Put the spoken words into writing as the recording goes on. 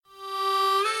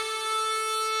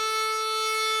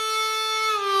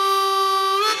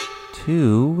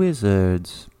Two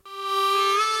wizards.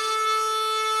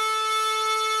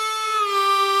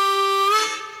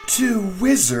 Two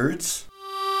wizards?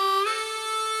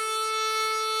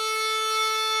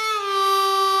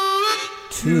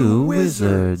 Two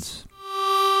wizards.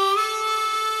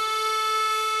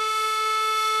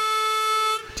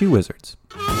 Two wizards.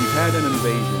 We've had an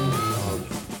invasion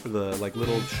of the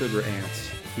little sugar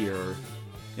ants here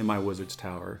in my wizard's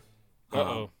tower.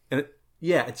 And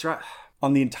it's right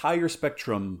on the entire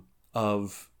spectrum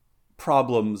of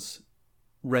problems.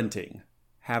 Renting,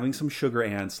 having some sugar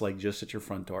ants just at your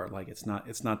front door, it's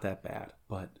not that bad,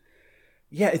 but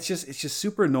yeah, it's just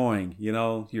super annoying.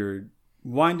 You're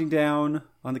winding down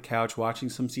on the couch watching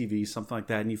some TV, something like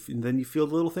that, and then you feel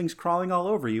the little things crawling all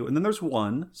over you, and then there's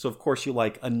one, so of course you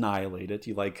annihilate it,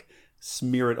 you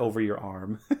smear it over your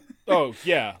arm. Oh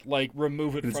yeah,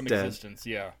 remove it from dead. Existence.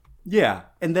 Yeah,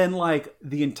 and then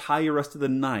the entire rest of the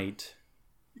night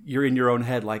you're in your own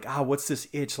head what's this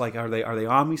itch, are they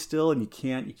on me still, and you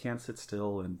can't sit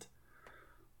still. And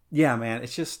yeah, man,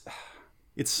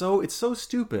 it's so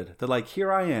stupid that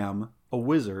here I am, a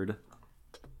wizard,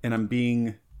 and I'm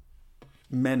being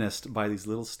menaced by these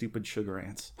little stupid sugar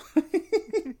ants.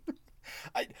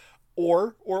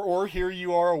 Or here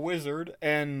you are, a wizard,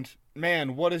 and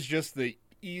man, what is just the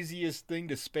easiest thing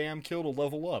to spam kill to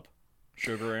level up?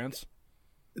 Sugar ants.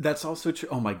 That's also true.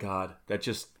 Oh my god, that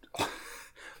just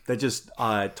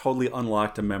totally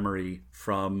unlocked a memory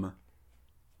from.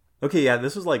 Okay, yeah,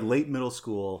 this was late middle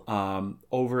school.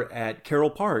 Over at Carroll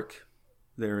Park,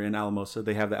 there in Alamosa,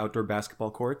 they have the outdoor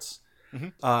basketball courts.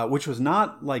 Mm-hmm. Which was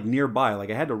not nearby.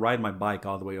 I had to ride my bike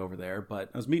all the way over there, but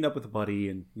I was meeting up with a buddy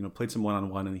and played some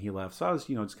one-on-one, and he left, so I was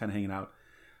just kind of hanging out.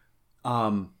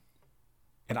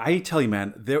 And I tell you,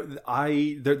 man, there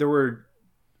were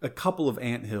a couple of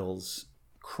anthills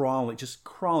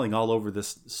crawling all over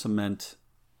this cement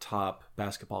top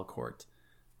basketball court.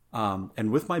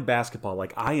 And with my basketball,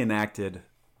 I enacted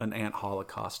an ant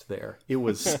holocaust there. It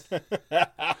was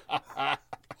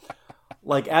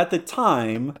at the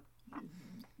time,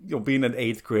 being an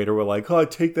 8th grader, we're oh,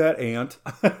 take that, ant.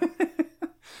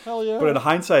 Hell yeah. But in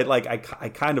hindsight, I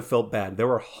kind of felt bad. There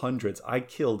were hundreds. I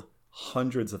killed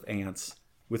hundreds of ants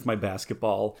with my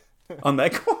basketball on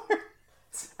that court.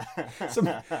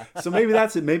 So maybe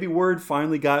that's it. Maybe word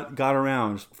finally got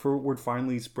around. Word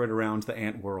finally spread around the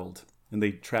ant world, and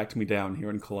they tracked me down here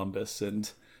in Columbus, and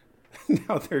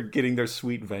now they're getting their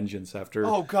sweet vengeance after.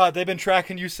 Oh god, they've been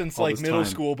tracking you since middle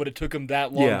school, but it took them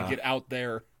that long to get out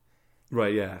there.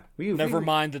 Right, yeah. Never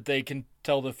mind that they can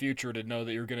tell the future to know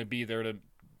that you're going to be there to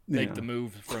make the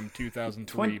move from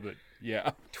 2003, but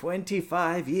yeah.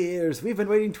 25 years. We've been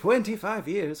waiting 25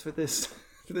 years for this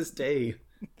day.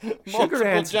 Multiple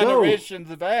ants,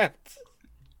 generations of ants.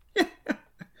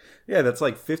 Yeah, that's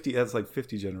 50. That's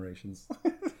 50 generations.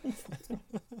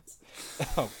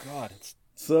 Oh god, it's.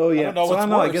 So yeah, I don't know what's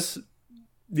worse. I guess.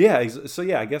 Yeah, so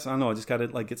yeah, I guess I don't know. I just got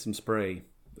to get some spray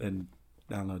and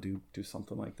I don't know, do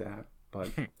something like that. But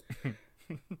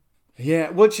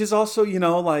yeah, which is also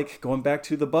going back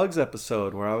to the bugs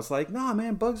episode where I was nah,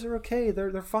 man, bugs are okay.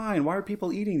 They're fine. Why are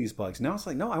people eating these bugs? Now it's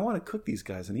no, I want to cook these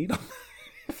guys and eat them.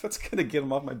 If that's gonna get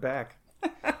them off my back.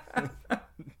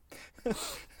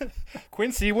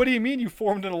 Quincy, what do you mean you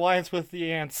formed an alliance with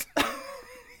the ants?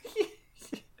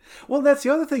 Well, that's the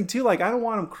other thing too. I don't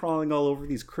want them crawling all over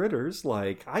these critters.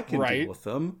 I can deal with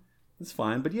them. It's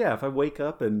fine. But yeah, if I wake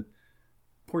up and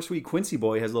poor sweet Quincy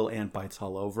boy has little ant bites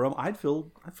all over him, I'd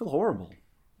feel horrible.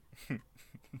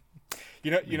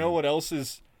 You know what else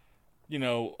is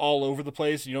all over the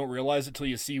place? You don't realize it till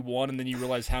you see one, and then you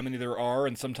realize how many there are,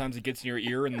 and sometimes it gets in your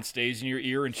ear and then stays in your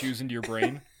ear and chews into your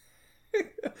brain.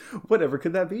 Whatever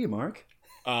could that be, Mark?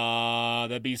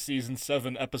 That'd be season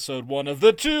 7, episode 1 of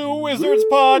the Two Wizards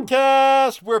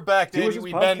podcast. We're back, baby.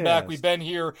 We've been back. We've been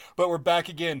here, but we're back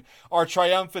again. Our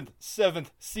triumphant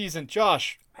 7th season.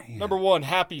 Josh, man. Number 1,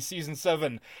 happy season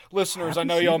 7. Listeners, I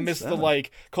know y'all missed the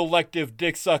collective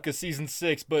dick suck of season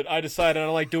 6, but I decided I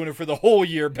like doing it for the whole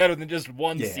year better than just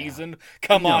one season.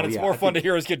 Come on, it's more fun to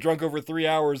hear us get drunk over 3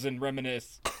 hours and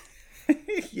reminisce.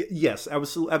 Yes,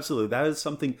 absolutely. That is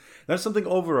something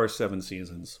over our 7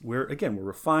 seasons. We're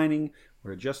refining,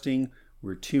 we're adjusting,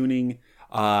 we're tuning.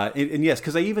 And yes,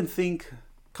 because I even think a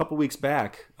couple weeks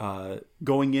back,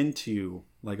 going into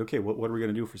okay, what are we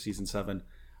going to do for season 7?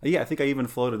 Yeah, I think I even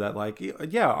floated that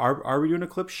are we doing a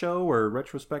clip show or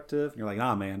retrospective? And you're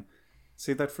nah, man,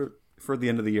 save that for the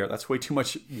end of the year. That's way too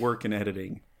much work and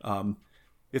editing.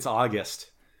 It's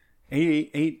August.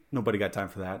 Ain't nobody got time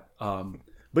for that.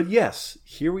 But yes,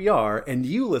 here we are, and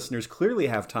you listeners clearly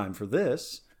have time for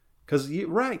this, because here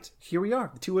we are,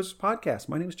 the Two Wizards podcast.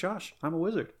 My name is Josh. I'm a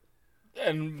wizard.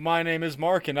 And my name is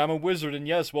Mark, and I'm a wizard, and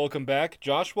yes, welcome back.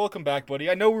 Josh, welcome back, buddy.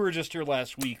 I know we were just here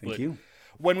last week, Thank but you.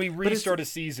 when we restart a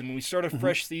season, when we start a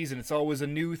fresh season, it's always a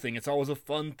new thing. It's always a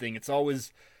fun thing. It's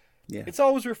always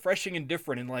refreshing and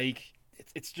different, and like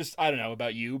it's just, I don't know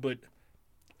about you, but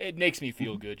it makes me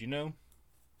feel good, you know?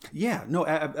 Yeah, no,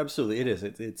 absolutely, it is.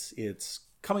 It's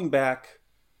coming back,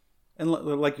 and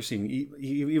like you're seeing,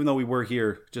 even though we were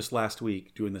here just last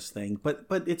week doing this thing, but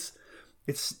it's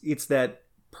that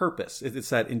purpose. It's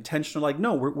that intentional. Like,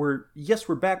 no,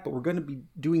 we're back, but we're going to be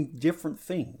doing different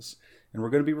things, and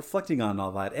we're going to be reflecting on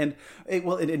all that. And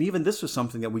and even this was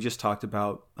something that we just talked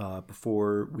about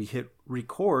before we hit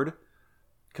record,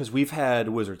 because we've had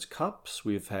Wizards Cups,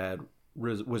 we've had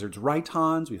Wizards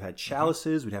Rhytons, we've had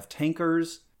Chalices, we'd have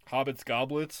Tankers. Hobbits,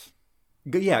 goblets.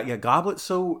 Yeah, goblets.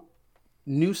 So,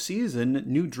 new season,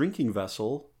 new drinking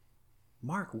vessel.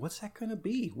 Mark, what's that going to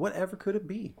be? Whatever could it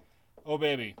be? Oh,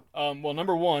 baby. Well,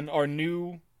 number one, our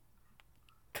new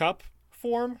cup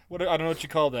form. I don't know what you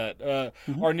call that.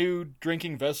 Our new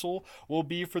drinking vessel will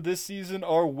be for this season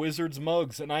our Wizards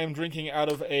mugs, and I am drinking out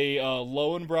of a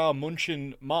Lowenbrau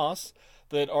Munchen Moss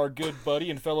that our good buddy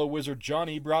and fellow wizard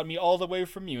Johnny brought me all the way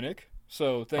from Munich.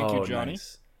 So thank you, Johnny.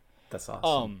 Nice. That's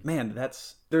awesome. Man,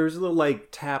 there's a little like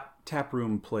tap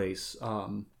room place.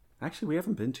 Actually, we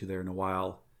haven't been to there in a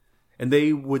while, and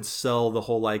they would sell the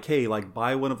whole like, hey, like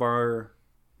buy one of our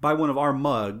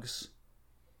mugs,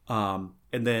 and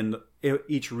then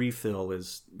each refill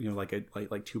is like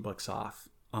 $2 off.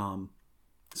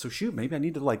 So shoot, maybe I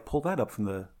need to like pull that up from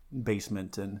the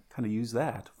basement and kind of use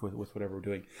that with whatever we're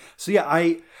doing. So yeah,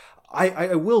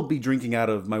 I will be drinking out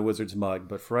of my Wizards mug,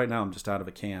 but for right now I'm just out of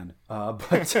a can. Well,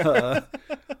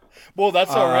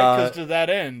 that's all right, because to that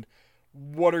end,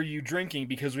 what are you drinking?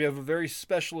 Because we have a very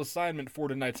special assignment for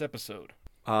tonight's episode.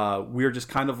 We're just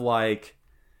kind of like,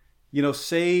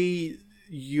 say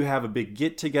you have a big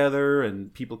get together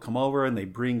and people come over and they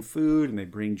bring food and they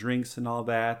bring drinks and all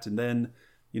that, and then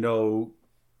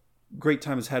great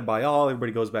time is had by all.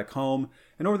 Everybody goes back home,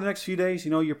 and over the next few days,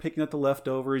 you're picking up the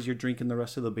leftovers, you're drinking the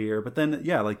rest of the beer. But then,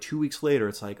 like 2 weeks later,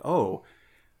 it's like, oh,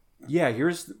 yeah,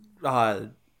 here's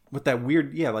with that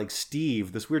weird, like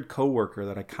Steve, this weird coworker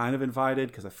that I kind of invited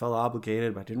because I felt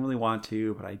obligated, but I didn't really want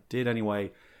to, but I did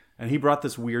anyway. And he brought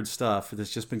this weird stuff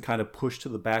that's just been kind of pushed to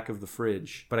the back of the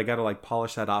fridge, but I got to like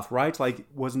polish that off, right? Like,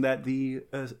 wasn't that the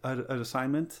an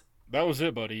assignment? That was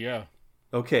it, buddy. Yeah.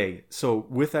 Okay, so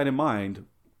with that in mind,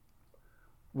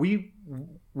 we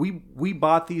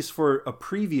bought these for a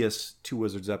previous Two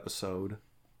Wizards episode,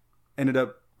 ended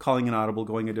up calling an audible,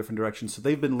 going a different direction. So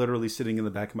they've been literally sitting in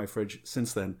the back of my fridge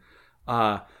since then.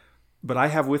 But I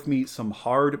have with me some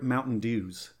hard Mountain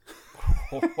Dews.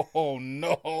 Oh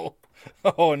no!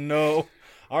 Oh no!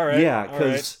 All right. Yeah,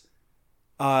 because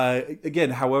again,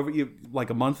 however, like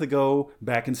a month ago,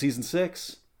 back in season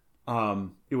 6,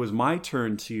 it was my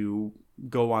turn to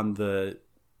go on the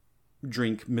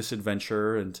drink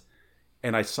misadventure,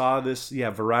 and I saw this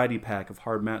variety pack of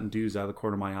hard Mountain Dews out of the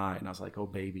corner of my eye, and I was like, oh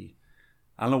baby,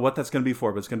 I don't know what that's going to be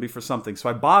for, but it's going to be for something. So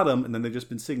I bought them, and then they've just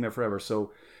been sitting there forever.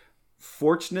 So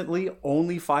fortunately,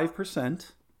 only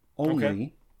 5%,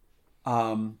 only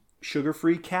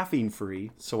sugar-free,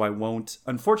 caffeine-free. So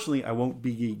unfortunately I won't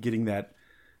be getting that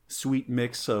sweet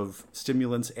mix of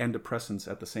stimulants and depressants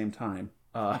at the same time.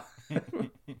 But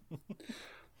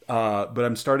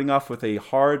I'm starting off with a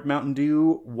hard Mountain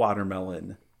Dew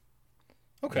watermelon.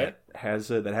 Okay. That has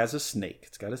a snake.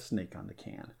 It's got a snake on the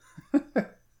can.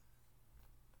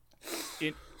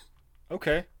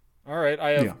 Okay. All right.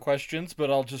 I have questions, but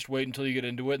I'll just wait until you get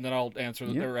into it, and then I'll answer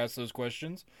or ask those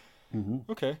questions.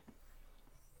 Mm-hmm. Okay.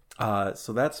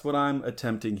 So that's what I'm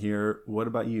attempting here. What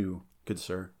about you, good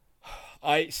sir?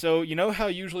 So you know how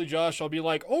usually, Josh, I'll be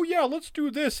like, oh yeah, let's do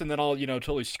this, and then I'll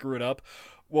totally screw it up.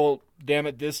 Well, damn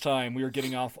it, this time we are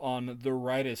getting off on the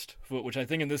rightest foot, which I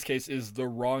think in this case is the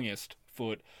wrongest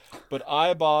foot. But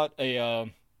I bought a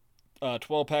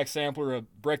 12-pack sampler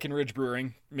of Breckenridge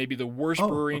Brewing, maybe the worst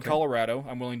brewery in Colorado,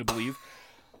 I'm willing to believe.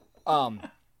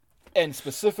 And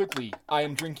specifically, I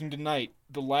am drinking tonight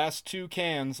the last 2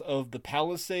 cans of the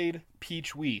Palisade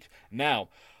Peach Wheat. Now,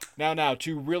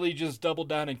 to really just double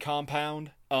down and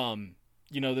compound,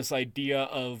 this idea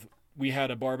of we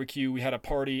had a barbecue, we had a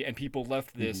party, and people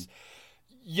left this.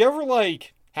 You ever,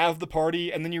 have the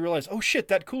party, and then you realize, oh shit,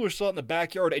 that cooler's still out in the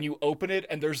backyard, and you open it,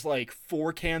 and there's,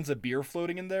 4 cans of beer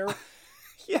floating in there?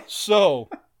 Yeah. So,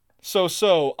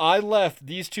 I left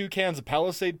these 2 cans of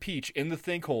Palisade Peach in the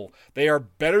think hole. They are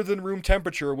better than room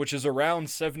temperature, which is around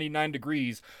 79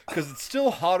 degrees, because it's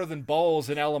still hotter than balls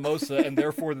in Alamosa, and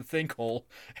therefore the think hole,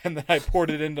 and then I poured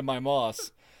it into my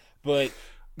moss. But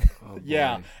Oh, boy.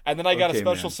 Yeah, and then I got a Okay,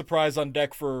 special man. surprise on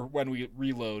deck for when we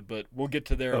reload, but we'll get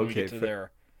to there when we Okay, get to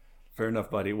there. Fair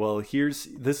enough, buddy. Well, this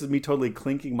is me totally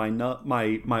clinking my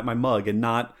my mug and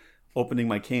not opening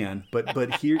my can.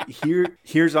 But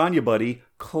here's on you, buddy.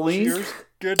 Clink. Cheers,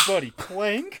 good buddy.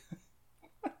 Clank.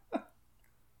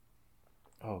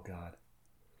 Oh God.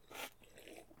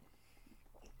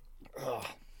 Ugh.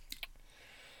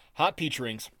 Hot peach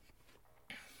rings.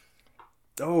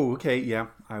 Oh, okay. Yeah,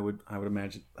 I would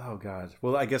imagine. Oh God.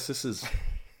 Well, I guess this is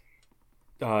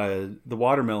the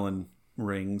watermelon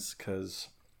rings because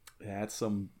that's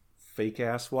some fake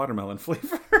ass watermelon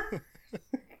flavor.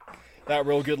 That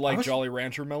real good, like Jolly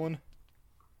Rancher melon.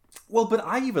 Well, but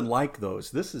I even like those.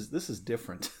 This is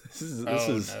different. This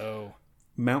is No.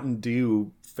 Mountain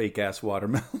Dew fake ass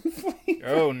watermelon flavor.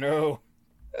 Oh no.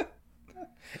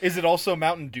 Is it also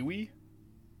Mountain Dewy?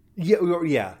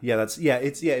 Yeah. That's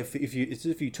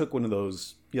if you took one of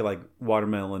those like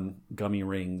watermelon gummy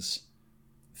rings,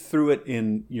 threw it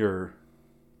in your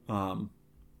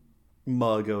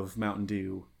mug of Mountain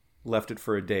Dew, left it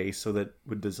for a day so that it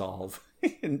would dissolve,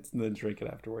 and then drink it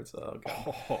afterwards. Oh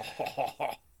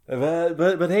God.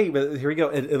 But hey, here we go.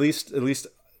 At least,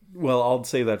 well, I'll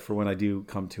say that for when I do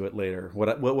come to it later.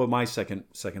 What my second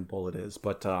bullet is,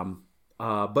 but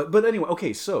anyway,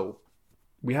 okay. So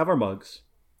we have our mugs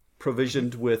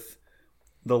provisioned with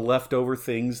the leftover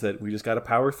things that we just got to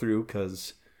power through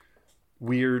because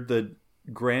we're the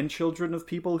grandchildren of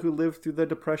people who lived through the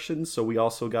Depression. So we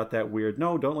also got that weird.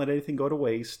 No, don't let anything go to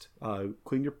waste.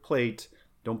 Clean your plate.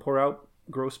 Don't pour out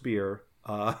gross beer.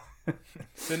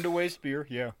 Send away spear,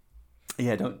 yeah.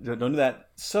 Yeah, don't do that.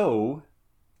 So,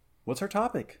 what's our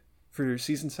topic for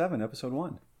season 7, episode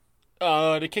 1?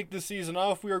 To kick this season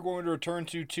off, we are going to return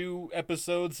to 2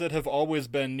 episodes that have always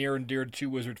been near and dear to 2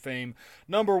 Wizard fame.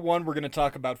 Number 1, we're going to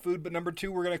talk about food, but number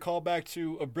 2, we're going to call back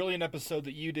to a brilliant episode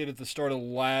that you did at the start of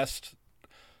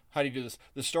how do you do this?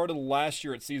 The start of last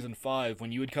year at season 5,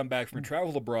 when you had come back from your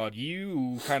travel abroad,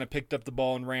 you kind of picked up the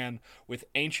ball and ran with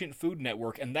Ancient Food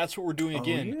Network, and that's what we're doing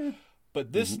again. Yeah.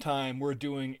 But this time, we're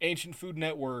doing Ancient Food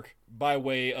Network by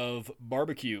way of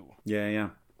barbecue. Yeah.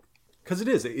 Because it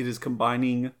is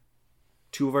combining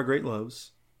 2 of our great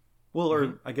loves. Well,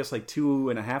 or I guess like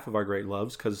 2.5 of our great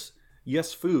loves, because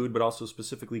yes, food, but also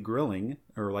specifically grilling,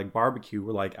 or like barbecue,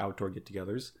 or like outdoor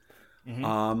get-togethers.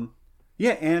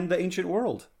 Yeah, and the ancient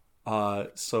world.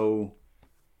 So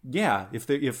yeah,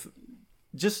 if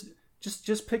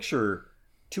just picture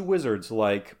 2 wizards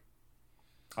like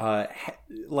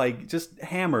just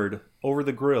hammered over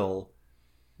the grill,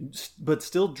 but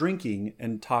still drinking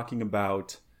and talking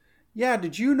about, yeah,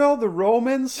 did you know the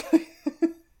Romans?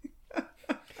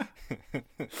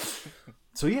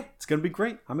 So yeah, it's gonna be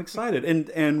great. I'm excited,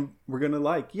 and we're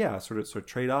gonna sort of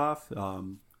trade off,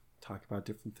 talk about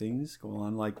different things going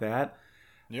on like that.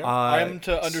 Yeah, I'm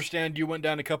to understand you went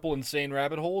down a couple insane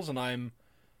rabbit holes, and I'm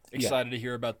excited to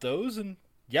hear about those. And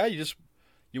yeah,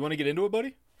 you want to get into it,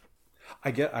 buddy?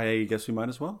 I guess we might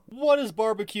as well. What does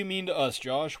barbecue mean to us,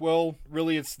 Josh? Well,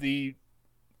 really, it's the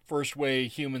first way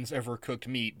humans ever cooked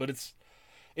meat, but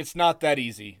it's not that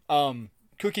easy.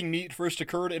 Cooking meat first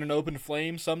occurred in an open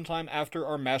flame sometime after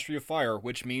our mastery of fire,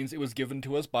 which means it was given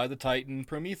to us by the Titan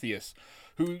Prometheus,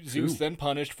 who Zeus then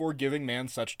punished for giving man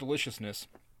such deliciousness.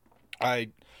 I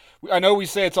know we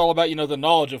say it's all about, the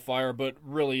knowledge of fire, but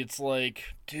really it's like,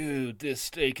 dude, this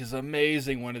steak is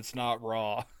amazing when it's not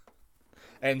raw.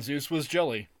 And Zeus was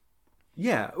jelly.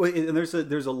 Yeah, and there's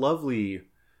a lovely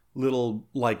little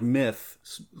myth,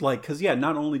 because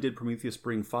not only did Prometheus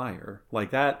bring fire,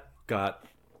 that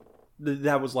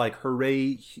was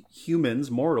hooray, humans,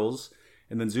 mortals,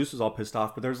 and then Zeus was all pissed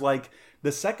off. But there's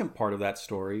the second part of that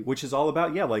story, which is all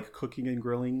about cooking and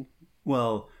grilling.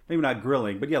 Well, maybe not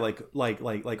grilling, but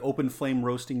like open flame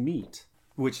roasting meat,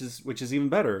 which is even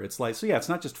better. It's it's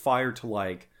not just fire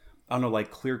to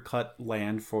clear cut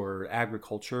land for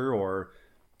agriculture or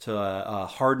to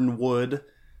harden wood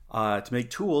to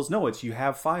make tools. No, it's you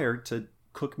have fire to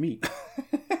cook meat.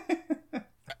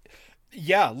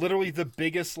 Yeah, literally the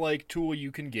biggest tool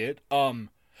you can get.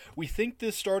 We think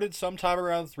this started sometime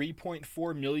around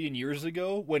 3.4 million years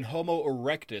ago when Homo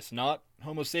erectus, not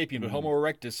Homo sapien, but Homo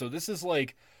erectus. So this is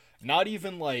not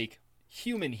even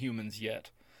humans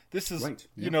yet. This is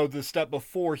the step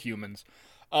before humans.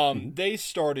 They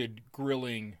started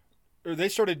grilling, or they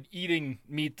started eating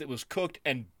meat that was cooked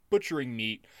and butchering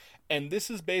meat. And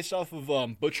this is based off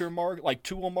of butcher mark,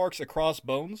 tool marks across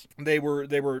bones. They were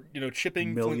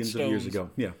chipping millions flint of years stones. ago.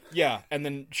 Yeah. Yeah, and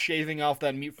then shaving off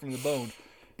that meat from the bone.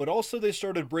 But also they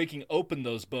started breaking open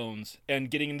those bones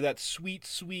and getting into that sweet,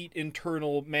 sweet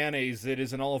internal mayonnaise that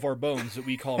is in all of our bones that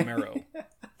we call marrow.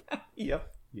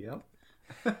 Yep. Yep.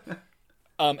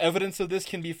 Evidence of this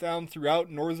can be found throughout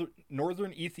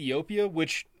northern Ethiopia,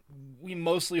 which we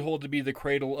mostly hold to be the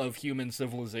cradle of human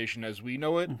civilization as we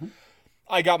know it. Mm-hmm.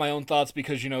 I got my own thoughts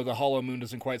because, the hollow moon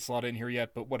doesn't quite slot in here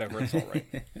yet, but whatever, it's all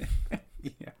right.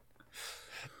 Yeah.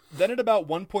 Then at about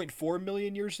 1.4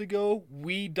 million years ago,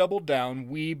 we doubled down,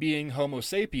 we being Homo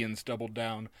sapiens doubled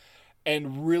down,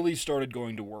 and really started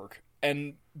going to work.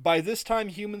 And by this time,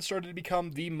 humans started to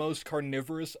become the most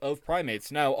carnivorous of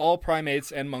primates. Now, all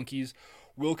primates and monkeys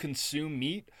will consume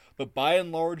meat, but by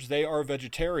and large, they are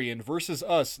vegetarian versus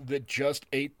us that just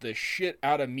ate the shit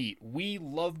out of meat. We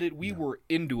loved it. We were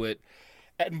into it.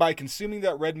 And by consuming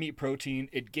that red meat protein,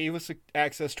 it gave us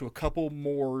access to a couple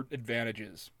more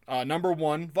advantages. Number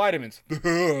one, vitamins.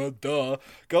 Duh.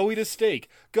 Go eat a steak.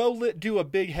 Go do a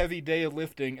big, heavy day of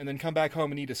lifting and then come back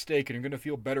home and eat a steak, and you're going to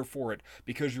feel better for it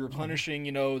because you're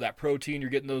replenishing, that protein.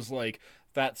 You're getting those,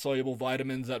 fat-soluble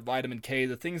vitamins, that vitamin K,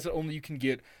 the things that only you can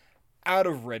get out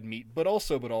of red meat. But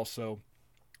also,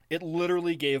 it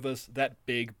literally gave us that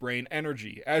big brain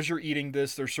energy. As you're eating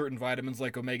this, there's certain vitamins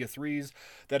like omega-3s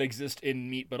that exist in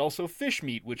meat, but also fish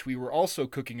meat, which we were also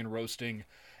cooking and roasting,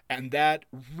 and that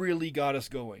really got us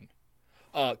going.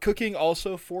 Cooking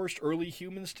also forced early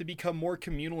humans to become more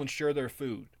communal and share their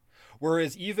food.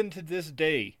 Whereas even to this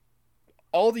day,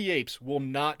 all the apes will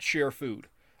not share food.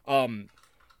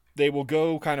 They will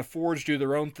go kind of forage, do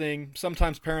their own thing.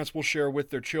 Sometimes parents will share with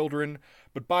their children,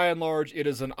 but by and large, it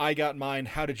is an I got mine,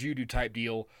 how did you do type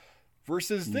deal.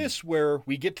 Versus this, where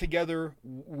we get together,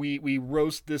 we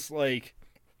roast this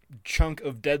chunk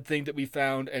of dead thing that we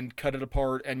found and cut it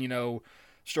apart and,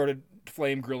 started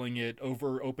flame grilling it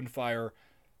over open fire.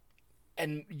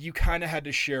 And you kind of had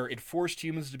to share. It forced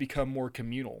humans to become more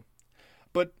communal.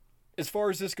 But as far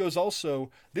as this goes also,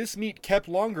 this meat kept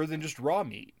longer than just raw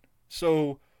meat.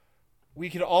 So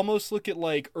we could almost look at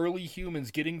early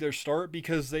humans getting their start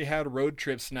because they had road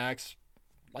trip snacks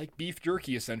like beef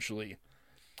jerky essentially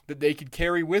that they could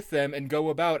carry with them and go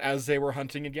about as they were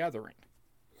hunting and gathering.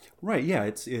 Right. Yeah.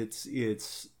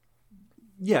 It's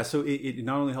yeah. So it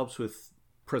not only helps with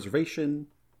preservation,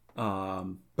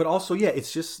 but also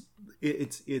it's just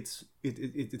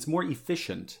it's more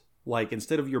efficient.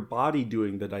 Instead of your body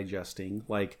doing the digesting,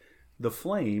 the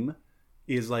flame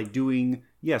is doing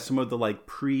some of the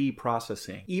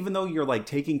pre-processing. Even though you're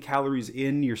taking calories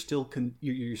in, you're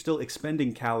still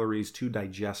expending calories to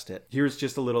digest it. Here's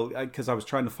just a little, because I was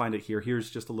trying to find it here. Here's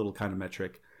just a little kind of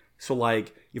metric. So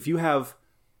if you have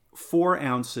 4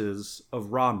 ounces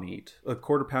of raw meat, a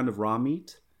quarter pound of raw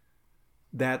meat,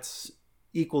 that's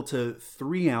equal to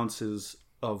 3 ounces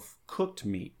of cooked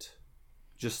meat,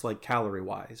 just calorie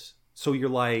wise. So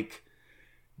you're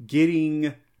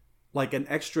getting an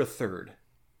extra third.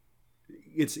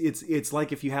 It's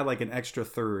like if you had an extra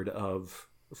third of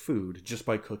food just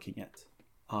by cooking it,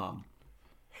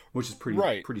 which is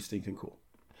pretty stinking cool.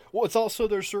 Well, it's also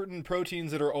there's certain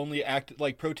proteins that are only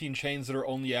protein chains that are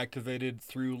only activated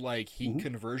through heat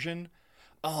conversion.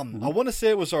 I want to say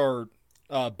it was our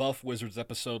Buff Wizards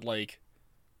episode,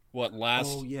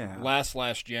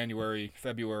 last January,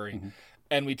 February,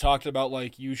 and we talked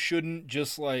about you shouldn't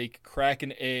just crack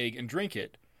an egg and drink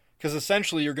it. Because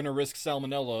essentially you're going to risk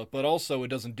salmonella, but also it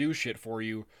doesn't do shit for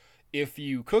you. If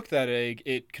you cook that egg,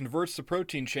 it converts the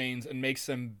protein chains and makes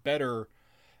them better,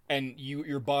 and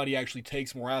your body actually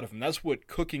takes more out of them. That's what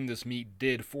cooking this meat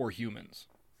did for humans.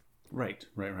 Right.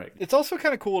 It's also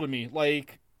kind of cool to me.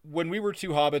 When we were 2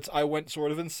 hobbits, I went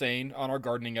sort of insane on our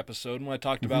gardening episode when I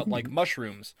talked about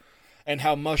mushrooms and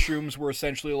how mushrooms were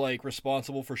essentially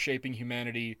responsible for shaping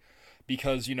humanity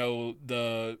because,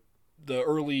 the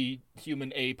early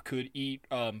human ape could eat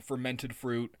fermented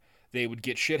fruit. They would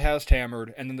get shit-housed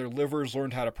hammered, and then their livers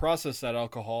learned how to process that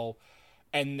alcohol,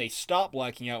 and they stopped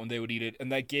blacking out when they would eat it,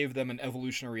 and that gave them an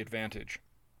evolutionary advantage.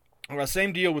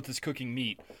 Same deal with this cooking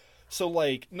meat. So,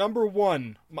 number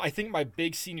one, I think my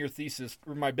big thesis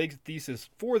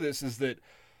for this is that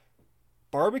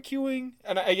barbecuing,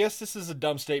 and I guess this is a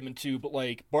dumb statement too, but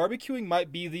barbecuing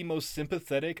might be the most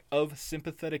sympathetic of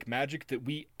sympathetic magic that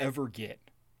we ever get.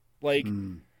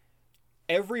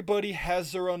 Everybody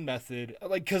has their own method.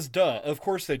 Because of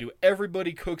course they do.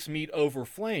 Everybody cooks meat over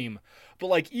flame.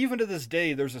 But, even to this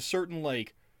day, there's a certain,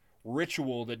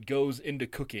 ritual that goes into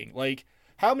cooking.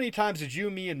 How many times did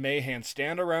you, me, and Mayhan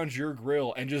stand around your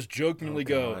grill and just jokingly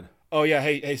go, oh, yeah,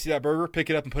 hey, see that burger? Pick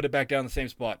it up and put it back down in the same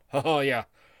spot. Oh, yeah.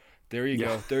 There you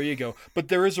go. But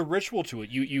there is a ritual to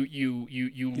it.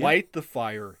 You light the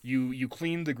fire. You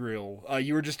clean the grill.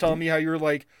 You were just telling me how you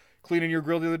were, cleaning your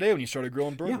grill the other day when you started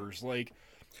grilling burgers.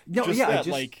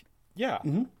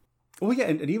 Oh yeah,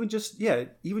 and even just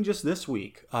this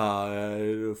week,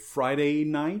 Friday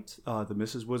night, the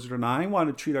Mrs. Wizard and I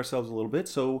wanted to treat ourselves a little bit.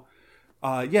 So,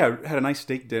 had a nice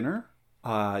steak dinner.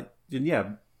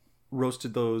 And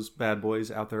roasted those bad boys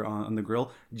out there on the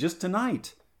grill. Just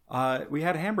tonight, we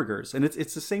had hamburgers, and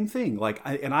it's the same thing. Like,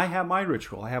 I have my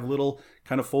ritual. I have a little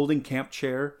kind of folding camp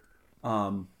chair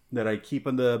that I keep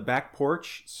on the back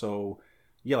porch. So,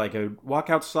 yeah, like I walk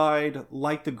outside,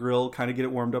 light the grill, kind of get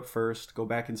it warmed up first, go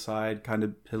back inside, kind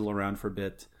of piddle around for a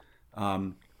bit,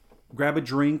 grab a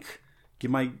drink, get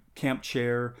my camp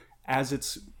chair. As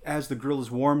the grill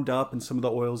is warmed up and some of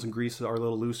the oils and greases are a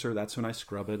little looser, that's when I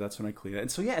scrub it. That's when I clean it.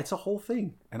 And so yeah, it's a whole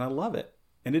thing, and I love it.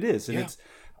 And it is, and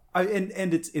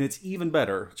it's even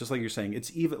better. Just like you're saying,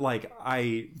 it's even like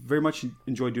I very much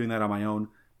enjoy doing that on my own.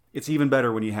 It's even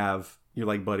better when you have your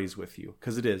like buddies with you,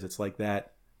 because it's like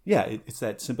that. Yeah, it's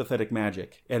that sympathetic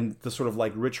magic and the sort of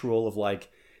like ritual of like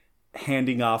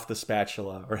handing off the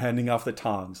spatula or handing off the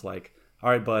tongs. Like, all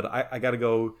right, bud, I got to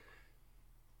go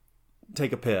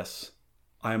take a piss.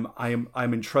 I'm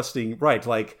entrusting, right,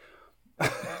 like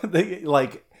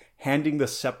like handing the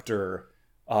scepter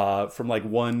from like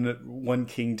one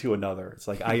king to another. It's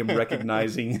like I am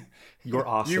recognizing your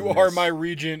awesomeness. You are my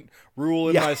regent, rule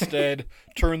in my stead,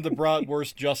 turn the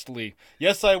bratwurst justly.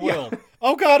 Yes, I will. Yeah.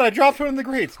 Oh God, I dropped one in the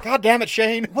grates. God damn it,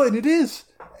 Shane. Well, and it is.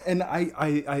 And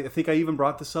I think I even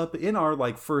brought this up in our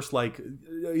like first like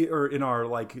or in our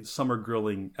like summer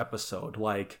grilling episode.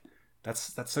 Like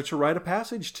that's such a rite of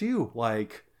passage too.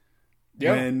 Like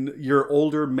when your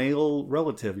older male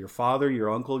relative, your father,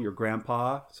 your uncle, your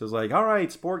grandpa says like, "All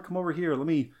right, sport, come over here. Let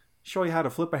me show you how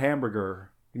to flip a hamburger."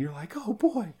 And you're like, "Oh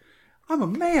boy, I'm a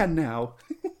man now."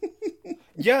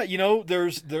 Yeah,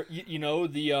 there's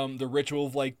the ritual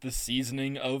of like the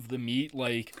seasoning of the meat,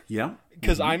 like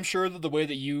because I'm sure that the way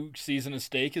that you season a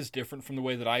steak is different from the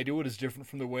way that I do it. Is different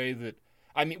from the way that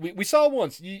we saw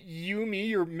once you, me,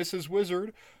 your Mrs.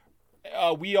 Wizard.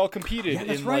 We all competed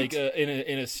in like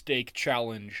in a steak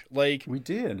challenge, like we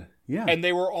did, and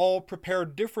they were all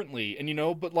prepared differently,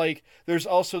 and but like there's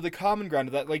also the common ground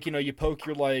of that, like you poke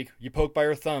by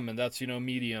your thumb, and that's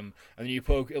medium, and then you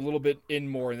poke a little bit in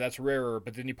more, and that's rarer,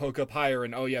 but then you poke up higher,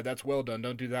 and oh yeah, that's well done,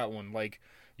 don't do that one. Like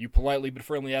you politely but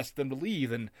firmly ask them to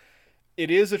leave, and it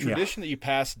is a tradition that you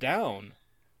pass down,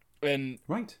 and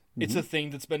it's a thing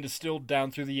that's been distilled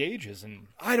down through the ages, and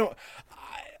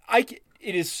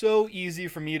it is so easy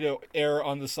for me to err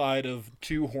on the side of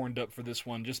too horned up for this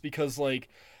one, just because, like,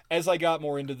 as I got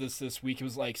more into this week, it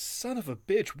was like, son of a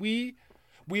bitch, we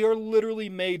are literally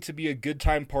made to be a good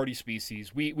time party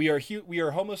species. We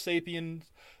are Homo sapiens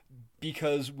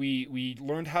because we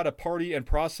learned how to party and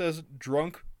process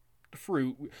drunk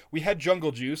fruit. We had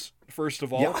jungle juice first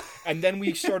of all, and then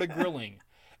we started grilling.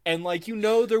 And, like,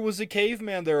 there was a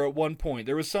caveman there at one point.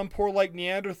 There was some poor, like,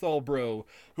 Neanderthal bro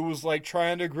who was, like,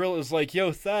 trying to grill. It was like,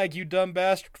 yo, Thag, you dumb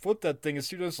bastard, flip that thing. And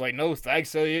students like, no, Thag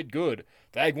said it good.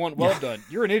 Thag want well done.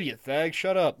 You're an idiot, Thag.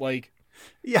 Shut up. Like,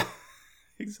 yeah,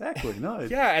 exactly. No,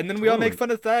 and then we all make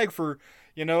fun of Thag for,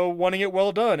 wanting it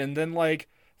well done. And then, like,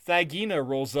 Thagina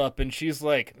rolls up and she's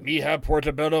like, me have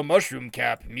portobello mushroom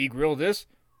cap. Me grill this?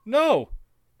 No,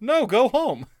 go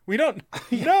home. We don't,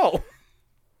 no.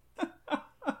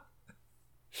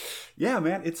 Yeah,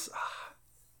 man, it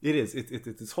is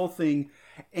this whole thing,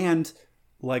 and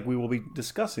like we will be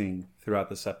discussing throughout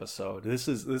this episode, this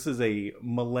is a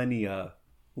millennia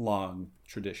long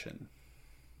tradition.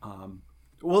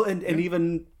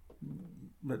 Even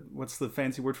what's the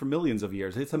fancy word for millions of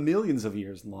years? It's a millions of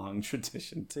years long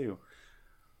tradition too.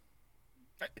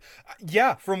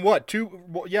 Yeah, from what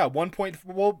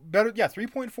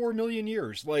 3.4 million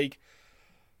years, like.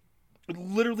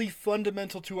 Literally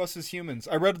fundamental to us as humans.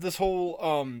 I read this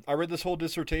whole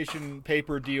dissertation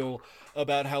paper deal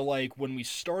about how, like, when we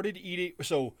started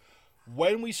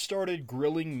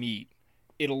grilling meat,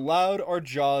 it allowed our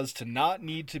jaws to not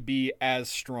need to be as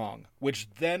strong, which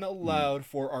then allowed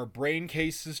for our brain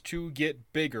cases to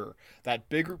get bigger. That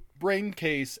bigger brain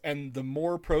case and the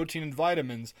more protein and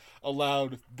vitamins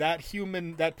allowed that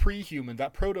pre-human,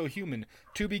 that proto-human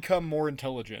to become more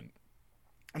intelligent.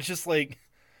 It's just like,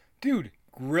 dude,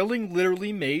 grilling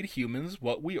literally made humans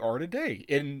what we are today,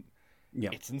 and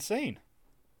it's insane.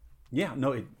 Yeah,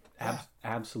 no, it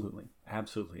absolutely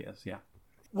is. Yeah.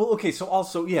 Well, okay, so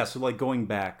also, so like going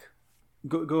back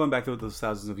to those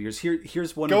thousands of years.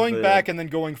 Here's one going back and then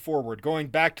going forward, going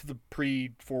back to the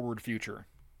pre-forward future.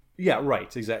 Yeah,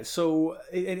 right, exactly. So,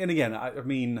 and again, I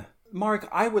mean, Mark,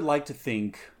 I would like to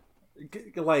think.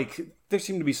 Like, there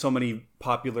seem to be so many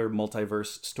popular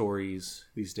multiverse stories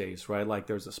these days, right? Like,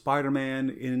 there's a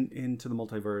Spider-Man into the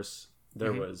multiverse.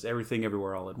 There was Everything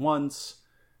Everywhere All at Once.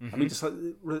 I mean, just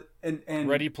and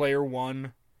Ready Player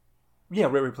One. Yeah,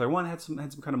 Ready Player One had some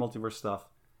kind of multiverse stuff.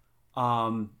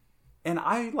 And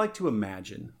I like to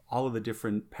imagine all of the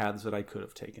different paths that I could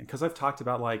have taken, because I've talked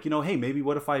about, like, hey, maybe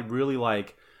what if I really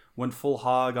like went full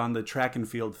hog on the track and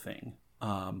field thing,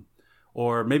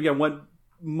 or maybe I went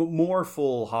more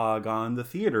full hog on the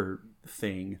theater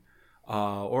thing,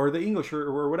 or the English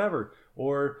or whatever,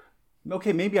 or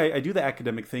okay, maybe I do the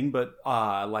academic thing, but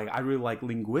like I really like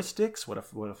linguistics. What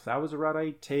if that was a route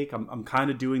I take? I'm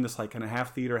kind of doing this like kind of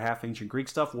half theater, half ancient Greek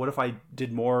stuff. What if I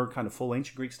did more kind of full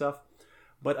ancient Greek stuff?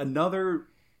 But another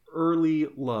early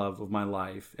love of my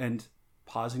life, and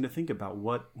pausing to think about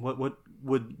what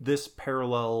would this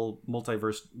parallel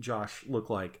multiverse Josh look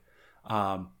like?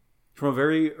 From a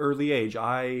very early age,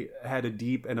 I had a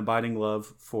deep and abiding love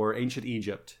for ancient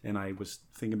Egypt, and I was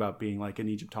thinking about being like an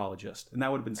Egyptologist, and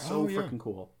that would have been so freaking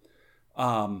cool.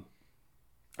 And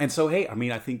so, hey, I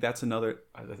mean, I think that's another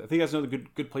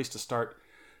good place to start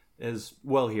as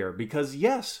well here, because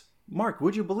yes, Mark,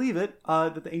 would you believe it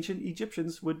that the ancient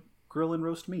Egyptians would grill and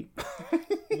roast meat?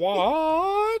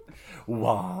 What?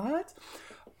 What?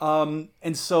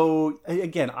 And so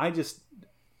again, I just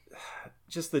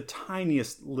the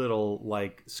tiniest little,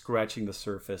 like, scratching the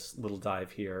surface little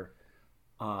dive here.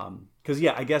 Because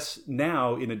I guess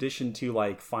now, in addition to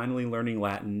like finally learning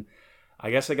Latin,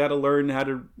 I guess I got to learn how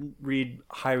to read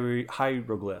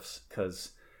hieroglyphs,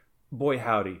 because boy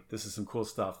howdy, this is some cool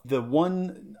stuff. The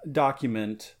one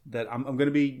document that I'm going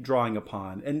to be drawing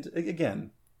upon, and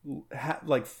again,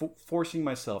 forcing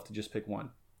myself to just pick one.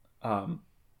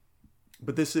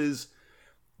 But this is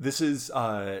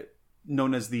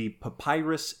known as the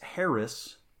Papyrus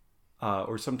Harris,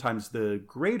 or sometimes the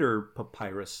Greater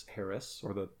Papyrus Harris,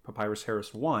 or the Papyrus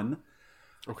Harris 1.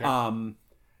 Okay.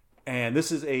 And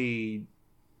this is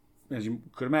as you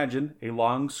could imagine, a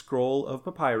long scroll of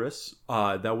papyrus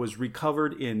that was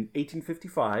recovered in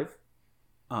 1855.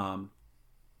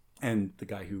 And the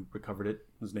guy who recovered it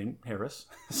was named Harris,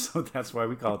 so that's why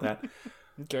we call it that.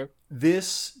 Okay.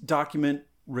 This document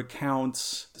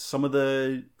recounts some of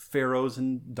the pharaohs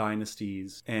and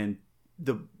dynasties, and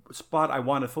the spot I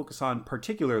want to focus on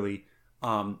particularly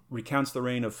recounts the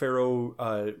reign of Pharaoh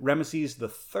Ramesses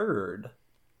III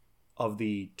of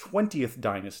the 20th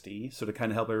dynasty. So to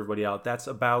kind of help everybody out, that's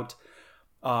about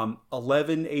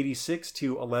 1186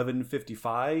 to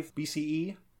 1155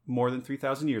 BCE, more than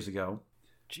 3,000 years ago.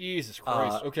 Jesus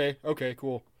Christ. Okay,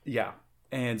 cool. Yeah.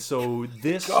 And so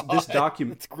this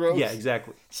document, it's gross. Yeah,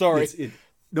 exactly. Sorry.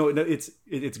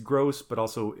 It's gross, but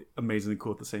also amazingly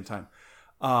cool at the same time.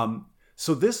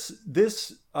 So this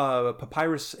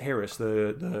Papyrus Harris,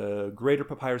 the Greater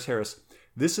Papyrus Harris,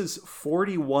 this is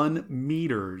 41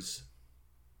 meters,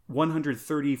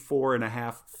 134 and a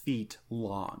half feet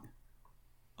long.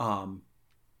 And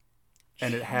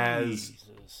it has,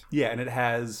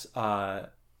 Jesus.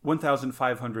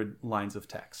 1,500 lines of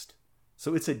text.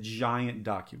 So it's a giant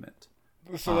document.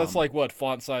 So that's like what,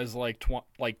 font size like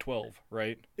 12,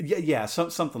 right? Yeah,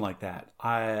 something like that.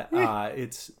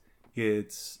 It's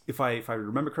if I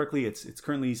remember correctly, it's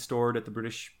currently stored at the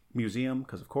British Museum,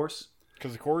 because of course.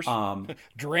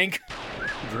 Drink.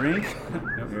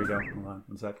 Oh, here we go. Hold on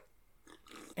one sec.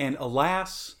 And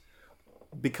alas,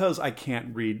 because I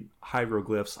can't read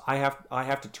hieroglyphs, I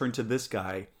have to turn to this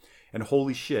guy. And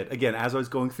holy shit, again, as I was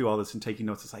going through all this and taking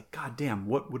notes, it's like, God damn,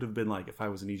 what would have been like if I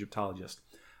was an Egyptologist?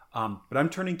 But I'm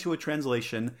turning to a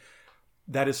translation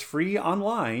that is free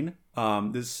online.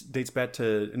 This dates back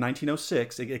to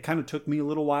 1906. It kind of took me a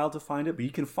little while to find it, but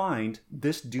you can find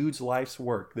this dude's life's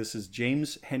work. This is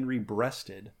James Henry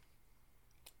Breasted,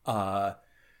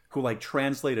 who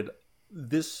translated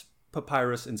this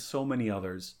papyrus and so many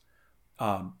others.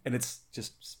 And it's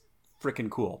just freaking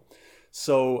cool.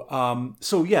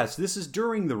 So yes, this is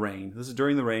during the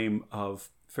reign of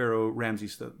Pharaoh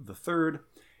Ramses III,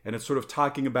 and it's sort of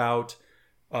talking about,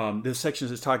 this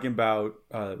section is talking about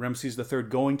Ramses III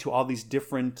going to all these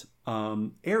different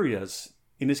areas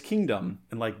in his kingdom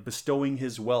and bestowing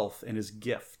his wealth and his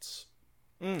gifts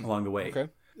along the way. Okay.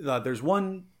 There's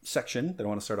one section that I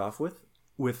want to start off with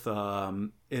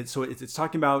it's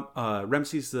talking about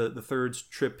Ramses III's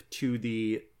trip to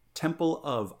the Temple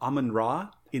of Amun-Ra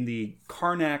in the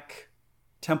Karnak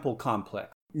temple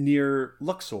complex near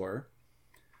Luxor.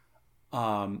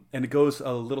 And it goes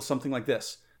a little something like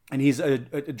this. And he's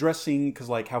addressing, because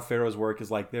how pharaohs work is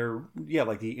they're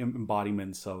the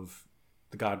embodiments of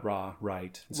the god Ra,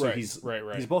 right? And so right.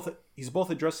 He's both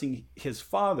addressing his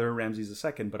father Ramses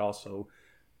II, but also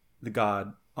the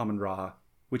god Amun-Ra,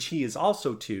 which he is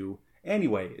also to.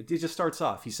 Anyway, it just starts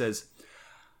off. He says,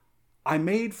 "I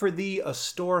made for thee a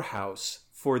storehouse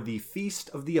for the feast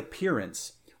of the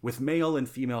appearance, with male and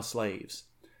female slaves.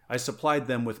 I supplied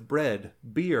them with bread,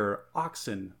 beer,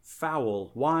 oxen,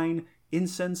 fowl, wine,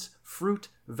 incense, fruit,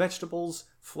 vegetables,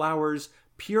 flowers,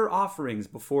 pure offerings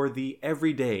before thee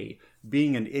every day,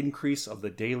 being an increase of the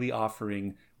daily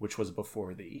offering which was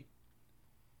before thee.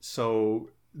 So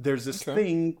there's this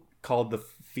thing called the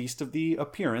Feast of the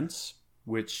Appearance,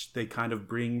 which they kind of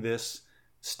bring this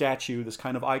statue, this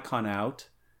kind of icon out,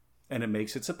 and it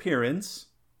makes its appearance.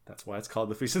 That's why it's called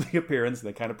the Feast of the Appearance. And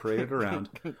they kind of parade it around.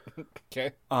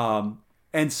 Okay.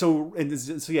 And so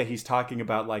yeah, he's talking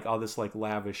about like all this like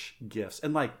lavish gifts,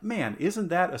 and like, man, isn't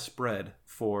that a spread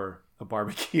for a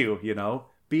barbecue? You know,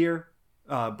 beer,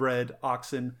 bread,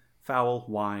 oxen, fowl,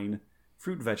 wine,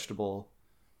 fruit, vegetable,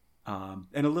 and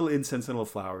a little incense and a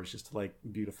little flowers just to like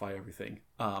beautify everything.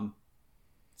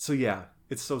 So yeah,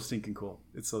 it's so stinking cool.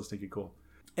 It's so stinking cool.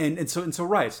 And so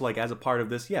right. So like as a part of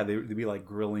this, yeah, they'd be like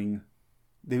grilling.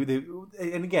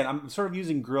 And again, I'm sort of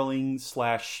using grilling /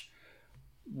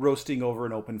 roasting over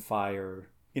an open fire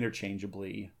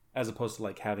interchangeably, as opposed to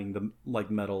like having the like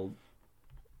metal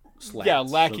slats. Yeah,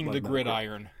 lacking the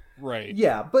gridiron. Right.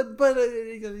 Yeah, but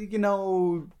you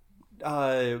know,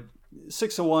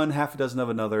 6 of one, half a dozen of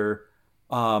another.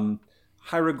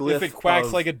 Hieroglyph. If it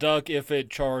quacks like a duck, if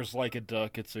it chars like a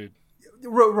duck, it's a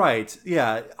right.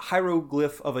 Yeah,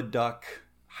 hieroglyph of a duck,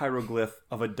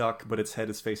 but its head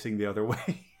is facing the other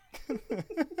way.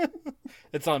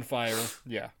 It's on fire.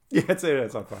 Yeah. Yeah,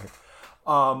 it's on fire.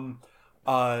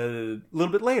 A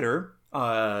little bit later,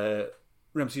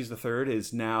 Ramses III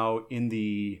is now in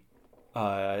the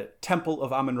Temple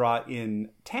of Amun-Ra in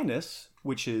Tanis,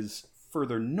 which is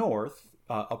further north,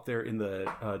 up there in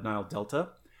the Nile Delta.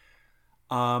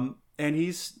 And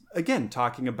he's, again,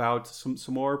 talking about some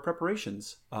more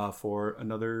preparations for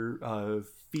another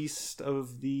Feast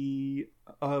of the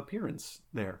Appearance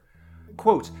there.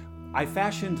 Quote, I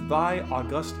fashioned thy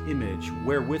august image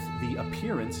wherewith the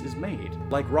appearance is made.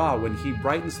 Like Ra when he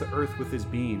brightens the earth with his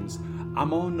beams.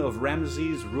 Ammon of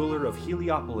Ramses, ruler of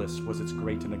Heliopolis, was its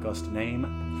great and august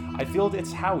name. I filled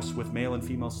its house with male and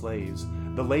female slaves.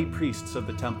 The lay priests of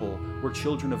the temple were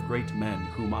children of great men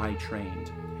whom I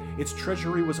trained. Its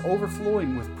treasury was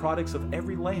overflowing with products of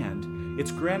every land.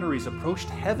 Its granaries approached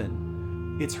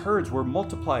heaven. Its herds were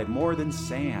multiplied more than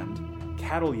sand.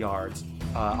 Cattle yards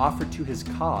offered to his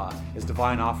Ka as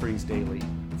divine offerings daily,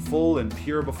 full and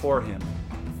pure before him.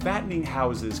 Fattening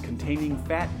houses containing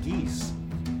fat geese.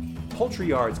 Poultry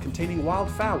yards containing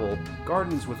wild fowl.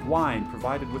 Gardens with wine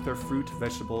provided with their fruit,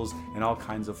 vegetables, and all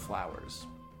kinds of flowers.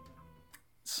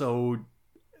 So,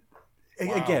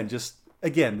 wow.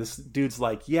 Again, this dude's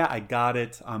like, yeah, I got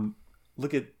it.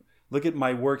 Look at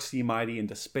my work, see mighty in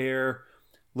despair.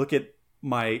 Look at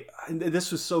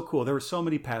this was so cool. There were so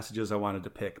many passages I wanted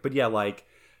to pick, but yeah, like,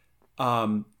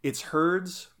 it's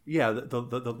herds. Yeah,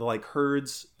 the like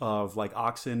herds of like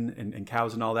oxen and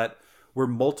cows and all that were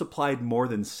multiplied more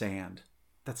than sand.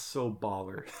 That's so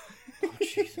baller. Oh,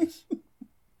 Jesus.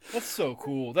 That's so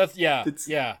cool. It's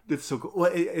so cool.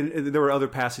 Well, and there were other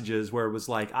passages where it was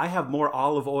like, I have more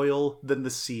olive oil than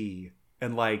the sea,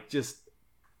 and like just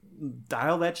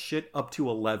dial that shit up to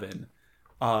 11.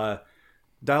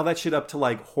 Dial that shit up to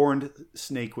like horned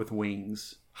snake with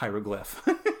wings hieroglyph,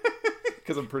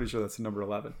 because I'm pretty sure that's number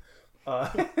 11. Yeah,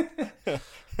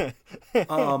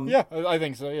 I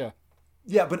think so. Yeah.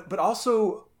 Yeah, but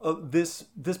also this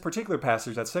particular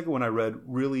passage, that second one I read,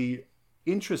 really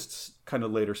interests kind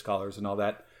of later scholars and all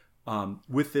that,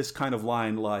 with this kind of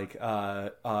line like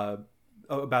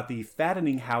about the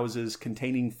fattening houses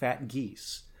containing fat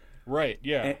geese. Right.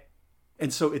 Yeah.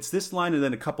 And so it's this line and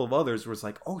then a couple of others where it's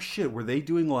like, oh shit, were they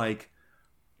doing like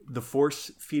the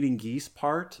force feeding geese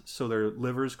part so their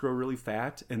livers grow really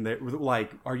fat? And they're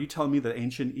like, are you telling me that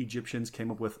ancient Egyptians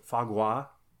came up with foie gras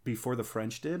before the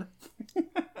French did?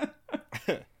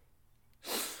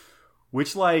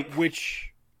 Which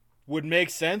would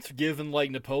make sense given like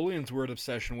Napoleon's word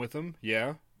obsession with them.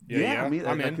 Yeah. I mean,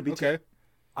 I'm in. Could be okay.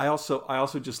 I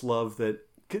also just love that.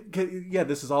 Yeah,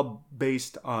 this is all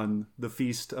based on the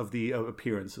Feast of the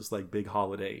Appearance, this like big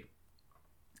holiday,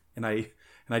 and I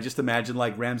just imagine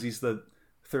like Ramses the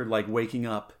Third like waking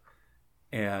up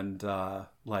and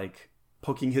like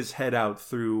poking his head out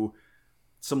through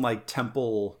some like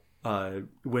temple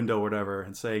window or whatever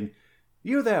and saying,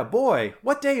 "You there, boy?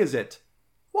 What day is it?"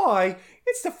 "Why,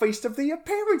 it's the Feast of the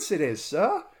Appearance, it is,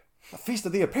 sir." "The Feast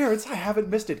of the Appearance? I haven't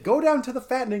missed it. Go down to the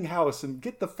fattening house and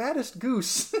get the fattest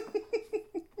goose."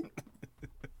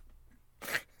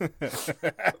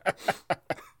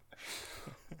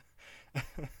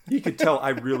 You could tell I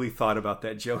really thought about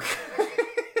that joke.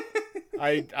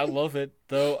 I love it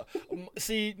though.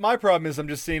 See, my problem is I'm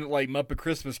just seeing it like Muppet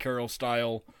Christmas Carol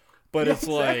style, but it's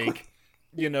exactly. like,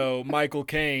 Michael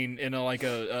Caine in a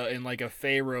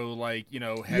pharaoh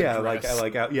headdress.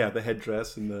 The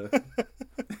headdress and the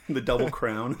the double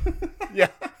crown. Yeah,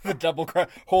 the double crown,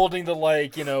 holding the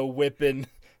whip and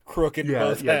crook in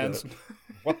both hands.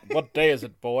 What day is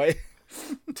it, boy?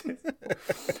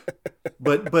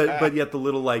 but yet the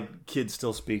little kid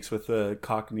still speaks with the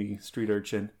Cockney street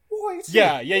urchin.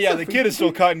 Yeah. The kid is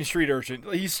still Cockney street urchin.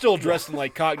 He's still dressed in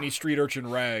Cockney street urchin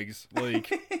rags.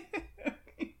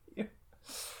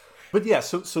 But yeah,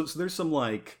 so there's some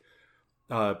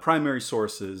primary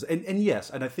sources, and yes,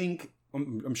 and I think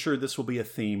I'm sure this will be a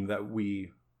theme that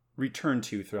we return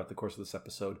to throughout the course of this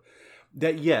episode.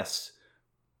 That yes,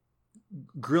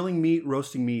 grilling meat,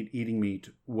 roasting meat, eating meat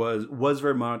was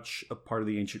very much a part of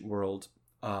the ancient world,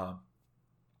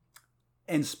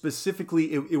 and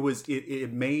specifically it was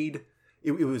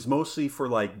mostly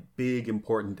for big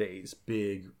important days,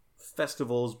 big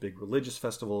festivals, big religious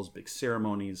festivals, big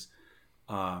ceremonies.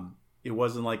 It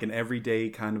wasn't an everyday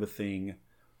kind of a thing,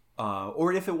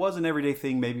 or if it was an everyday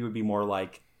thing, maybe it would be more I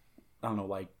don't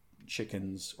know,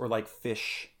 chickens or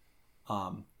fish,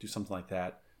 do something like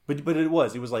that. But it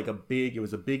was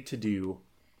a big to do,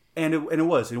 and it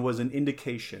was an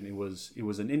indication. It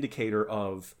was an indicator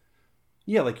of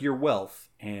your wealth,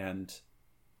 and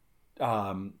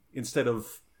instead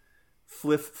of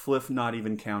fliff not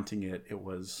even counting it, it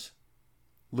was,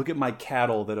 look at my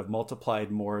cattle that have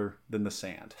multiplied more than the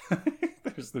sand.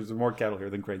 there's more cattle here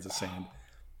than grains of sand.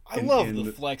 I love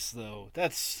the flex though.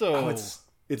 That's so.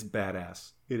 It's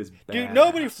badass. It is badass. Dude,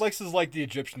 nobody flexes like the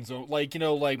Egyptians. My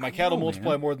cattle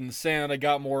multiply more than the sand. I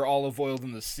got more olive oil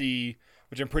than the sea,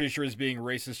 which I'm pretty sure is being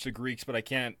racist to Greeks, but I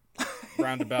can't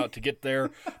roundabout to get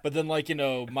there. But then,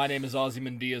 my name is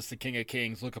Ozymandias, the King of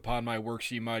Kings. Look upon my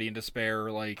works, ye mighty in despair.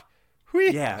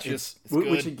 Yeah, it's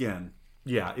which again,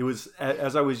 yeah, it was,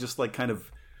 as I was just kind of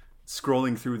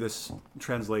scrolling through this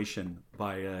translation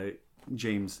by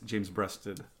James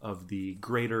Breasted of the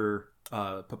Greater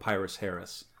Papyrus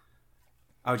Harris.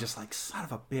 I was just son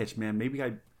of a bitch, man. Maybe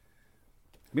I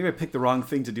picked the wrong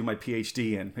thing to do my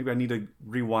PhD in. Maybe I need to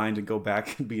rewind and go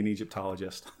back and be an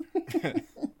Egyptologist.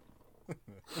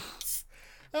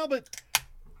 No, but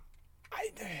I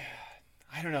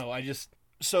don't know.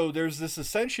 So there's this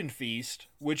Ascension Feast,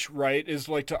 which is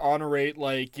to honorate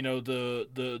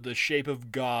the shape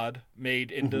of God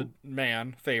made into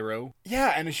man, Pharaoh.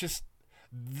 Yeah, and it's just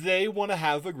they want to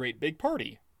have a great big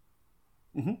party.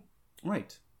 Mm-hmm.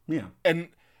 Right. Yeah. And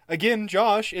again,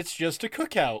 Josh, it's just a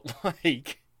cookout.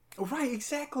 Right,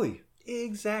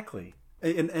 exactly.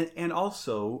 And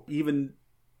also, even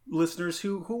listeners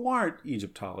who aren't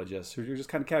Egyptologists, who are just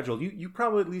kind of casual, you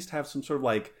probably at least have some sort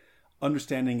of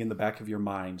understanding in the back of your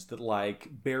minds that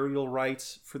burial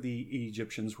rites for the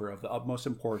Egyptians were of the utmost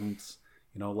importance.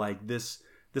 This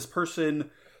person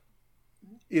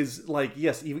is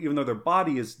yes, even though their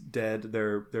body is dead,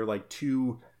 they're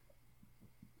two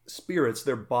spirits,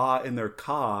 their Ba and their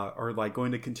Ka, are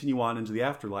going to continue on into the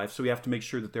afterlife, so we have to make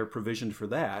sure that they're provisioned for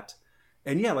that.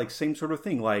 And yeah, same sort of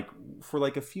thing, for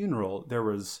a funeral, there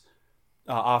was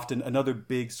often another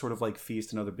big sort of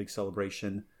feast, another big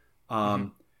celebration,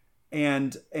 and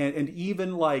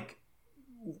even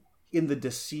in the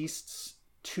deceased's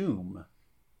tomb,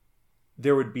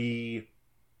 there would be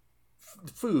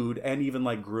food, and even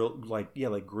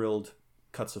grilled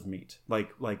cuts of meat,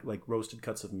 like roasted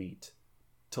cuts of meat,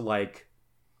 to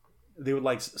they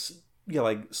would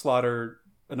slaughter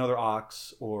another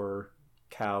ox or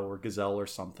cow or gazelle or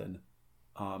something,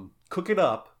 cook it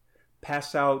up,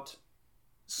 pass out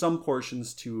some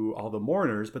portions to all the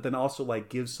mourners, but then also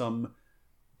give some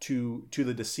to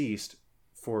the deceased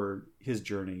for his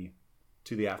journey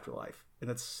to the afterlife. And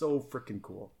that's so freaking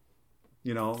cool.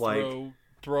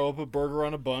 Throw up a burger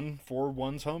on a bun for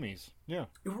one's homies. Yeah.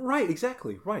 Right,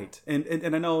 exactly. Right.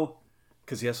 And I know,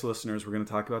 because yes, listeners, we're going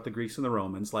to talk about the Greeks and the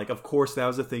Romans. Of course, that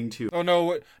was a thing too. Oh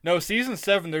no! Season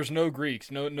 7, there's no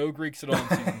Greeks. No Greeks at all in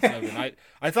season 7.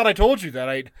 I thought I told you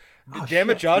that. Damn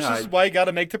it, Josh! This is why you got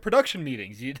to make the production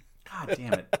meetings. God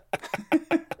damn it!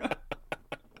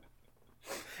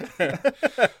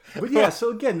 But yeah, so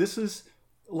again, this is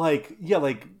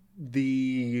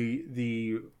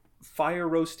the fire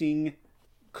roasting,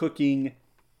 cooking,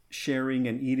 sharing,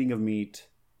 and eating of meat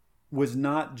was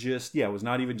not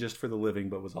even just for the living,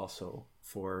 but was also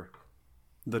for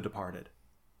the departed.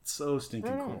 It's so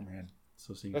stinking cool, man.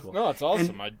 So stinking cool. No, it's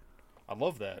awesome. I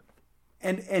love that.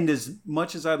 And as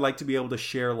much as I'd like to be able to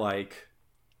share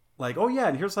oh yeah,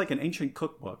 and here's an ancient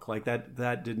cookbook,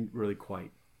 that didn't really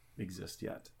quite exist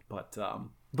yet. But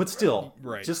But still,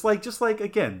 Right. just like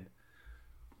again,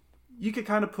 you could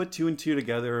kind of put two and two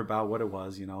together about what it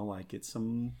was. Like get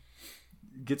some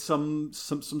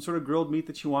sort of grilled meat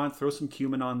that you want. Throw some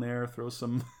cumin on there. Throw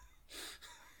some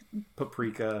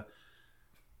paprika,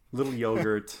 little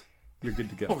yogurt. You're good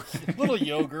to go. Little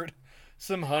yogurt,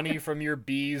 some honey from your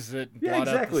bees that blot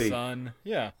out the sun.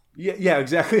 Yeah. Yeah,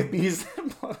 exactly. Bees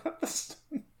that blot out the sun.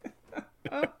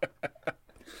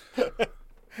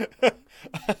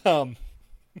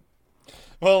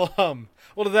 Well,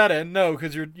 to that end, no,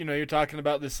 because you're talking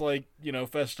about this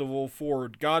festival for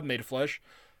God made flesh.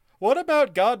 What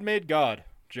about God made God,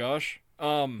 Josh?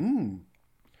 So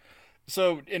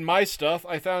in my stuff,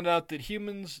 I found out that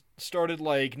humans started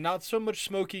not so much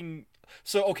smoking.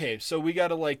 So we got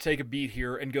to take a beat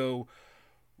here and go,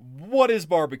 what is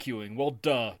barbecuing? Well,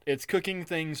 duh. It's cooking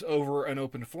things over an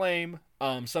open flame,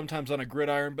 sometimes on a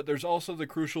gridiron, but there's also the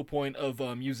crucial point of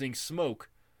using smoke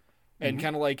and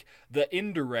kind of the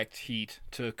indirect heat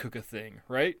to cook a thing,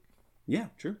 right? Yeah,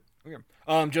 sure. Okay.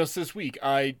 Just this week,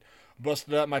 I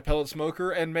busted out my pellet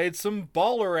smoker and made some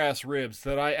baller-ass ribs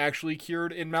that I actually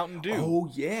cured in Mountain Dew. Oh,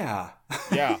 yeah.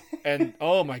 Yeah, and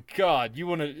oh my God,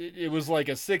 it was like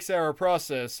a 6-hour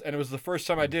process, and it was the first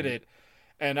time I did it,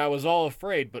 and I was all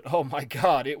afraid, but oh my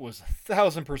God, it was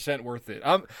 1,000% worth it.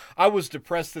 I was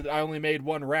depressed that I only made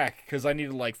one rack, because I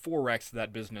needed 4 racks to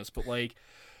that business, but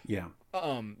yeah.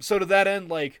 So to that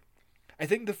end, I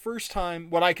think the first time,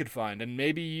 what I could find, and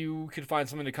maybe you could find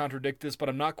something to contradict this, but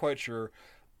I'm not quite sure,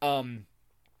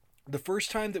 the first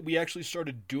time that we actually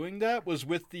started doing that was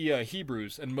with the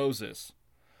Hebrews and Moses.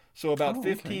 So about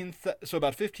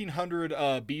 1500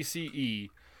 BCE,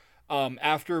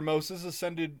 after Moses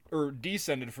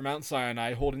descended from Mount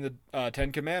Sinai, holding the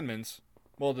 10 Commandments.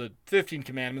 Well, the 15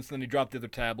 Commandments, and then he dropped the other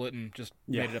tablet and just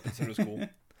made it up and said it was cool.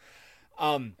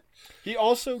 He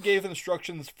also gave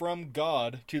instructions from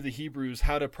God to the Hebrews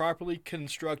how to properly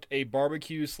construct a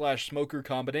barbecue/smoker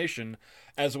combination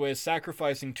as a way of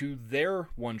sacrificing to their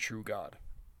one true God.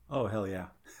 Oh, hell yeah.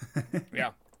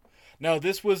 Yeah. Now,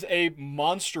 this was a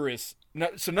monstrous...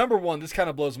 So, number one, this kind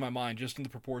of blows my mind just in the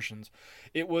proportions.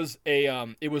 It was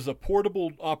a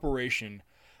portable operation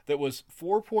that was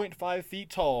 4.5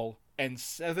 feet tall and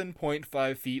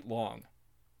 7.5 feet long.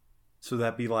 So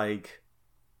that'd be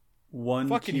one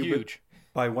fucking cubit huge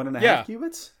by 1.5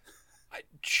 cubits?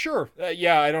 Sure.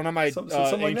 Yeah, I don't have my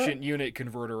ancient unit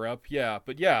converter up. Yeah,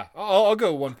 but yeah, I'll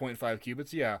go 1.5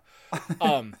 cubits. Yeah.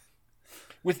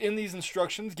 Within these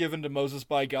instructions given to Moses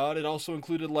by God, it also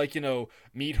included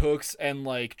meat hooks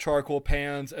and charcoal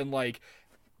pans and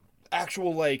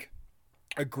actual a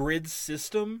grid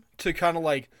system to kind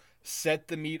of set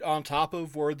the meat on top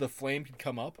of where the flame could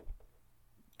come up.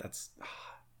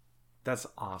 That's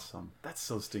awesome. That's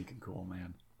so stinking cool,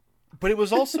 man. But it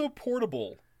was also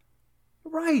portable.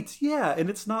 Right, yeah. And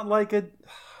it's not like a...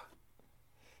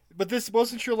 But this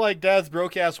wasn't your dad's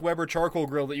broke-ass Weber charcoal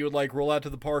grill that you would roll out to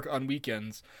the park on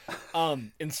weekends.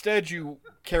 Instead, you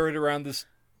carried around this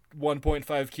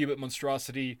 1.5 cubit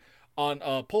monstrosity on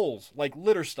poles,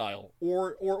 litter style.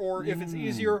 Or if it's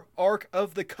easier, Ark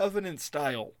of the Covenant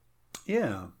style.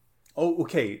 Yeah. Oh,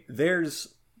 okay.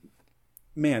 There's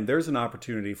an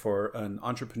opportunity for an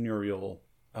entrepreneurial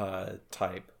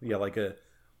type. Yeah, like a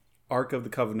Ark of the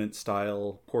Covenant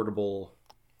style portable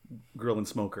grill and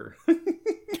smoker.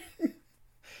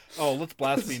 Oh, let's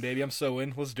blaspheme, baby. I'm so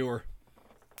in. Let's do her.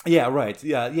 Yeah, right.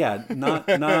 Yeah. Not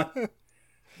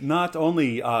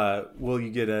only will you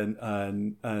get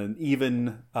an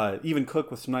even cook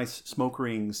with some nice smoke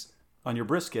rings on your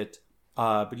brisket,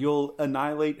 but you'll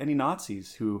annihilate any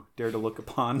Nazis who dare to look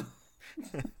upon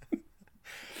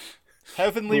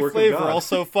Heavenly flavor.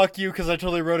 Also, fuck you, because I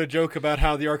totally wrote a joke about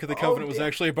how the Ark of the Covenant was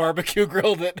actually a barbecue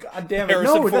grill that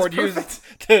Harrison Ford used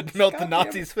to melt the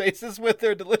Nazis' faces with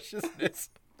their deliciousness.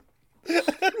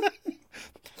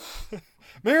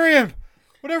 Miriam,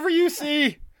 whatever you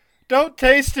see, don't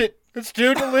taste it. It's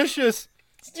too delicious.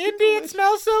 Indy, it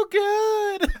smells so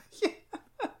good.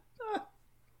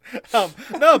 No,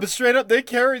 but straight up, they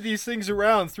carry these things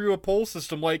around through a pole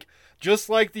system, just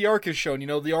like the Ark is shown.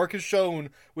 The Ark is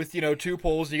shown with 2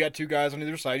 poles. You got 2 guys on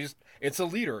either side. It's a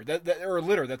leader or a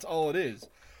litter. That's all it is.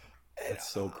 That's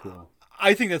so cool.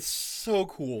 I think that's so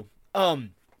cool.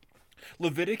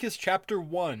 Leviticus chapter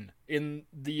 1 in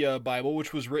the Bible,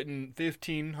 which was written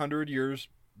 1,500 years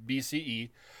BCE,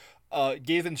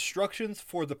 gave instructions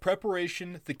for the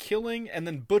preparation, the killing, and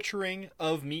then butchering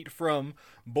of meat from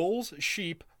bulls,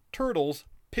 sheep, turtles,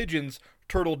 pigeons,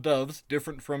 turtle doves,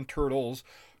 different from turtles,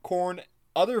 corn,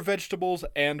 other vegetables,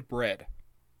 and bread.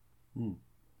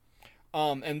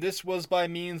 And this was by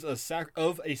means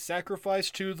of a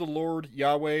sacrifice to the Lord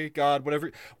Yahweh God,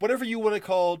 whatever you want to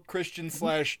call Christian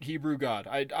 / Hebrew God.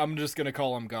 I'm just gonna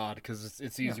call him God because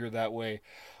it's easier that way.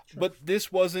 Sure. But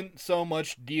this wasn't so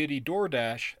much deity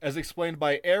DoorDash as explained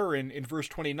by Aaron in verse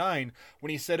 29 when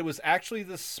he said it was actually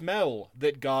the smell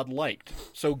that God liked.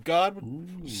 So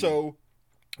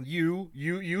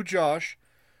you Josh,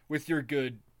 with your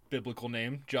good biblical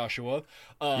name Joshua,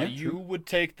 you would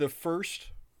take the first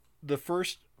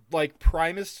like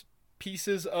primus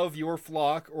pieces of your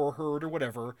flock or herd or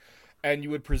whatever, and you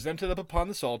would present it up upon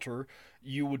this altar.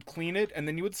 You would clean it, and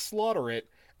then you would slaughter it,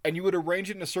 and you would arrange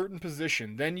it in a certain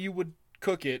position. Then you would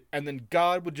cook it, and then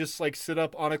God would just like sit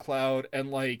up on a cloud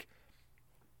and like,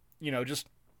 just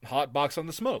hot box on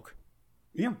the smoke.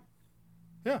 Yeah.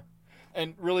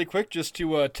 And really quick, just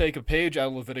to take a page out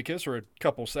of Leviticus, or a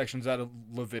couple sections out of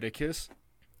Leviticus.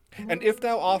 And if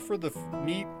thou offer the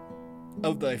meat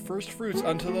of thy first fruits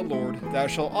unto the Lord, thou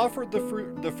shalt offer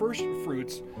the first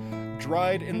fruits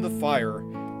dried in the fire,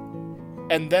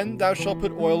 and then thou shalt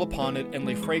put oil upon it, and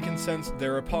lay frankincense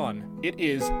thereupon. It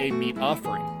is a meat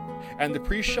offering. And the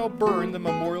priest shall burn the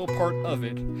memorial part of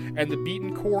it, and the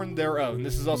beaten corn thereof. And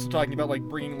this is also talking about like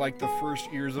bringing like the first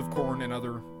ears of corn and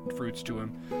other fruits to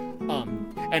him.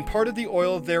 And part of the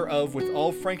oil thereof with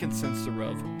all frankincense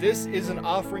thereof. This is an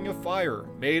offering of fire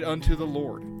made unto the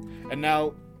Lord. And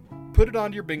now, put it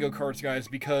onto your bingo cards, guys,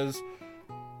 because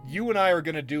you and I are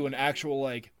going to do an actual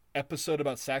like episode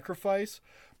about sacrifice.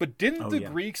 But didn't the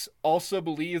Greeks also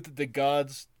believe that the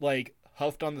gods like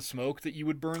huffed on the smoke that you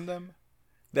would burn them?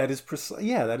 That is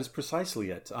precisely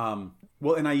it.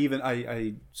 Well, and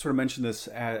I sort of mentioned this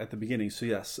at the beginning. So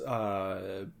yes,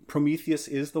 Prometheus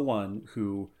is the one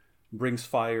who brings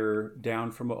fire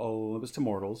down from Olympus to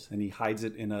mortals, and he hides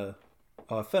it in a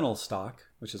fennel stalk,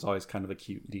 which is always kind of a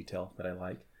cute detail that I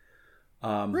like.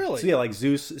 Really? So yeah, like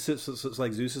Zeus. So it's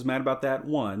like Zeus is mad about that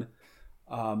one,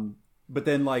 but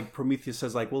then like Prometheus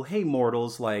says like, well, hey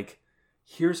mortals, like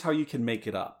here's how you can make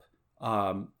it up.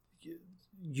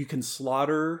 You can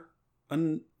slaughter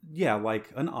an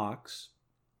ox,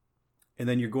 and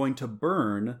then you're going to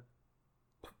burn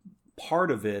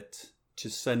part of it to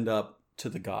send up to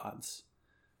the gods.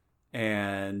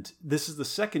 And this is the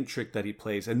second trick that he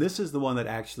plays, and this is the one that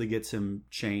actually gets him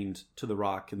chained to the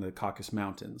rock in the Caucasus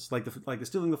Mountains. Like the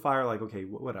stealing the fire, like okay,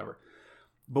 whatever.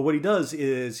 But what he does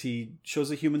is he shows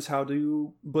the humans how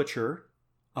to butcher,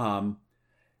 and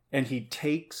he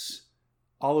takes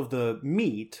all of the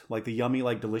meat, like the yummy,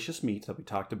 like delicious meat that we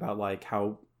talked about, like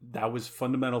how that was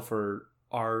fundamental for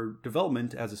our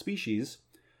development as a species,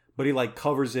 but he like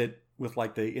covers it with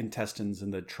like the intestines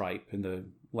and the tripe and the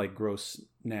like gross,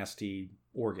 nasty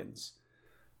organs.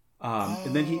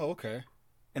 And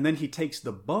then he takes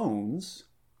the bones,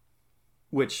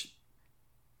 which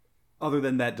other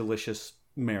than that delicious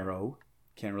marrow,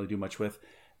 can't really do much with.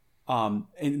 And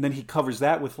then he covers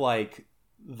that with like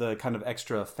the kind of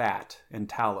extra fat and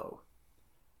tallow.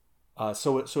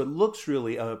 So it looks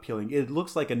really appealing. It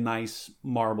looks like a nice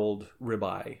marbled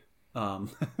ribeye,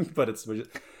 but it's.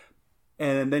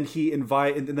 And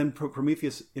then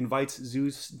Prometheus invites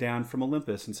Zeus down from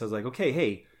Olympus and says like, okay,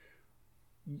 hey,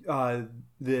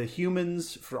 the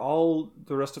humans for all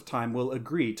the rest of time will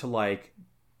agree to like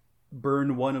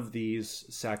burn one of these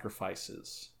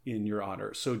sacrifices in your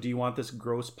honor. So do you want this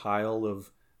gross pile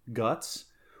of guts?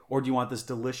 Or do you want this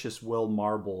delicious,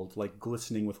 well-marbled, like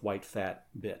glistening with white fat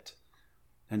bit?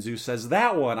 And Zeus says,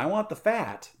 that one, I want the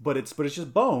fat. But it's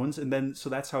just bones, and then so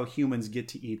that's how humans get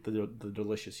to eat the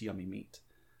delicious, yummy meat.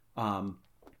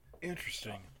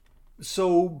 Interesting.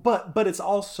 So, but it's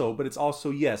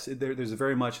also yes, there's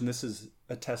very much, and this is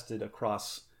attested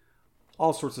across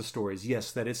all sorts of stories.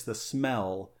 Yes, that it's the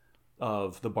smell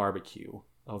of the barbecue,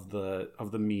 of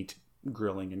the meat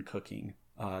grilling and cooking.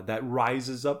 That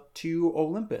rises up to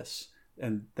Olympus,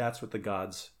 and that's what the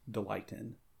gods delight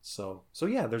in. So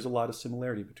yeah, there's a lot of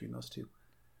similarity between those two.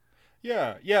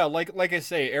 Yeah. Like I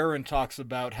say, Aaron talks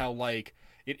about how like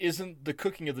it isn't the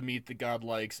cooking of the meat that God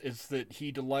likes; it's that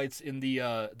He delights in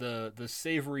the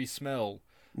savory smell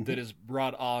that is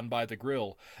brought on by the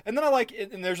grill. And then I like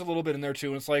it, and there's a little bit in there too.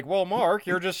 And it's like, well, Mark,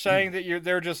 you're just saying that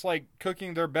they're just like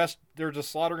cooking their best. They're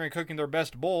just slaughtering and cooking their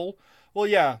best bull. Well,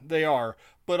 yeah, they are.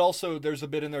 But also there's a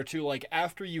bit in there too, like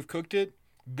after you've cooked it,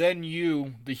 then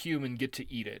you, the human, get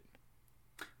to eat it.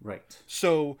 Right.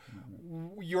 So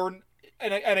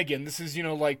and again, this is,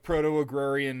 like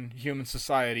proto-agrarian human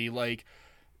society, like,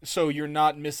 so you're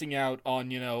not missing out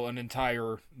on, an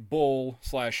entire bull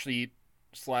 /sheep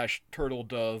 /turtle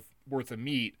dove worth of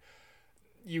meat.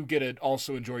 You get to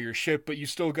also enjoy your ship, but you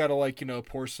still got to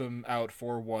pour some out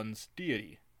for one's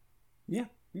deity. Yeah.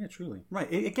 Yeah, truly.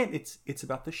 Right. Again, it's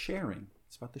about the sharing.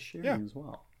 It's about the sharing as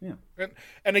well. Yeah.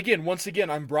 And again, once again,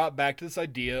 I'm brought back to this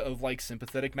idea of like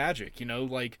sympathetic magic.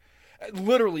 Like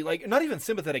literally, like not even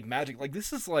sympathetic magic. Like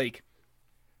this is like,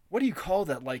 what do you call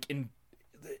that? Like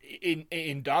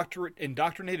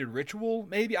indoctrinated ritual,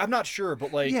 maybe. I'm not sure,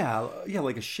 but like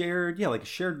like a shared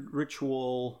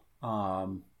ritual,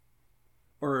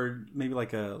 or maybe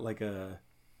like a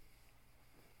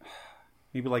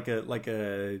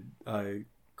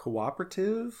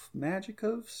cooperative magic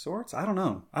of sorts. I don't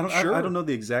know. I don't know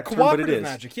the exact term, but it is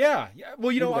magic. Yeah.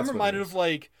 Well, I'm reminded of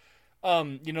like,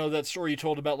 that story you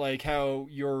told about like how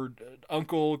your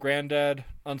uncle, granddad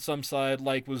on some side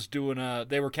like was doing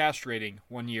they were castrating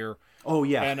one year. Oh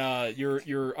yeah. And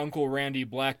your uncle Randy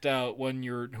blacked out when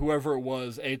whoever it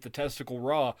was ate the testicle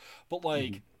raw. But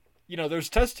like, there's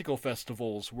testicle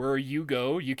festivals where you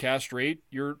go, you castrate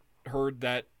your herd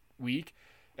that week,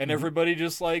 and everybody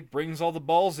just like brings all the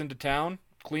balls into town,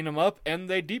 clean them up, and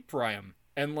they deep fry them.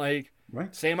 And like,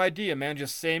 same idea, man.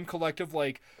 Just same collective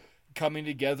like coming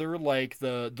together. Like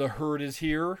the herd is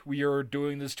here. We are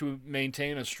doing this to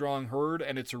maintain a strong herd,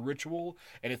 and it's a ritual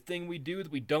and a thing we do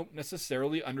that we don't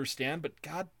necessarily understand, but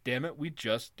god damn it, we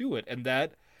just do it. And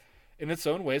that, in its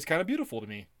own way, is kind of beautiful to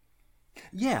me.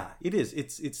 Yeah, it is.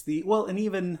 It's the and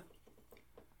even.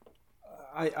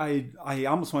 I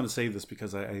almost want to say this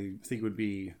because I think it would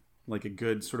be like a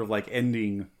good sort of like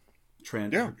ending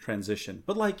transition.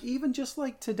 But like even just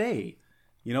like today,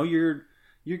 you're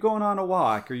going on a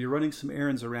walk or you're running some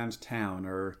errands around town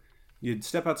or you'd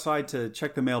step outside to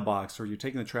check the mailbox or you're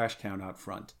taking the trash can out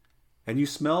front and you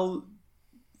smell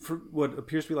for what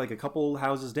appears to be like a couple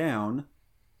houses down,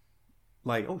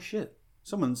 like, oh shit,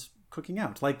 someone's cooking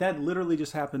out. Like that literally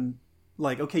just happened.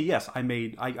 Like, okay, yes,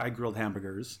 I grilled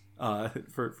hamburgers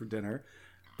for dinner.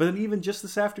 But then even just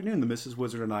this afternoon, the Mrs.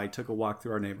 Wizard and I took a walk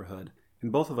through our neighborhood.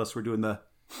 And both of us were doing the,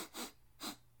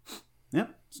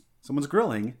 someone's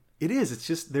grilling. It is. It's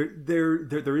just,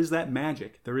 there is that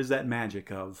magic. There is that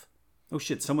magic of, oh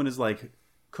shit, someone is like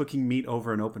cooking meat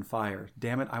over an open fire.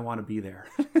 Damn it, I want to be there.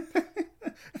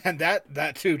 And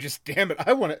that too, just damn it,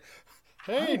 I want it.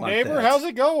 Hey, neighbor, how's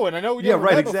it going? I know we never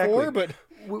met before, but...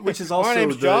 Which is also my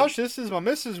name's Josh. This is my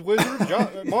Mrs.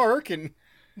 Wizard, Mark, and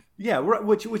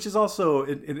which is also,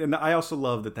 and I also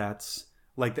love that that's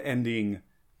like the ending.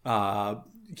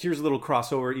 Here's a little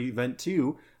crossover event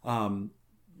too.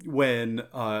 When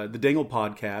the Dangle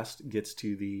podcast gets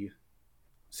to the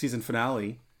season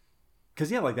finale,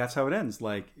 because like that's how it ends.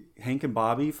 Like Hank and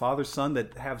Bobby, father son,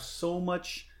 that have so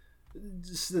much.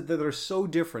 That are so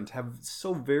different, have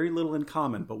so very little in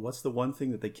common, but what's the one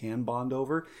thing that they can bond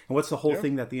over? And what's the whole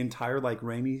thing that the entire like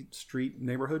Rainy Street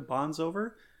neighborhood bonds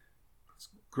over? It's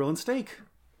grilling steak.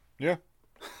 Yeah,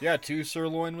 two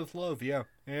sirloin with love. Yeah,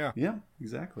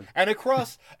 exactly. And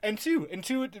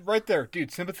two right there,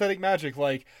 dude. Sympathetic magic.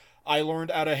 Like I learned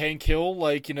out of Hank Hill,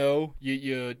 like you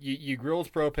grill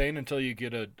with propane until you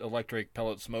get an electric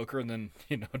pellet smoker, and then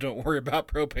don't worry about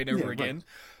propane ever again.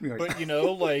 Right. But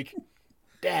like,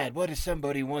 Dad, what if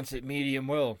somebody wants it medium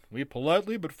well? We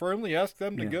politely but firmly ask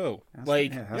them to go. Ask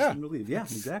them to leave. Yeah,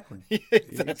 exactly.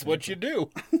 That's what you do.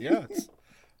 Yeah,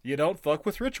 you don't fuck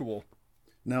with ritual.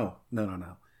 No.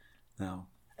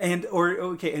 And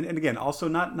again, also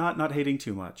not hating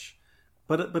too much.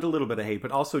 But a little bit of hate,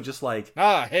 but also just like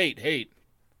hate.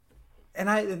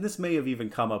 And this may have even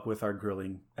come up with our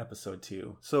grilling episode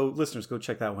too. So listeners, go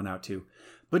check that one out too.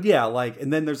 But yeah, like,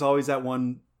 and then there's always that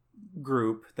one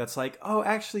group that's like, oh,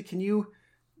 actually, can you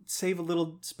save a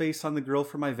little space on the grill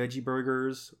for my veggie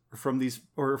burgers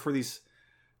or for these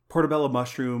portobello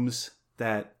mushrooms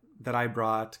that I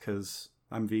brought because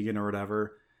I'm vegan or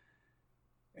whatever.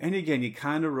 And again, you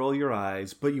kind of roll your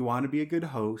eyes, but you want to be a good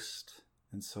host.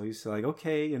 And so you say like,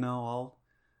 okay, I'll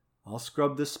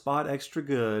scrub this spot extra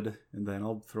good, and then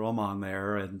I'll throw them on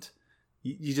there. And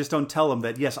you just don't tell them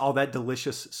that, yes, all that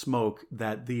delicious smoke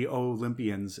that the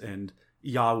Olympians and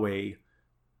Yahweh,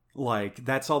 like,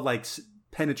 that's all like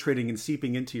penetrating and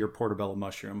seeping into your portobello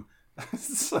mushroom.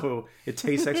 So it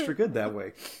tastes extra good that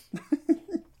way.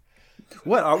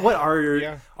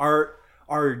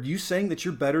 Are you saying that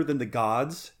you're better than the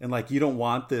gods, and like you don't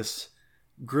want this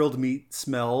grilled meat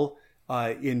smell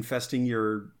infesting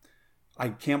your I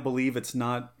can't believe it's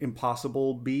not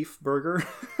impossible beef burger?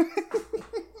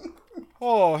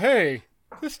 Oh, hey,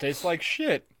 this tastes like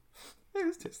shit. Hey,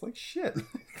 this tastes like shit.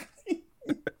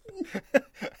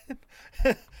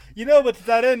 But to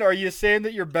that end, are you saying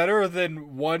that you're better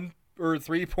than 1 or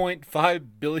 3.5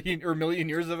 billion or million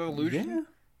years of evolution? Yeah.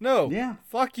 No. Yeah.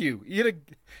 Fuck you. Eat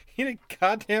a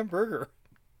goddamn burger.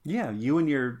 Yeah, you and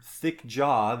your thick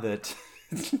jaw that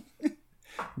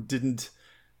didn't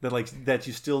that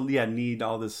you still need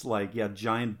all this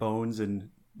giant bones and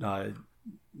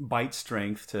bite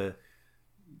strength to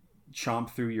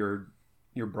chomp through your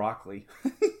broccoli.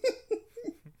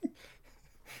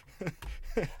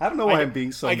 I don't know why I'm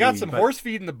being so I got mean, some but... horse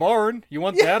feed in the barn. You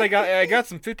want that? I got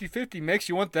some 50-50 mix.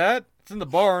 You want that? It's in the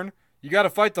barn. You got to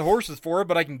fight the horses for it,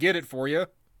 but I can get it for you.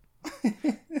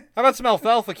 How about some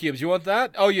alfalfa cubes? You want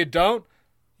that? Oh, you don't?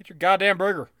 Eat your goddamn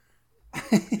burger.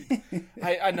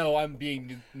 I know I'm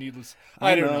being needless.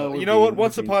 I don't know. You know what?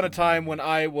 Once upon a time, when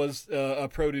I was a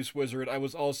produce wizard, I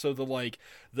was also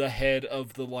the head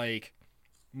of the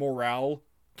morale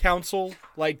council.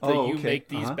 You make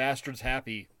these bastards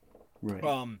happy.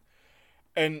 Right.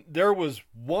 And there was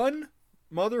one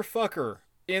motherfucker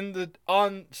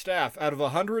on staff out of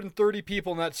 130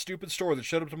 people in that stupid store that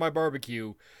showed up to my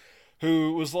barbecue,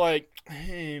 who was like,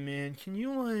 "Hey man, can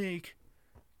you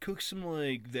cook some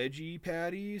veggie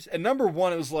patties?" And number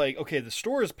one, it was okay, the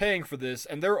store is paying for this,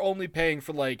 and they're only paying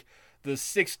for the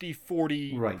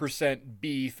 60-40%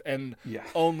 beef and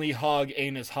only hog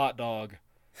anus hot dog.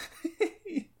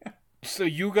 So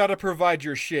you got to provide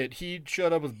your shit. He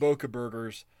showed up with Boca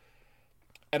Burgers.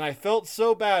 And I felt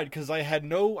so bad because I had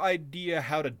no idea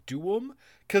how to do them.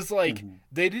 Because,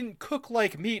 they didn't cook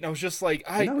like meat. And I was just I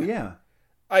did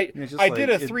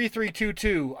a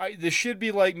 3-3-2-2. This should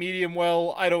be medium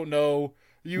well. I don't know.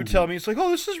 You tell me. It's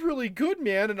oh, this is really good,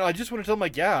 man. And I just want to tell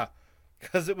him, yeah.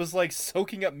 Because it was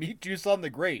soaking up meat juice on the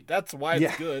grate. That's why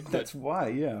it's good. That's why,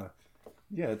 yeah.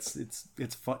 Yeah, it's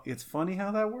funny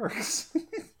how that works.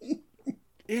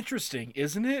 Interesting,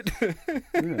 isn't it?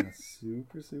 Yeah,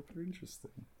 super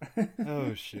interesting.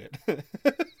 Oh shit.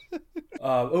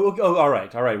 All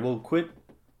right. We'll quit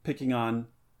picking on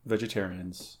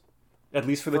vegetarians, at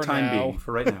least for the time being,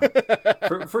 for right now.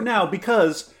 for now,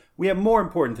 because we have more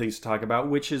important things to talk about,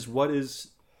 which is what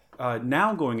is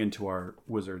now going into our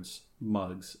Wizards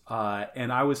mugs.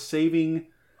 And I was saving.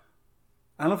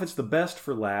 I don't know if it's the best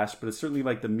for last, but it's certainly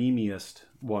the memeiest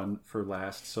one for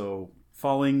last. So,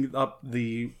 following up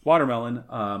the watermelon,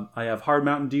 I have Hard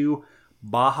Mountain Dew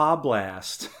Baja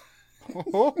Blast.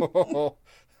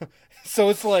 So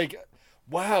it's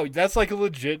wow, that's a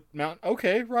legit mountain.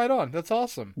 Okay, right on. That's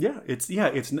awesome. Yeah, it's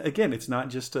not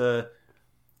just a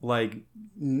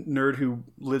nerd who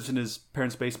lives in his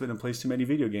parents' basement and plays too many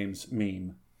video games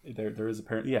meme. There is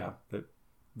apparently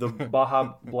the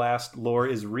Baja Blast lore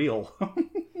is real.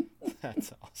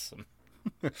 That's awesome.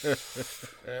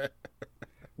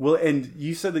 Well, and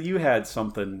you said that you had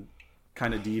something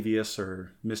kind of devious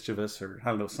or mischievous or I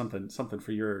don't know something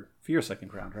for your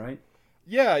second round, right?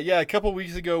 Yeah. A couple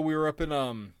weeks ago, we were up in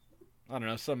I don't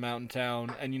know, some mountain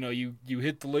town, and you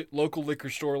hit the local liquor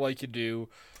store like you do,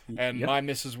 and my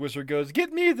Mrs. Wizard goes,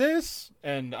 "Get me this,"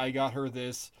 and I got her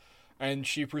this, and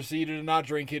she proceeded to not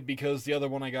drink it because the other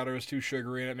one I got her was too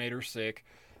sugary and it made her sick,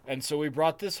 and so we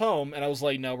brought this home, and I was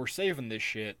like, "No, we're saving this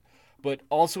shit." But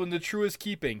also in the truest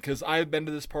keeping, because I've been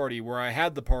to this party where I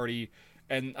had the party,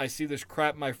 and I see this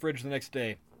crap in my fridge the next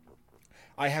day.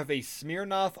 I have a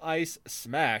Smirnoff Ice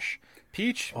Smash,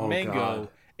 peach mango,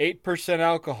 8%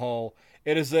 alcohol.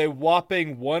 It is a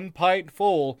whopping 1 pint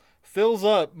full, fills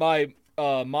up my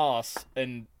moss,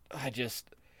 and it's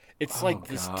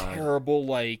this terrible,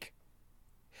 when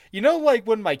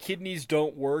my kidneys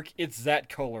don't work, it's that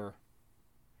color.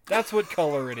 That's what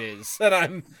color it is. And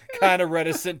I'm kind of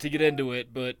reticent to get into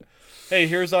it, but hey,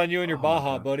 here's on you and your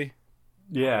Baja, buddy.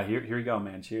 Yeah, here you go,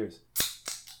 man. Cheers.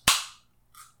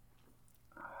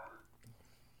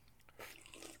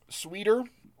 Sweeter,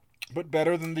 but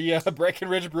better than the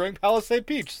Breckenridge Brewing Palisade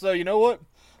Peach. So you know what?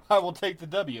 I will take the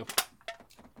W.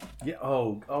 Yeah.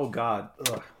 Oh God.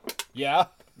 Ugh. Yeah.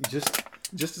 Just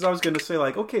as I was going to say,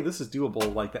 okay, this is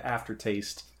doable. The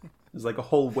aftertaste. There's a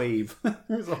whole wave.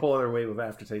 There's a whole other wave of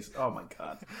aftertaste. Oh my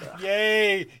God. Ugh.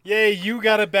 Yay, you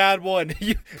got a bad one.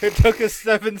 It took us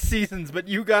 7 seasons, but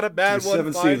you got a bad one.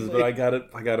 7 seasons, but I got a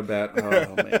bad.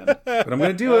 Oh man. But I'm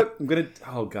going to do it.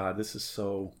 Oh God, this is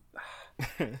so.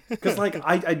 Because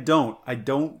I don't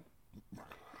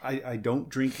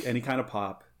drink any kind of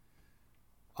pop.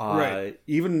 Right.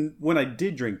 Even when I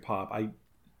did drink pop, I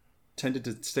tended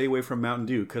to stay away from Mountain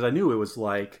Dew because I knew it was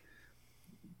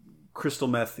crystal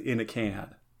meth in a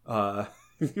can.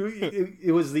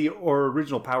 It was the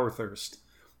original Power Thirst.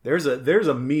 There's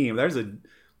a meme.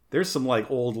 There's some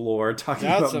old lore talking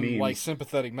about memes. That's some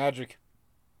sympathetic magic.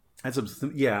 That's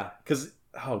because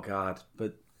God,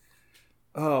 but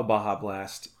Baja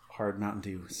Blast, Hard Mountain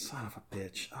Dew, son of a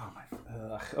bitch. Oh my.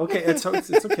 Okay, it's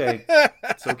okay.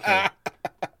 It's okay.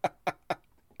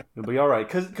 It'll be all right.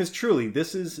 Because truly,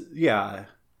 this is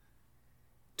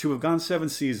to have gone 7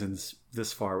 seasons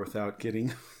this far without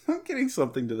getting getting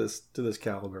something to this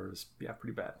caliber is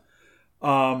pretty bad.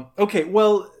 Okay,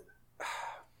 well,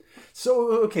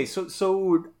 so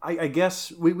I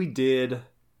guess we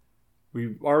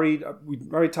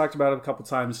already talked about it a couple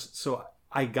times. So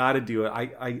I got to do it.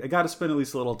 I got to spend at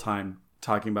least a little time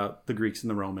talking about the Greeks and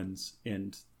the Romans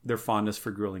and their fondness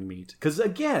for grilling meat. Because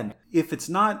again, if it's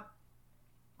not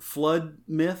flood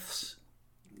myths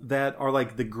that are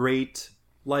like the great,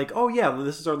 like, oh yeah,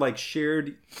 this is our like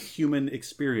shared human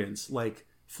experience, like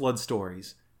flood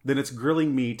stories, then it's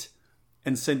grilling meat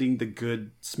and sending the good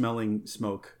smelling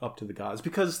smoke up to the gods.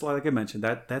 Because like I mentioned,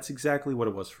 that's exactly what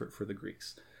it was for the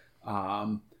Greeks.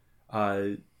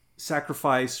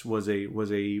 Sacrifice was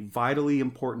a vitally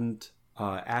important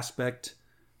aspect,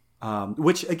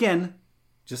 which again,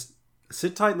 just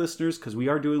sit tight, listeners, because we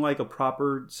are doing like a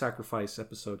proper sacrifice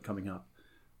episode coming up.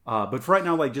 But for right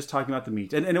now, like just talking about the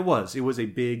meat, and it was a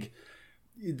big,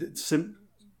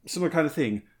 similar kind of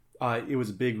thing. It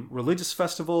was a big religious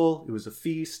festival. It was a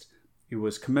feast. It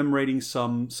was commemorating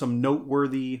some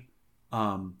noteworthy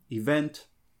event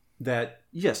that,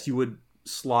 yes, you would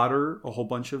slaughter a whole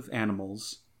bunch of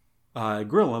animals,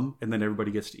 grill them, and then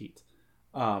everybody gets to eat.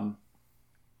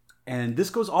 And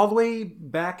this goes all the way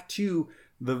back to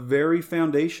the very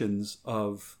foundations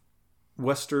of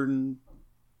Western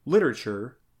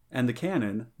literature and the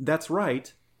canon. That's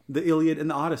right, the Iliad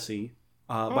and the Odyssey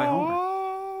by Homer.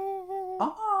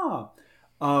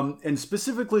 And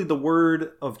specifically, the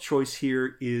word of choice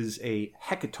here is a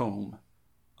hecatomb.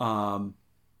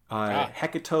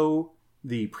 Hecato,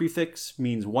 the prefix,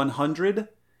 means 100,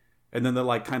 and then the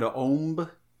like kind of omb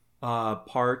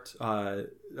part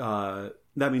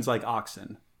that means like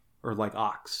oxen or like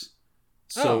ox.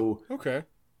 So okay.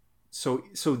 So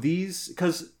these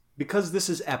because this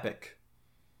is epic,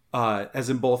 as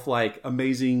in both like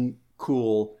amazing,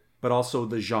 cool, but also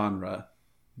the genre.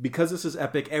 Because this is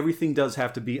epic, everything does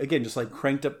have to be, again, just like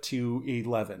cranked up to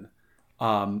 11.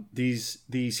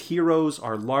 These heroes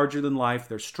are larger than life,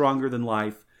 they're stronger than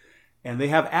life, and they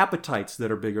have appetites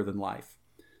that are bigger than life.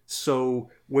 So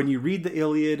when you read the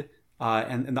Iliad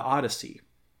and the Odyssey,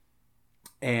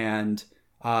 and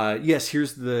yes,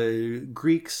 here's the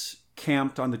Greeks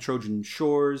camped on the Trojan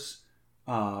shores.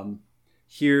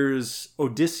 Here's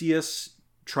Odysseus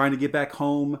trying to get back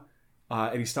home,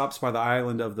 and he stops by the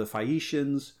island of the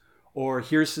Phaeacians. Or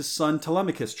here's his son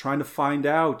Telemachus trying to find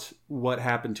out what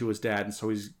happened to his dad, and so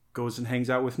he goes and hangs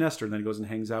out with Nestor, and then he goes and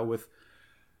hangs out with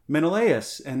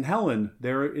Menelaus and Helen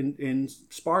there in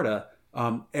Sparta.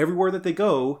 Everywhere that they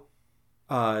go,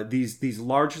 these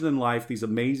larger than life, these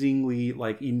amazingly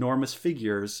like enormous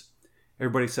figures,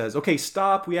 everybody says, "Okay,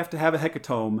 stop. We have to have a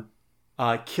hecatomb.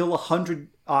 Kill 100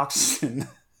 oxen,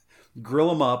 grill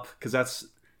them up, because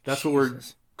that's what we're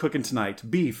cooking tonight.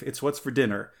 Beef, it's what's for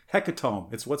dinner.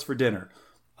 Hecatomb, it's what's for dinner."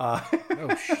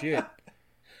 Oh shit.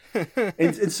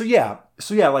 and so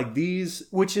like these,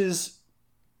 which is,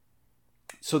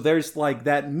 so there's like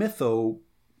that mytho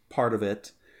part of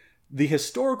it. The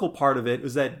historical part of it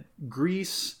is that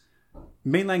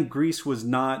mainland Greece was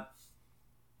not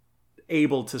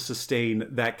able to sustain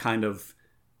that kind of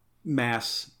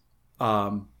mass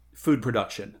food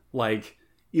production. Like,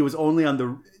 it was only on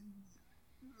the,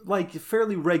 like,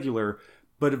 fairly regular,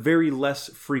 but very less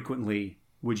frequently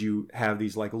would you have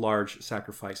these like large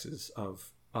sacrifices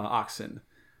of oxen,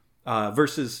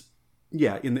 versus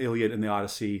in the Iliad and the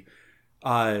Odyssey,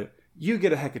 you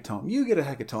get a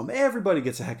hecatomb, everybody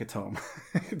gets a hecatomb.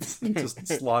 Just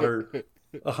slaughter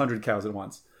 100 cows at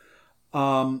once.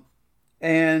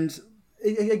 And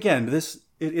again,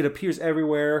 it appears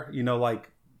everywhere.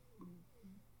 Like,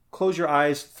 close your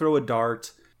eyes, throw a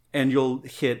dart, and you'll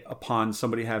hit upon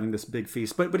somebody having this big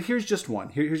feast. But here's just one.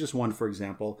 Here's just one, for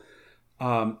example.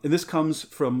 And this comes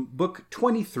from book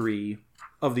 23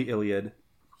 of the Iliad.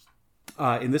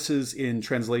 And this is in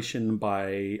translation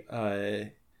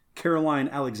by Caroline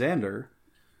Alexander.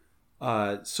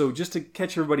 So just to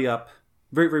catch everybody up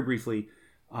very, very briefly.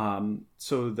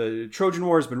 So the Trojan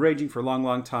War has been raging for a long,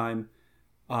 long time.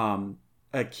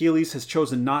 Achilles has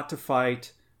chosen not to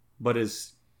fight, but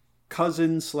his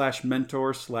cousin /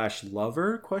 mentor /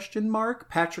 lover ?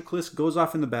 Patroclus goes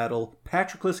off in the battle.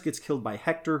 Patroclus gets killed by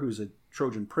Hector, who's a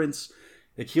Trojan prince.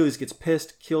 Achilles gets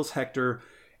pissed, kills Hector,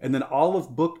 and then all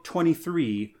of book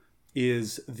 23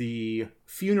 is the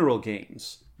funeral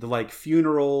games, the like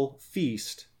funeral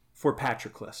feast for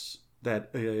Patroclus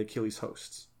that Achilles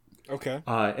hosts. Okay.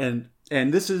 And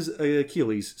And this is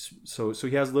Achilles. So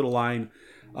he has a little line.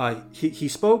 He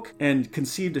spoke and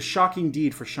conceived a shocking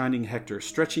deed for shining Hector,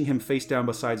 stretching him face down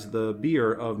beside the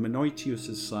bier of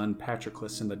Menoetius' son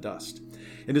Patroclus in the dust.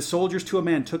 And his soldiers to a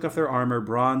man took off their armor,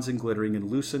 bronze and glittering,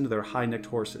 and loosened their high-necked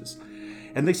horses.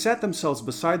 And they sat themselves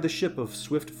beside the ship of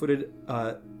swift-footed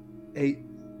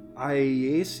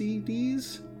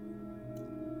Aeacides.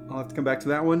 I'll have to come back to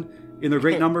that one. In their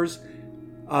great numbers.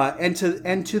 And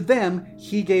to them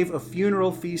he gave a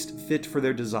funeral feast fit for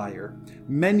their desire.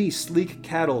 Many sleek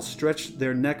cattle stretched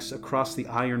their necks across the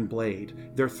iron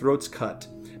blade, their throats cut.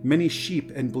 Many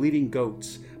sheep and bleeding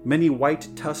goats, many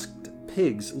white-tusked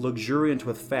pigs luxuriant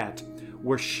with fat,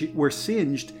 were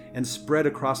singed and spread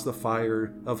across the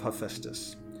fire of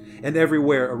Hephaestus. And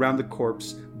everywhere around the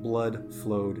corpse blood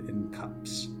flowed in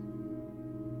cups.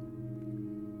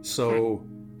 So,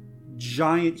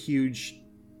 giant, huge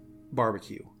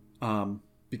barbecue,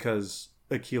 because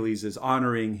Achilles is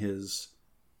honoring his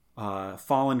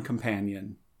fallen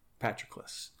companion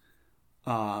Patroclus.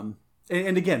 And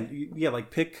again, yeah,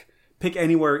 like pick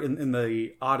anywhere in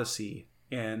the Odyssey,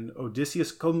 and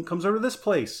Odysseus comes over to this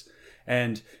place,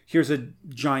 and here's a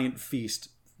giant feast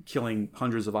killing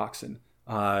hundreds of oxen.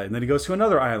 And then he goes to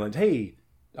another island. Hey,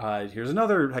 here's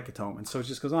another hecatomb, and so it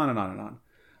just goes on and on and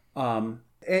on.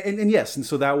 And yes, and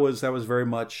so that was very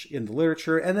much in the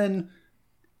literature, and then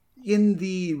in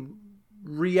the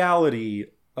reality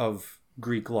of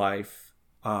Greek life,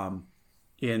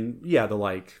 in the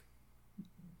like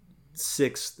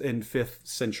 6th and 5th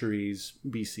centuries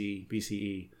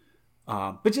BCE,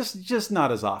 but just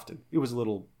not as often. It was a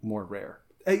little more rare.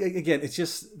 Again, it's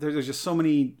just there's just so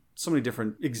many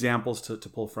different examples to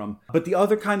pull from. But the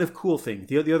other kind of cool thing,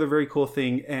 the other very cool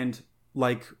thing, and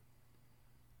like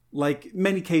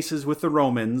many cases with the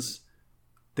Romans,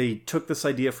 they took this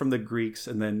idea from the Greeks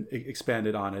and then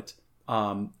expanded on it.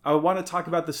 I want to talk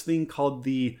about this thing called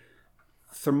the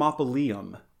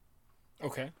Thermopoleum.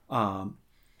 Okay.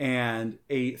 And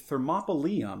a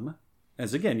Thermopoleum,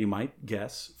 as again you might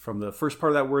guess from the first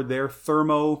part of that word there,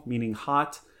 thermo meaning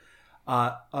hot.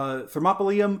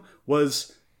 Thermopoleum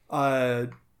was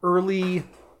an early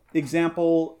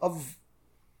example of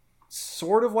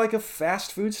sort of like a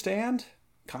fast food stand.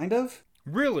 Kind of.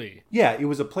 Really? Yeah, it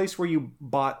was a place where you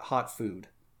bought hot food.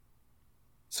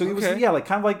 So it was it was like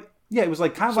kind of like a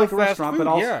restaurant, food. But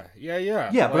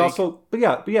also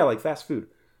like fast food.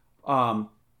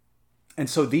 And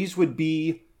so these would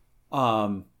be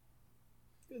so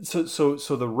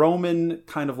the Roman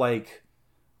kind of like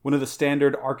one of the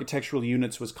standard architectural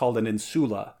units was called an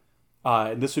insula.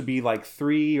 And this would be like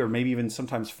 3 or maybe even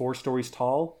sometimes 4 stories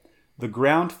tall. The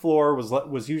ground floor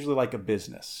was usually like a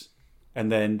business. And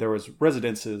then there was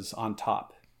residences on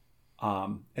top.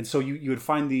 And so you would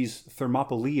find these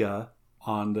thermopolia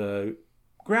on the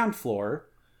ground floor.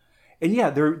 And yeah,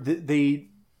 they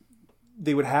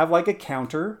would have like a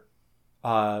counter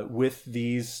with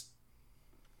these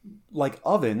like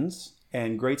ovens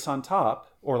and grates on top,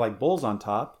 or like bowls on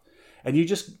top. And you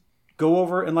just go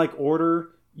over and like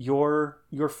order your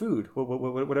food,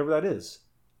 whatever that is.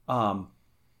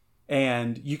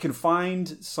 And you can find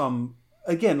some...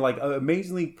 Again, like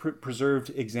amazingly preserved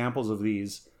examples of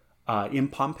these in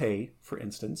Pompeii, for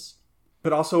instance,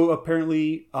 but also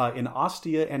apparently in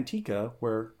Ostia Antica,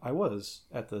 where I was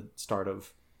at the start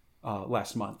of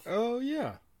last month. Oh,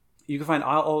 yeah. You can find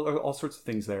all sorts of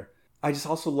things there. I just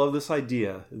also love this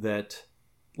idea that,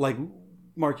 like,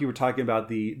 Mark, you were talking about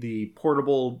the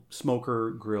portable smoker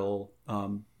grill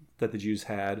that the Jews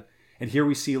had. And here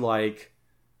we see, like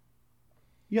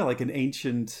an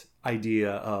ancient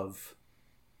idea of...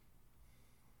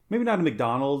 Maybe not a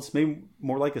McDonald's, maybe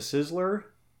more like a Sizzler,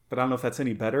 but I don't know if that's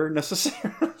any better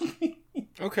necessarily.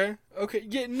 Okay.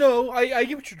 Yeah, no, I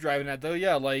get what you're driving at, though.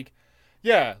 Yeah, like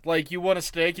you want a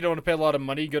steak, you don't want to pay a lot of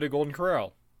money, go to Golden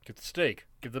Corral. Get the steak.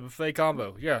 Get the buffet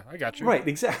combo. Yeah, I got you. Right,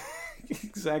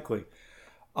 exactly.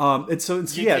 And so,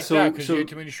 you ate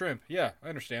too many shrimp. Yeah, I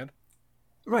understand.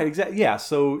 Right, exactly. Yeah,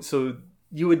 so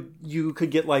you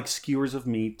could get like skewers of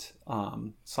meat,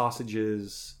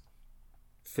 sausages,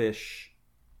 fish,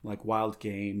 like wild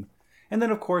game, and then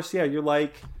of course, yeah, you're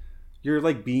like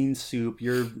bean soup,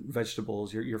 your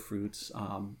vegetables, your fruits.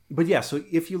 But yeah, so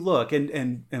if you look,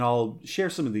 and I'll share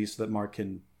some of these so that Mark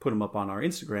can put them up on our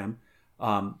Instagram.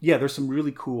 There's some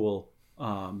really cool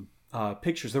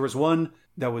pictures. There was one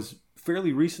that was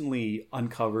fairly recently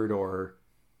uncovered or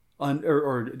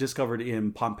discovered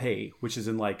in Pompeii, which is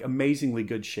in like amazingly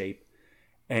good shape,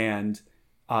 and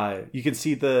you can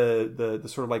see the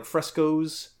sort of like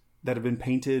frescoes that have been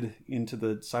painted into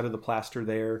the side of the plaster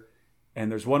there.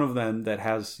 And there's one of them that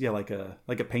has like a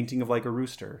painting of like a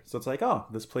rooster. So it's like, oh,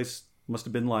 this place Must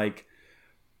have been like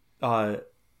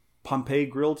Pompeii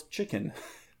grilled chicken.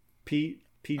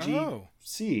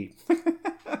 PGC.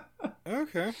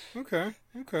 Okay.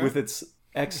 With its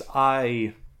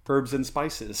XI herbs and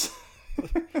spices.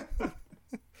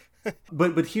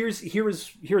 but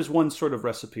here's one sort of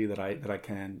recipe that I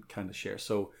can kind of share.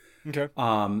 So Okay.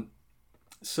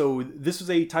 So this is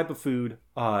a type of food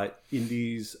in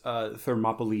these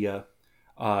Thermopolia,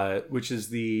 which is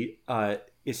the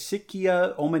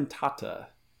Isichia omentata,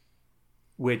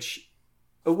 which,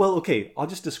 well, okay, I'll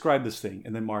just describe this thing,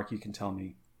 and then Mark, you can tell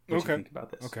me what you think about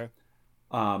this. Okay.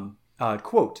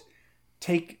 Quote,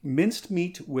 take minced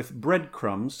meat with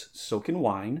breadcrumbs soaked in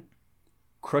wine,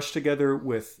 crush together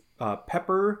with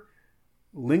pepper,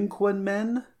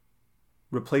 linquenmen,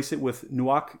 replace it with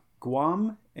nuoc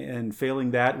guam, and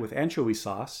failing that with anchovy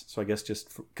sauce. So I guess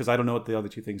just because I don't know what the other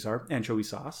two things are, anchovy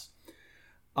sauce.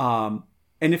 And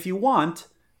if you want,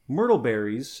 myrtle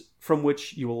berries from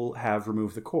which you will have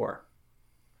removed the core.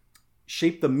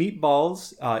 Shape the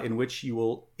meatballs in which you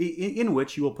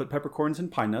will put peppercorns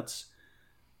and pine nuts.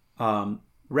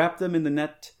 Wrap them in the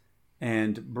net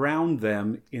and brown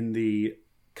them in the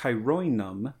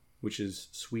chiroinum, which is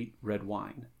sweet red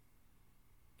wine.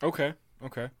 Okay.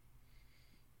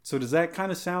 So does that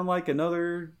kind of sound like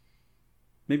another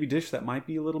maybe dish that might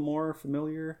be a little more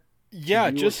familiar? Yeah,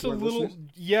 just a little.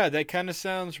 Listeners? Yeah, that kind of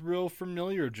sounds real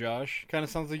familiar, Josh. Kind of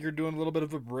sounds like you're doing a little bit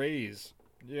of a braise.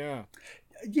 Yeah.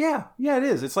 Yeah, it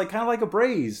is. It's like kind of like a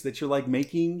braise that you're like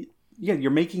making. Yeah,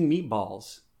 you're making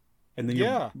meatballs, and then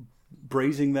you're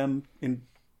braising them in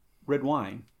red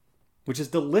wine, which is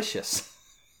delicious.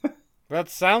 That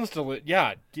sounds delicious.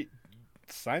 Yeah,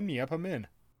 sign me up. I'm in.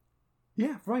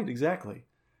 Yeah, right. Exactly.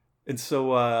 And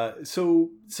so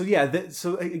yeah.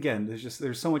 So again,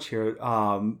 there's so much here.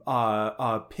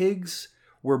 Pigs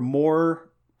were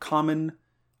more common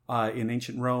in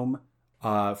ancient Rome.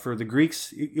 For the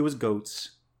Greeks, it was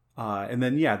goats, and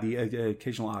then the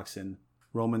occasional oxen.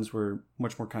 Romans were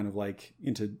much more kind of like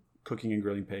into cooking and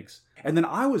grilling pigs. And then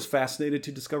I was fascinated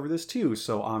to discover this too.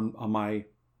 So on my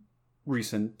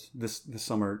recent this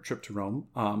summer trip to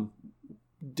Rome,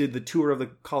 did the tour of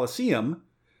the Colosseum.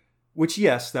 Which,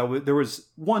 yes, there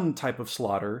was one type of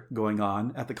slaughter going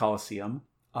on at the Colosseum.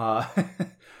 But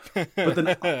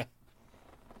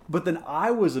then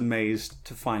I was amazed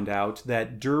to find out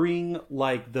that during,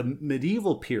 like, the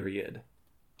medieval period,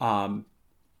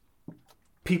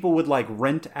 people would, like,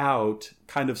 rent out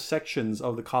kind of sections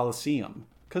of the Colosseum.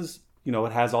 Because,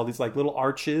 it has all these, like, little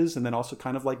arches and then also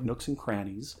kind of, like, nooks and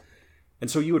crannies.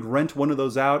 And so you would rent one of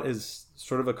those out as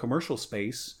sort of a commercial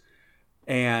space.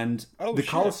 And the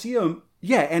Colosseum,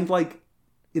 and like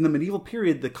in the medieval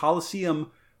period, the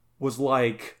Colosseum was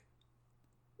like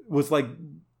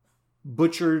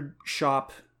butcher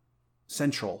shop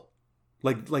central.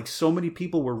 Like so many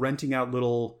people were renting out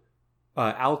little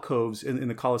alcoves in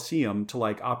the Colosseum to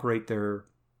like operate their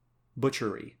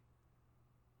butchery.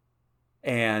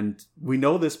 And we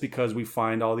know this because we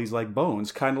find all these like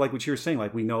bones, kind of like what you were saying.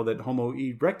 Like we know that Homo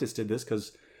erectus did this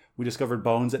because we discovered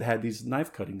bones that had these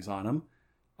knife cuttings on them.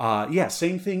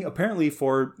 Same thing apparently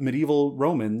for medieval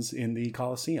Romans in the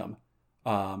Colosseum,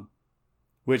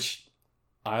 which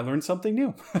I learned something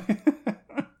new.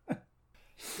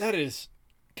 That's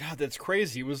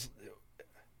crazy.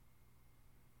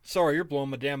 Sorry, you're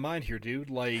blowing my damn mind here, dude.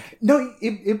 Like, no,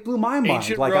 it blew my mind.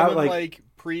 Ancient like Roman, I like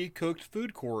pre-cooked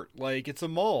food court. Like it's a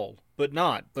mall, but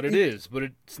not. But it is. But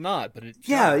it's not. But it's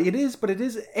it is. But it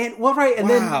is. And well, right. And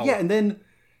then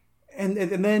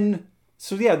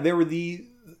there were the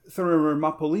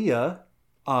Thermopolia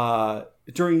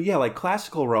during like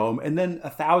classical Rome, and then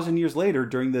 1,000 years later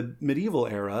during the medieval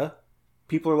era,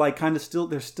 people are like kind of still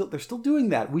they're still doing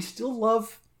that. We still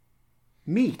love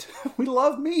meat. We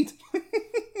love meat.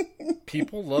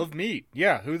 People love meat.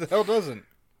 Yeah, who the hell doesn't?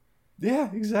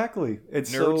 Yeah, exactly. And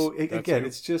so again,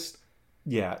 it's just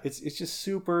it's just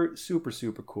super super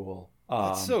super cool.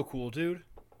 That's so cool, dude.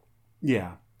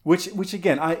 Yeah. Which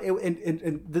again,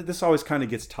 this always kind of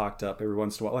gets talked up every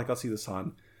once in a while. Like I'll see this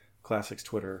on Classics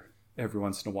Twitter every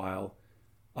once in a while.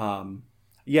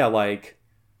 Like,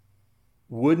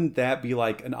 wouldn't that be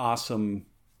like an awesome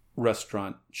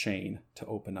restaurant chain to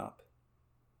open up?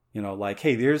 Like,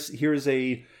 hey, here's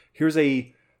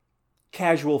a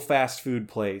casual fast food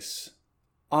place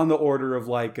on the order of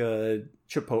like a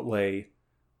Chipotle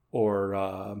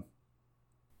or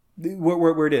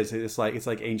where it is. It's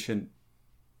like ancient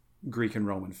Greek and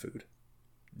Roman food.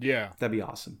 Yeah, that'd be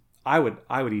awesome. I would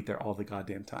eat there all the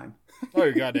goddamn time. Oh,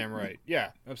 you're goddamn right. Yeah,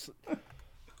 absolutely.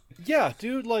 Yeah,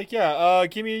 dude. Like,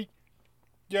 give me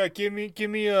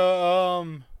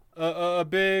a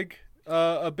big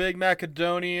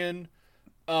Macedonian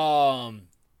and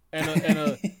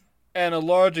a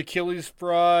large Achilles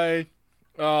fry,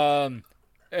 and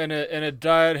a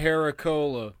diet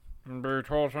Haracola. Number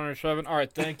 1227. All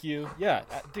right, thank you. Yeah,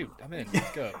 dude, I'm in.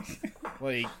 Let's go.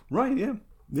 Like, right, yeah.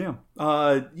 Yeah.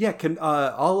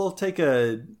 I'll take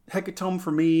a Hecatome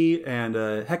for me and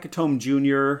a Hecatome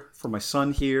Junior for my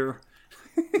son here.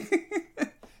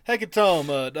 Hecatome,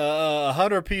 a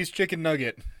 100-piece chicken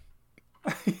nugget.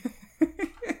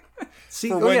 See,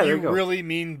 for when you really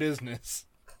mean business.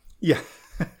 Yeah.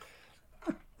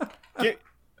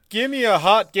 Give me a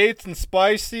hot Gates and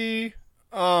spicy,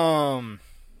 and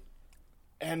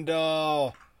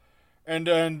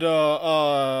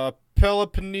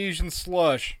Peloponnesian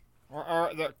slush. All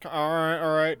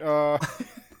right.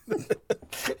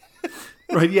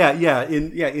 Right. Yeah.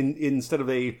 Instead of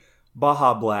a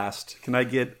Baja Blast, can I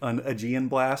get an Aegean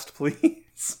Blast,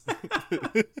 please?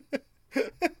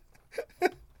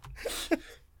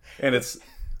 And it's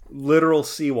literal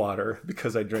seawater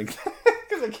because I drink that.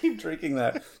 Because I keep drinking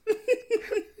that.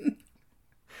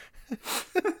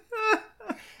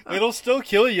 It'll still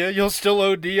kill you. You'll still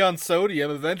OD on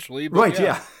sodium eventually. But right,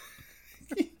 yeah.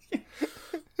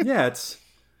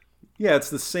 It's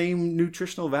the same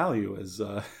nutritional value as...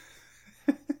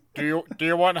 Do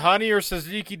you want honey or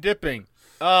tzatziki dipping?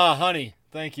 Honey.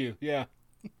 Thank you. Yeah.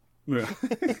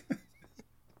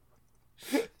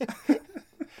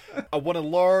 I want a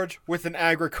large with an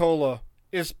Agricola.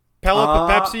 Is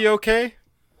Pepsi okay?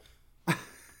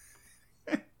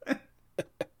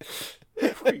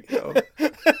 There we go.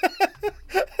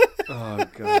 Oh,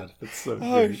 God. That's so great.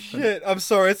 Oh, shit. I'm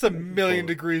sorry. It's 1,000,000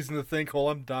 degrees in the think hole.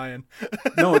 I'm dying.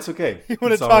 No, it's okay. You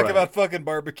want to talk about fucking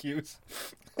barbecues?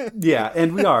 Yeah,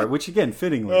 and we are, which, again,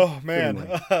 fittingly. Oh, man.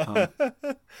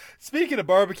 Speaking of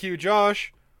barbecue,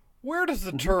 Josh, where does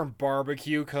the term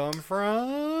barbecue come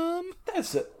from?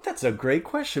 That's a great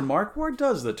question, Mark. Where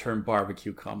does the term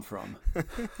barbecue come from?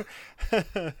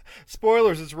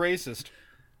 Spoilers, it's racist.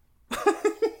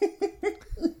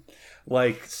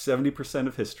 Like 70%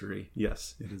 of history.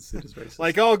 Yes, it is racist.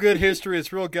 Like all good history,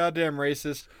 it's real goddamn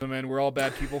racist. And we're all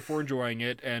bad people for enjoying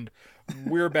it, and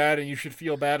we're bad, and you should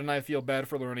feel bad, and I feel bad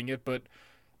for learning it, but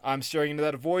I'm staring into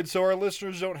that void so our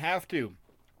listeners don't have to.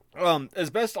 As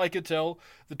best I could tell,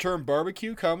 the term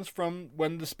barbecue comes from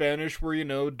when the Spanish were,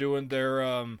 doing their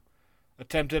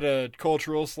attempted a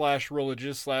cultural /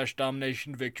 religious /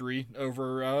 domination victory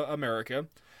over America.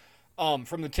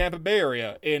 From the Tampa Bay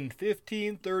area in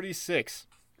 1536,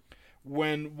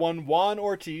 when one Juan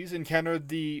Ortiz encountered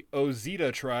the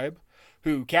Ozita tribe,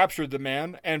 who captured the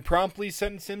man and promptly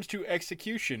sentenced him to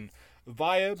execution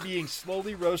via being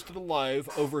slowly roasted alive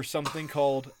over something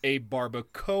called a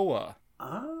barbacoa.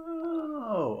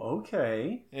 Oh,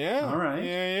 okay. Yeah. All right.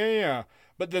 Yeah.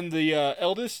 But then the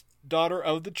eldest daughter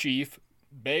of the chief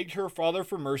begged her father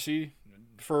for mercy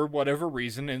for whatever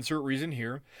reason, insert reason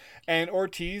here, and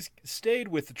Ortiz stayed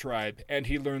with the tribe, and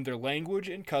he learned their language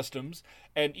and customs,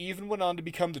 and even went on to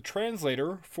become the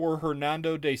translator for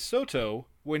Hernando de Soto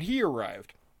when he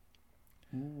arrived.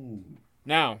 Ooh.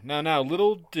 Now,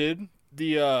 little did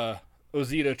the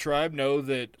Ozita tribe know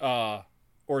that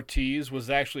Ortiz was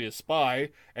actually a spy,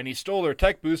 and he stole their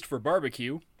tech boost for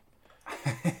barbecue.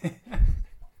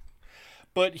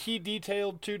 But he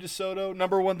detailed to DeSoto,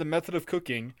 number one, the method of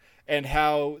cooking, and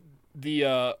how the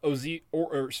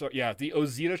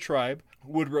Ozita tribe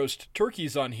would roast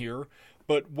turkeys on here.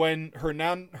 But when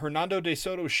Hernando de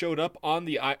Soto showed up in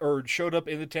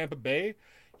the Tampa Bay,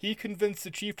 he convinced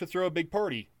the chief to throw a big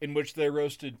party in which they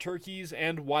roasted turkeys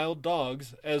and wild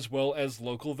dogs as well as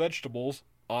local vegetables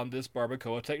on this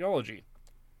barbacoa technology.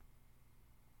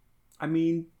 I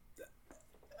mean,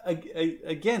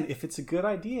 again, if it's a good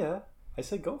idea, I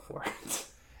say go for it.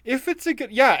 If it's a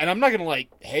good, yeah, and I'm not gonna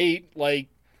hate, I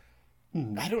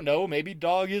don't know, maybe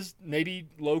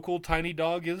local tiny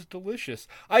dog is delicious.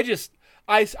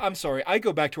 I'm sorry, I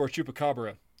go back to our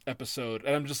Chupacabra episode,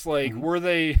 and I'm just like, were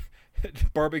they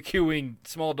barbecuing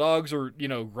small dogs or,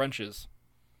 grunches?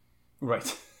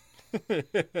 Right.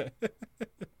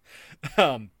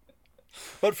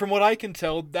 But from what I can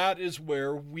tell, that is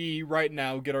where we right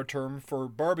now get our term for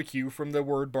barbecue from the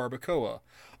word barbacoa.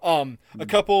 A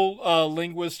couple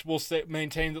linguists will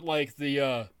maintain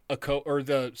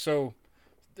that so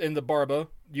in the barba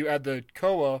you add the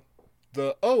coa,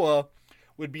 the oa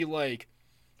would be like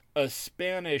a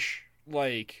Spanish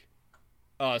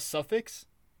suffix.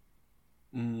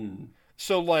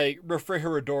 So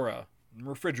refrigerator.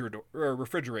 The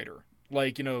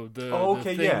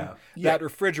thing that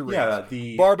refrigerates. Yeah,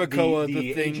 the barbacoa,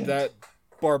 the thing agent. that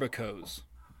barbacos.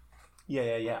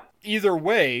 Yeah. Either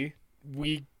way,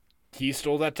 we he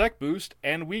stole that tech boost,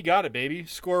 and we got it, baby.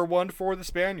 Score 1 for the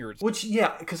Spaniards. Which,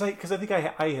 yeah, because I think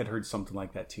I had heard something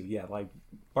like that too. Yeah, like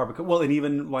barbacoa. Well, and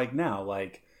even like now,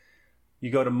 like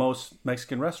you go to most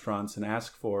Mexican restaurants and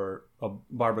ask for a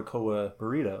barbacoa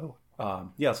burrito.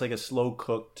 It's like a slow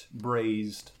cooked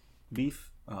braised beef.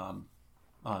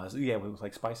 With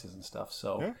like spices and stuff.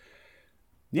 So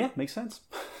yeah, makes sense.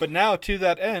 But now, to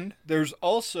that end, there's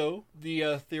also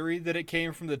the theory that it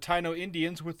came from the Taino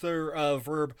Indians with their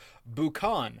verb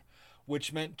bukan,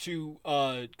 which meant to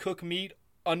cook meat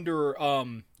under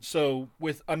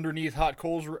with underneath hot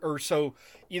coals, or so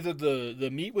either the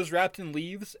meat was wrapped in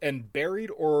leaves and buried,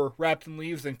 or wrapped in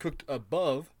leaves and cooked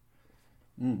above.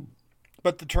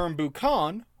 But the term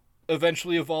bukan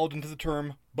eventually evolved into the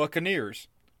term buccaneers.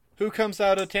 Who comes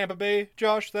out of Tampa Bay,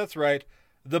 Josh? That's right,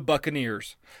 the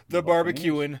Buccaneers. The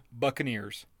barbecuing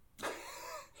Buccaneers.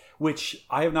 Which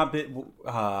I have not been...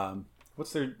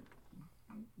 what's their... Do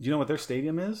you know what their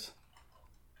stadium is?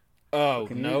 Oh,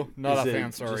 no. Not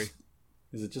offhand, sorry.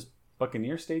 Is it just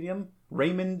Buccaneer Stadium?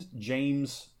 Raymond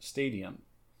James Stadium.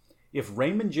 If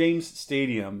Raymond James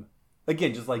Stadium,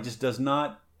 again, just does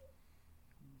not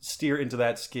steer into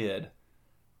that skid...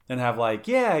 And have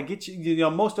get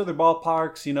most other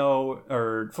ballparks,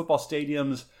 or football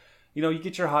stadiums, you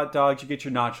get your hot dogs, you get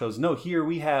your nachos. No, here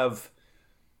we have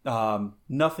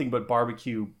nothing but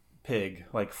barbecue pig,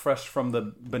 like fresh from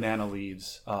the banana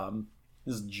leaves.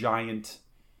 This giant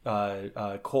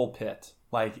coal pit.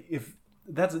 Like if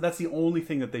that's the only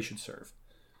thing that they should serve.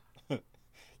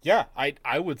 Yeah,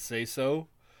 I would say so.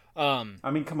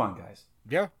 I mean, come on, guys.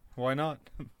 Yeah, why not?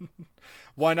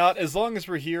 Why not? As long as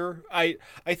we're here. I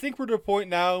think we're to a point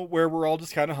now where we're all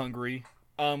just kind of hungry.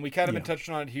 We kind of been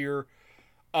touching on it here.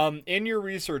 In your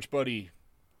research, buddy,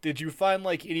 did you find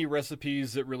any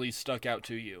recipes that really stuck out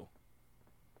to you?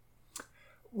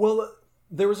 Well,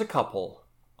 there was a couple.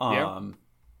 But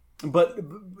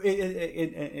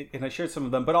and I shared some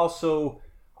of them. But also,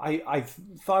 I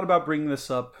thought about bringing this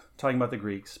up, talking about the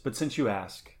Greeks. But since you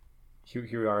ask, here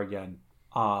we are again.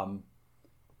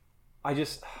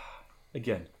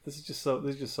 This is just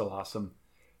so awesome.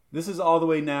 This is all the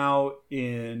way now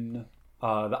in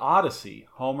the Odyssey,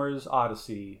 Homer's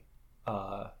Odyssey.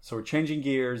 So we're changing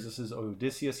gears. This is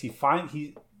Odysseus. He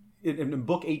in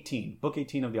book 18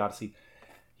 of the Odyssey,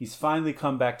 he's finally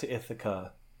come back to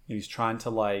Ithaca, and he's trying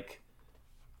to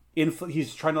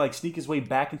sneak his way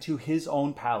back into his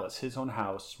own palace, his own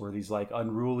house, where these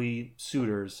unruly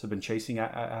suitors have been chasing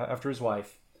after his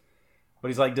wife, but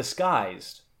he's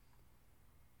disguised.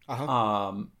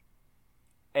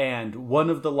 And one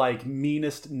of the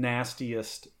meanest,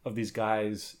 nastiest of these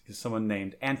guys is someone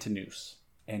named Antinous,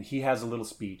 and he has a little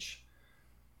speech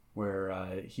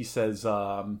where he says,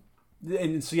 Odysseus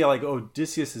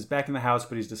is back in the house,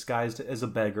 but he's disguised as a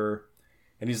beggar,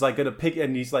 and he's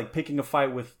picking a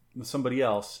fight with somebody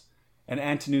else, and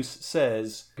Antinous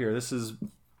says, here, this is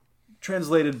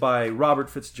translated by Robert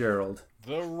Fitzgerald.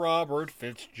 The Robert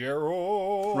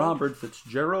Fitzgerald.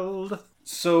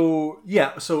 So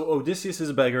Odysseus is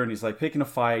a beggar, and he's picking a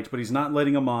fight, but he's not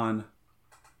letting him on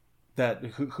that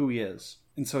who he is.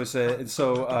 And so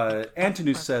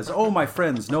Antinous says, "Oh, my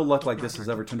friends, no luck like this has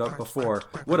ever turned up before.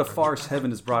 What a farce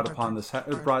heaven has brought upon this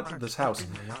house.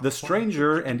 The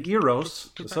stranger and Eros,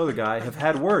 this other guy, have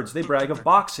had words. They brag of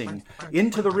boxing.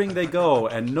 Into the ring they go,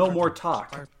 and no more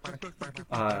talk."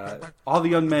 All the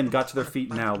young men got to their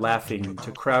feet now, laughing,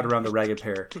 to crowd around the ragged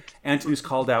pair. Antinous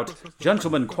called out,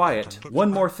 "Gentlemen, quiet.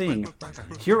 One more thing.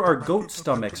 Here are goat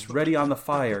stomachs ready on the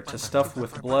fire to stuff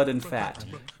with blood and fat.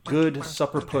 Good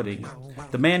supper pudding.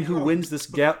 The man who wins this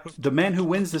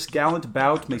gallant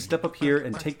bout may step up here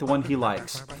and take the one he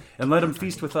likes, and let him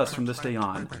feast with us from this day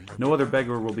on. No other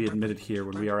beggar will be admitted here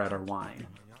when we are at our wine."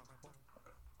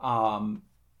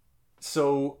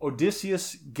 So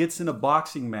Odysseus gets in a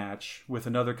boxing match with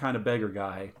another kind of beggar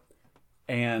guy,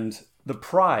 and the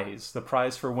prize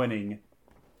for winning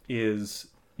is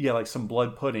some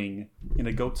blood pudding in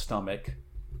a goat stomach.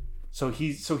 So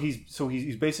he's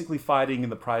basically fighting,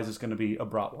 and the prize is going to be a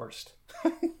bratwurst.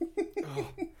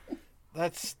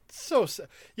 That's so.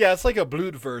 Yeah, it's like a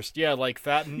Blutwurst. Yeah,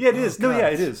 fattened. Yeah, it is. No, yeah,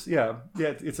 it is. Yeah,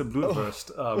 it's a Blutwurst.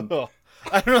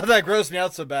 I don't know if that grossed me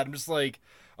out so bad. I'm just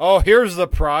here's the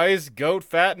prize: goat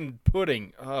fattened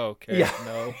pudding. Oh, okay. Yeah.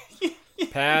 No.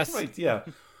 Pass. Right. Yeah.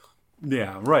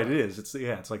 Yeah. Right. It is.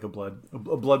 It's like a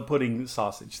blood pudding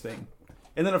sausage thing.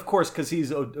 And then, of course, because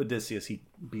he's Odysseus, he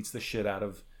beats the shit out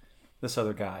of this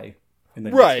other guy. And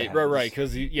then right.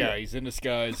 Because he's in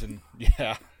disguise, and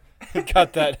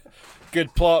got that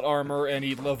good plot armor, and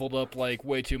he leveled up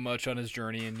way too much on his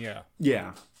journey, and yeah.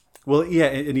 Well, yeah,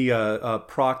 and he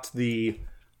procced the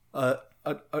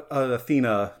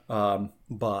Athena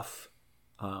buff.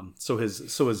 So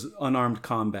his unarmed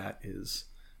combat is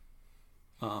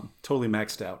totally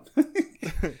maxed out.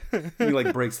 He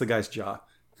like breaks the guy's jaw.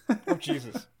 Oh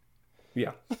Jesus!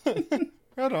 Yeah.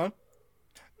 Right on.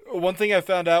 One thing I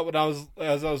found out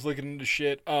as I was looking into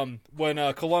shit,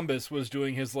 when Columbus was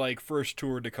doing his like first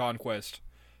tour de conquest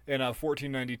in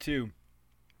 1492,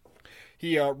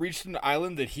 he reached an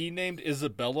island that he named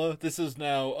Isabella. This is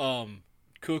now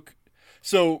Cook.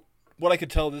 So what I could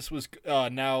tell, this was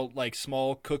now like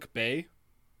small Cook Bay.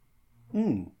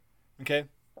 Okay,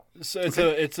 so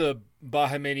it's a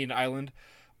Bahamian island.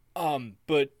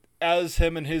 But as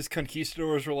him and his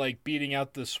conquistadors were like beating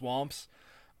out the swamps,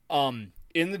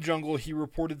 in the jungle, he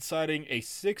reported sighting a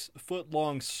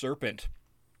 6-foot-long serpent.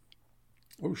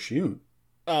 Oh shoot!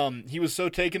 He was so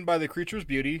taken by the creature's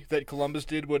beauty that Columbus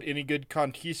did what any good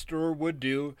conquistador would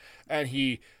do, and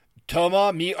he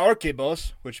toma mi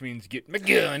arquebus, which means get my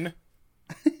gun.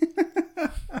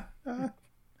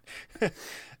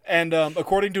 And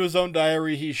according to his own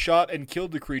diary, he shot and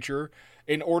killed the creature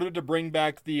in order to bring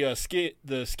back the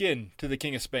skin to the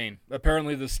King of Spain.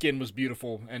 Apparently, the skin was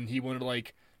beautiful, and he wanted to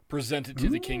like present it to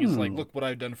the king as like, look what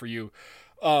I've done for you.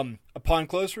 Upon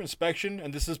closer inspection,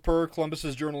 and this is per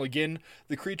Columbus's journal again,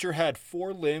 the creature had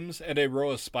 4 limbs and a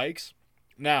row of spikes.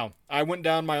 Now, I went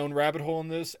down my own rabbit hole in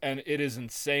this, and it is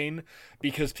insane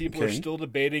because people are still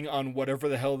debating on whatever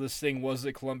the hell this thing was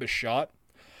that Columbus shot.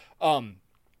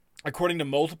 According to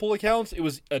multiple accounts, it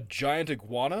was a giant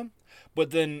iguana,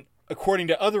 but then according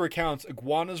to other accounts,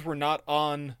 iguanas were not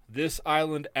on this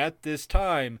island at this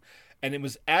time, and it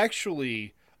was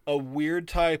actually a weird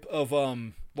type of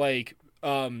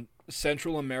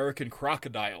Central American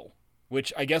crocodile,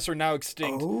 which I guess are now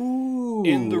extinct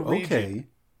in the region. Okay.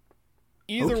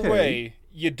 Either way,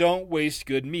 you don't waste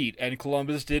good meat, and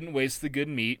Columbus didn't waste the good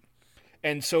meat.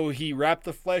 And so he wrapped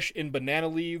the flesh in banana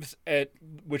leaves,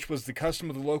 which was the custom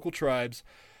of the local tribes,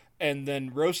 and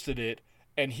then roasted it.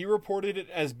 And he reported it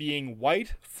as being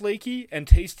white, flaky, and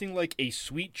tasting like a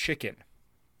sweet chicken.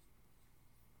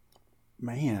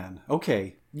 Man,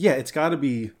 okay. Yeah, it's got to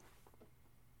be.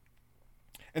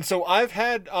 And so I've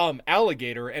had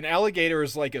alligator, and alligator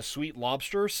is like a sweet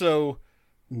lobster, so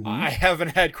I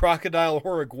haven't had crocodile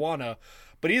or iguana.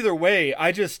 But either way,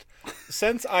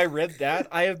 since I read that,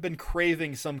 I have been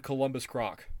craving some Columbus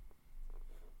croc.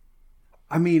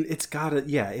 I mean, it's gotta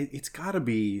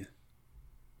be.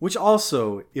 Which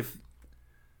also, if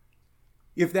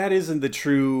that isn't the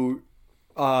true,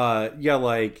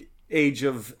 like age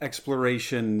of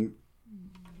exploration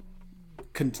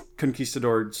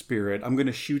conquistador spirit, I'm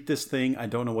gonna shoot this thing. I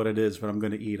don't know what it is, but I'm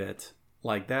gonna eat it.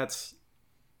 Like that's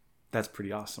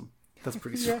pretty awesome. That's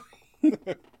pretty sweet.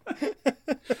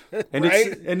 And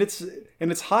right?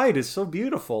 its hide is so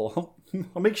beautiful.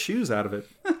 I'll make shoes out of it.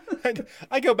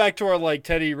 I go back to our like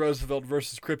Teddy Roosevelt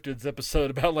versus cryptids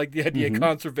episode about like the idea of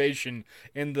conservation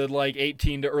in the like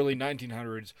 18 to early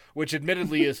 1900s, which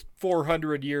admittedly is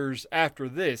 400 years after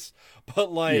this,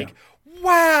 but like,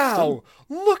 wow,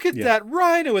 look at that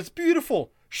rhino, it's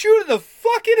beautiful. Shoot it in the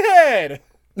fucking head.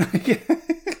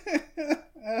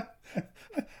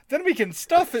 Then we can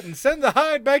stuff it and send the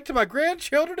hide back to my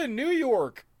grandchildren in New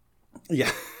York.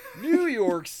 Yeah. New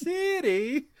York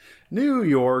City. New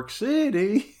York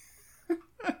City.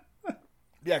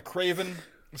 Yeah, craving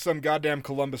some goddamn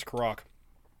Columbus croc.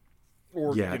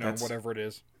 Or, whatever it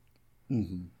is.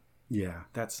 Mm-hmm. Yeah,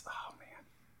 that's... Oh, man.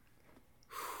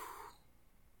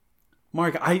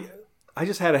 Mark, I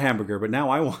just had a hamburger, but now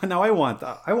I want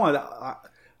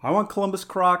Columbus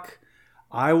croc.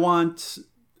 I want...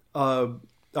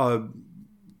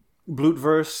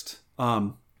 Blutwurst,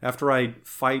 after I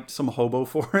fight some hobo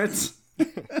for it.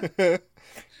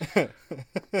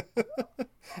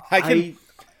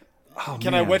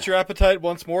 Can I whet your appetite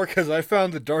once more? Because I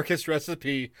found the darkest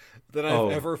recipe that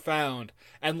I've ever found.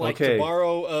 And to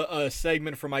borrow a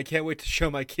segment from I Can't Wait to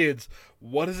Show My Kids,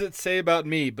 what does it say about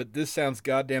me? But this sounds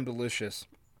goddamn delicious.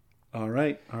 All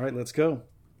right, let's go.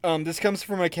 This comes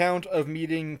from an account of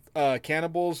meeting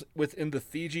cannibals within the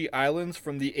Fiji Islands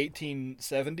from the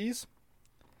 1870s.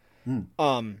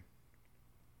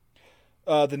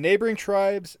 The neighboring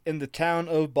tribes in the town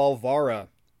of Balvara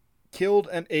killed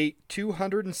and ate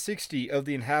 260 of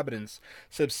the inhabitants,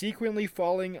 subsequently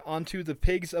falling onto the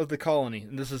pigs of the colony.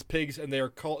 And this is pigs, and they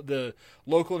are the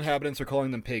local inhabitants are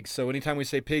calling them pigs. So anytime we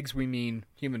say pigs, we mean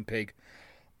human pig.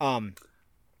 Okay.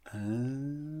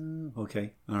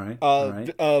 All right.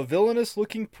 A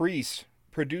villainous-looking priest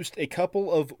produced a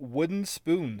couple of wooden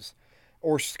spoons,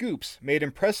 or scoops, made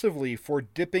impressively for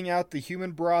dipping out the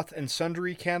human broth and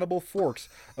sundry cannibal forks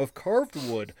of carved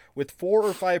wood with 4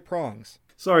 or 5 prongs.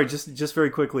 Sorry, just very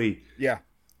quickly. Yeah.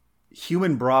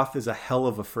 Human broth is a hell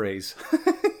of a phrase.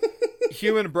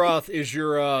 Human broth is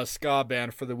your ska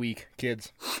band for the week,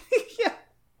 kids. Yeah.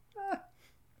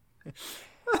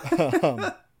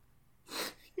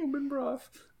 Human broth.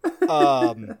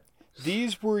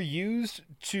 These were used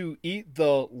to eat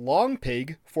the long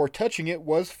pig, for touching it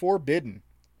was forbidden.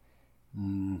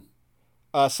 Some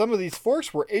of these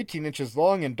forks were 18 inches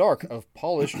long and dark, of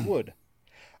polished wood.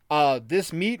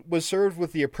 This meat was served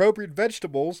with the appropriate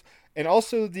vegetables and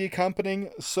also the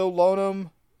accompanying solonum,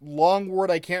 long word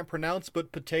I can't pronounce,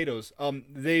 but potatoes.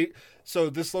 So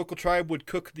this local tribe would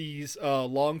cook these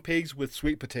long pigs with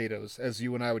sweet potatoes, as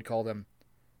you and I would call them.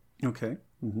 Okay.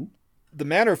 Mm-hmm. The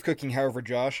manner of cooking, however,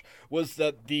 Josh, was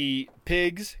that the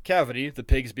pig's cavity, the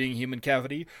pigs being human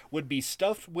cavity, would be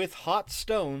stuffed with hot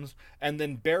stones and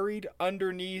then buried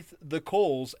underneath the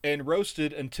coals and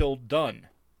roasted until done.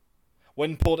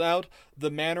 When pulled out,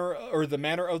 the manner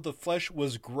of the flesh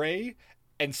was gray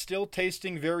and still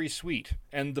tasting very sweet.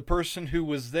 And the person who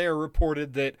was there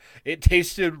reported that it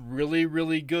tasted really,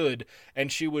 really good,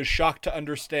 and she was shocked to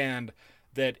understand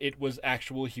that it was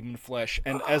actual human flesh.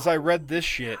 And as I read this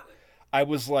shit, I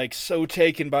was like so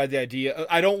taken by the idea.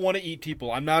 I don't want to eat people.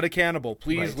 I'm not a cannibal.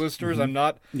 Please, listeners, I'm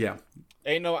not. Yeah.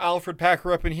 Ain't no Alfred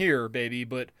Packer up in here, baby.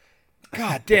 But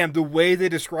god damn, the way they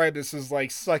describe this is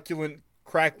like succulent,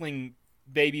 crackling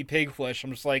baby pig flesh.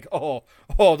 I'm just like, oh,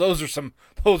 those are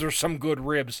some good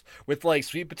ribs with like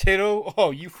sweet potato.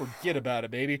 Oh, you forget about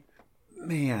it, baby.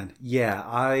 Man,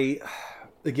 yeah.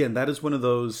 Again, that is one of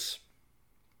those.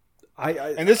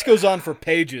 And this goes on for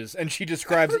pages, and she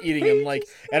describes eating them like,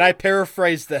 and I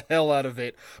paraphrase the hell out of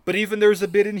it. But even there's a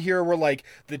bit in here where like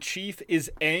the chief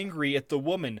is angry at the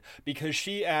woman because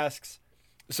she asks.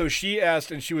 So she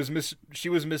asked, and she was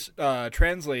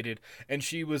mistranslated, and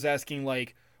she was asking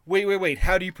like, wait,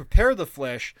 how do you prepare the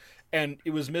flesh? And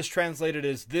it was mistranslated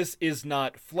as, this is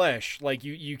not flesh, like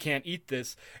you can't eat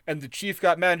this. And the chief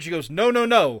got mad, and she goes,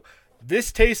 no,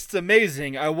 this tastes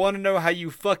amazing. I want to know how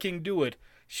you fucking do it.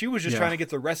 She was just trying to get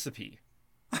the recipe.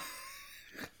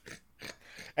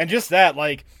 And just that,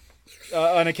 like,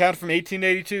 an account from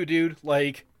 1882, dude,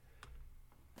 like,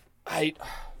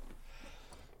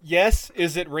 yes,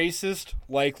 is it racist?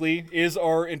 Likely. Is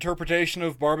our interpretation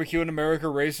of barbecue in America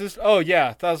racist? Oh,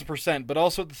 yeah, 1000%. But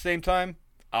also at the same time,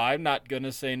 I'm not going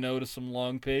to say no to some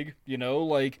long pig,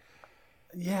 like...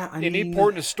 Yeah, I in mean...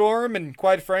 port in a storm, and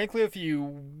quite frankly, if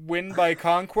you win by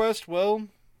conquest, well...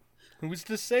 Who's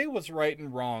to say what's right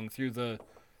and wrong through the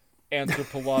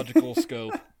anthropological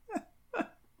scope?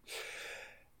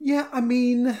 Yeah, I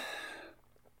mean,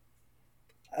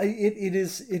 it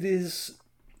is.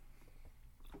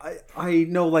 I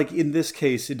know, like in this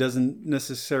case, it doesn't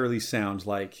necessarily sound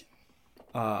like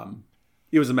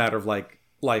it was a matter of like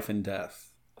life and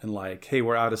death, and like, hey,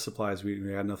 we're out of supplies, we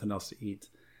got nothing else to eat.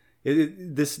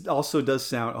 This also does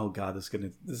sound. Oh God, this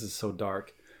is so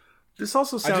dark. This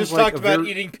also sounds like I just talked about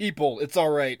eating people. It's all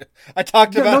right. I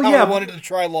talked about how I wanted to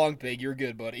try long pig. You're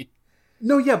good, buddy.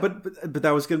 No, yeah, but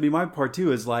that was going to be my part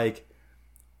too. Is like,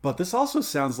 but this also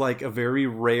sounds like a very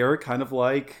rare kind of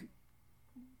like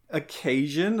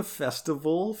occasion,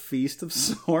 festival, feast of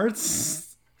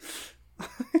sorts.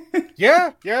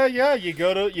 Yeah. You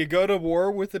go to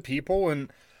war with the people,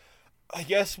 and I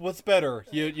guess what's better?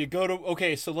 You go to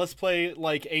okay. So let's play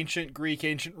like ancient Greek,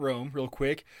 ancient Rome, real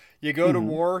quick. You go to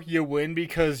war, you win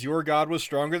because your god was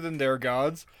stronger than their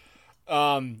gods.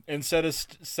 Instead of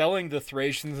selling the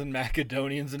Thracians and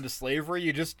Macedonians into slavery,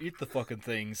 you just eat the fucking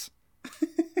things.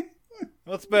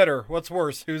 What's better? What's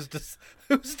worse? Who's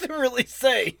to really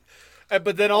say?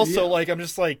 But then also, like, I'm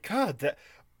just like, God, that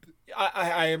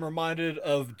I am reminded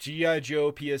of G.I.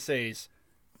 Joe PSAs.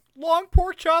 Long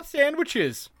pork chop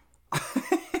sandwiches.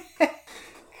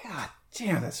 God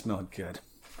damn, that smelled good.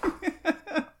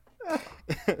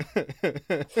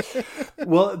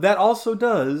 Well, that also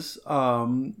does,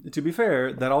 to be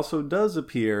fair, that also does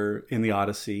appear in the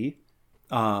Odyssey,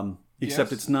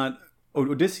 except it's not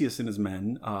Odysseus and his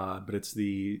men, but it's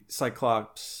the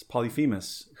Cyclops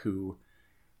Polyphemus who,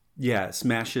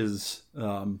 smashes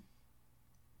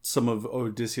some of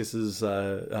Odysseus's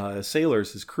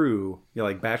sailors, his crew,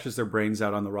 like bashes their brains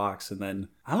out on the rocks, and then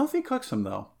I don't know if he cooks them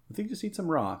though. I think he just eats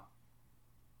them raw.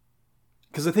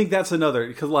 Because I think that's another.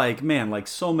 Because like, man, like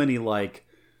so many like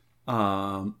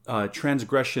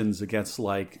transgressions against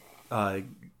like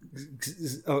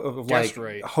Guest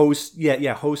right. host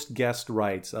guest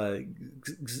rights.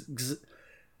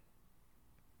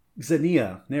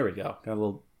 Xenia, there we go. Got a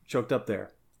little choked up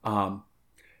there.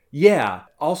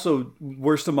 Also,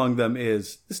 worst among them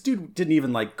is this dude didn't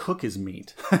even like cook his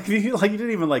meat. He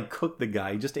didn't even like cook the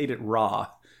guy. He just ate it raw.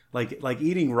 Like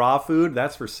eating raw food,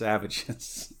 that's for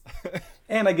savages.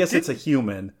 And I guess it's a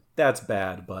human. That's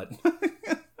bad, but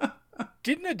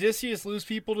didn't Odysseus lose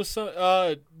people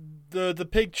to the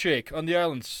pig chick on the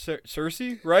island, Circe?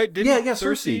 Right? Yeah,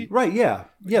 Circe. Right? Yeah.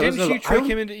 Didn't she trick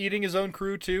him into eating his own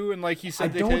crew too? And like he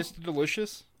said, they tasted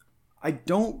delicious. I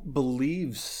don't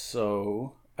believe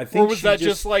so. I think, or was that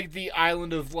just like the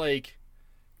island of like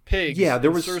pigs? Yeah,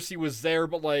 there was. Circe was there,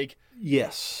 but like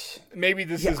yes, maybe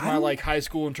this is my like high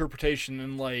school interpretation,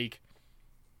 and like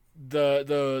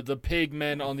the pig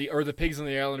men on the pigs on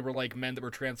the island were like men that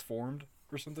were transformed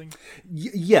or something.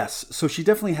 Yes, so she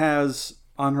definitely has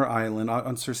on her island,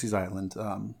 on Circe's island.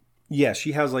 Yeah,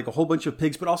 she has like a whole bunch of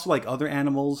pigs, but also like other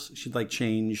animals. She'd like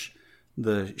change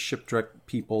the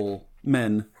shipwrecked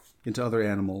men into other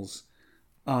animals.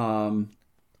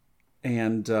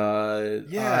 And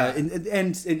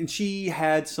she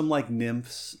had some like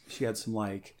nymphs. She had some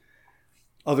like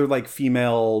other like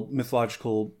female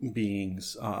mythological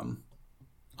beings on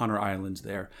her islands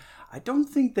there. I don't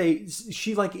think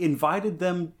she like invited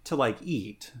them to like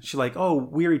eat. She like, oh,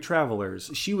 weary travelers.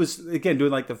 She was again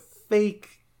doing like the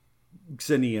fake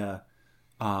Xenia.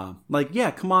 Like,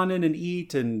 yeah, come on in and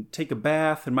eat and take a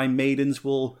bath, and my maidens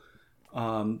will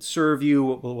serve you,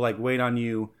 will like wait on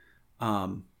you.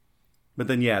 But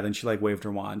then she like waved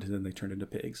her wand and then they turned into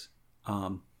pigs.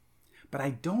 But I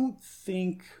don't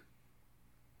think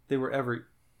they were ever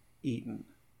eaten,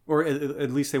 or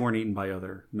at least they weren't eaten by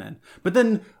other men. But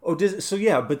then Odysseus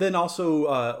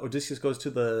goes to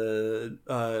the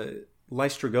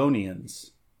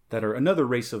Lystragonians, that are another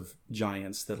race of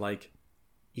giants that like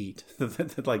eat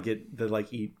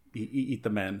eat the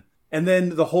men. And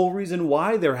then the whole reason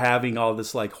why they're having all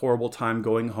this like horrible time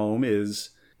going home is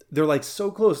they're like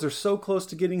so close. They're so close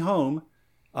to getting home,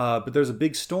 but there's a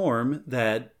big storm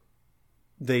that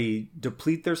they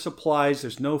deplete their supplies.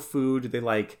 There's no food. They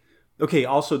like, okay.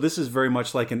 Also, this is very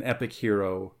much like an epic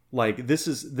hero. Like this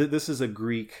is a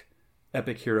Greek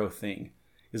epic hero thing.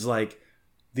 Is like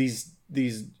these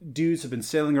dudes have been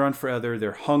sailing around forever.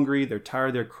 They're hungry. They're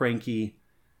tired. They're cranky,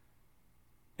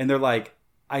 and they're like,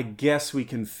 I guess we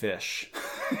can fish.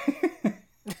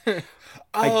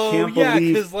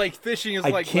 Because like fishing is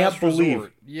like last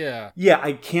resort. Yeah,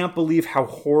 I can't believe how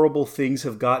horrible things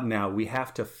have gotten now. We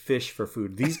have to fish for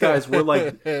food. These guys were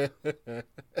like,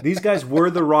 these guys were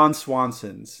the Ron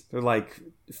Swansons. They're like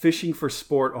fishing for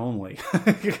sport only.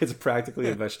 It's practically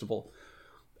a vegetable.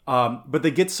 But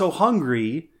they get so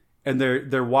hungry and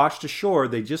they're washed ashore.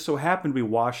 They just so happen to be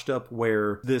washed up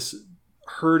where this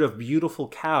herd of beautiful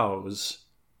cows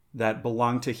that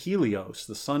belong to Helios,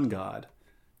 the sun god.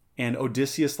 And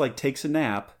Odysseus like takes a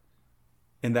nap,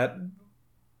 and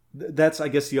that's I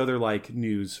guess the other like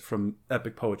news from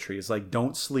epic poetry is like,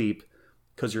 don't sleep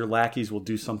because your lackeys will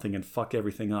do something and fuck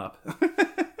everything up.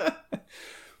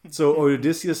 So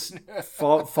Odysseus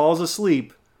falls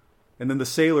asleep, and then the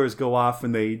sailors go off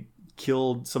and they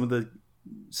killed some of the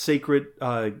sacred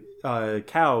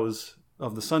cows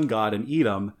of the sun god and eat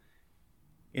them.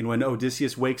 And when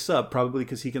Odysseus wakes up, probably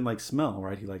because he can like smell,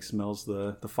 right? He like smells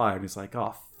the fire, and he's like,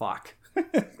 "Oh fuck,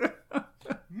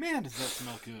 man, does that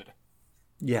smell good?"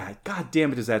 Yeah, god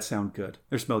damn it, does that sound good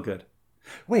or smell good?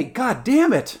 Wait, god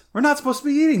damn it, we're not supposed to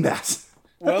be eating that.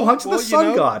 That belongs to the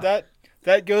sun god.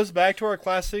 That goes back to our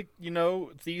classic,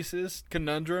 thesis,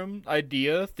 conundrum,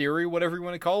 idea, theory, whatever you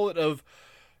want to call it. Of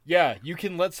you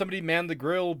can let somebody man the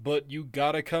grill, but you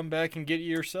gotta come back and get it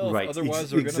yourself. Right.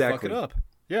 Otherwise, they're gonna fuck it up.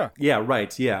 Yeah. Yeah,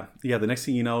 right. Yeah. The next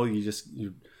thing you know, you're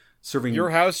serving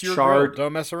your house, your grill.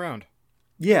 Don't mess around.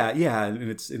 Yeah, and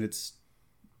it's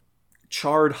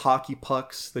charred hockey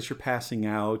pucks that you're passing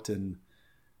out and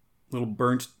little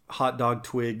burnt hot dog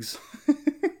twigs.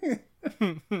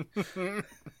 There's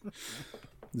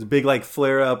a big like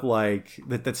flare up, like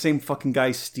that same fucking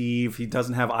guy Steve. He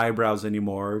doesn't have eyebrows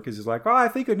anymore because he's like, I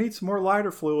think I need some more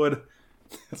lighter fluid.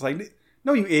 It's like,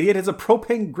 no, you idiot! It's a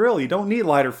propane grill. You don't need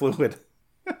lighter fluid.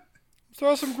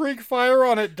 Throw some Greek fire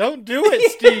on it. Don't do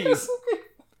it, Steve.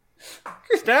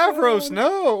 Stavros,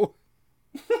 no.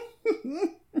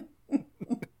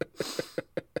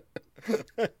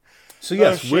 So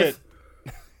yes,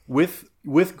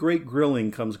 with great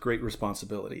grilling comes great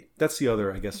responsibility. That's the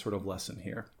other, I guess, sort of lesson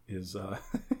here is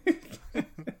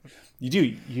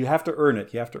you have to earn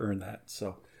it. You have to earn that.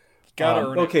 So gotta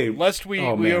earn it. Lest we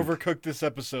overcook this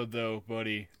episode, though,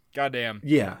 buddy. Goddamn.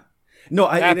 Yeah. No,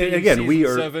 again, we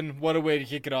are 7. What a way to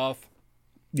kick it off.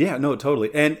 Yeah, no,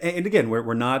 totally. And again, we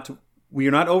are not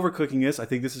overcooking this. I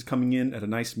think this is coming in at a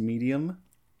nice medium,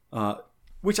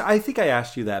 which I think I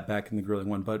asked you that back in the grilling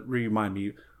one. But remind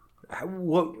me,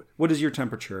 what is your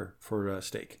temperature for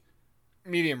steak?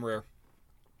 Medium rare.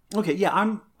 Okay,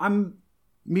 yeah, I'm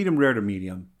medium rare to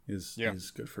medium is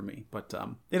good for me, but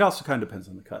it also kind of depends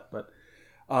on the cut. But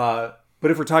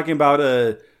if we're talking about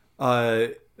a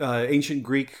ancient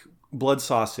Greek blood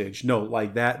sausage, no,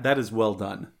 like that is well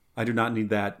done. I do not need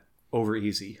that over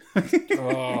easy. Cook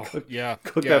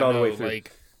that all the way through.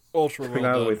 Like ultra well Cook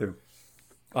that all the way done.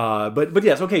 through. But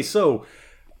yes, okay, so.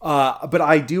 But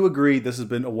I do agree this has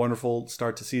been a wonderful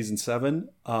start to season 7.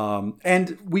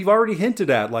 And we've already hinted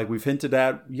at,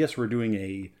 yes, we're doing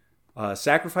a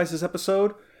sacrifices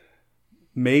episode.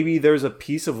 Maybe there's a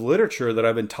piece of literature that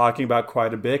I've been talking about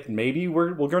quite a bit. Maybe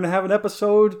we're going to have an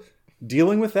episode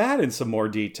dealing with that in some more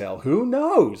detail. Who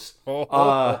knows?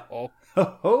 But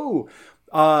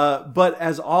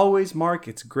as always, Mark,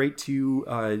 it's great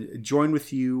to join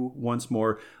with you once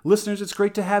more. Listeners, it's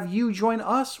great to have you join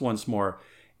us once more.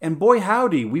 And boy,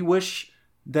 howdy, we wish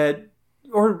that,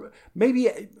 or maybe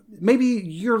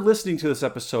you're listening to this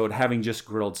episode having just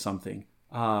grilled something.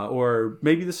 Or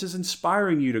maybe this is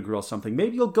inspiring you to grill something.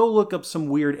 Maybe you'll go look up some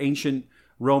weird ancient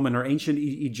Roman or ancient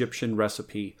Egyptian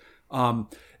recipe. Buy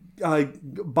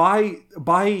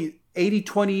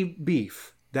 80-20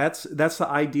 beef. That's the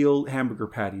ideal hamburger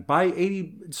patty. Buy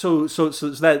 80 so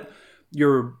that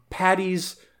your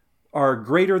patties are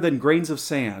greater than grains of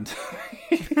sand.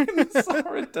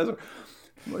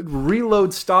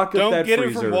 Reload stock of that freezer.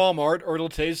 Don't get it from Walmart, or it'll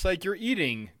taste like you're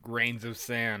eating grains of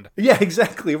sand. Yeah,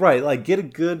 exactly right. Like,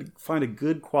 find a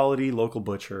good quality local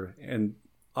butcher, and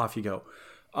off you go.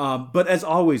 But as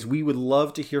always, we would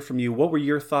love to hear from you. What were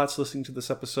your thoughts listening to this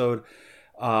episode?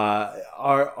 Have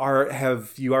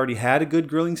you already had a good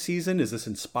grilling season? Is this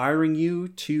inspiring you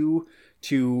to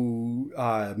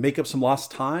make up some lost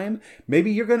time?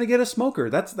 Maybe you're going to get a smoker.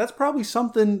 That's probably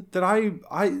something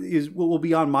that will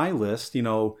be on my list.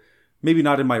 Maybe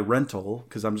not in my rental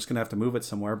because I'm just going to have to move it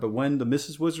somewhere. But when the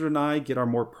Mrs. Wizard and I get our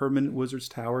more permanent Wizard's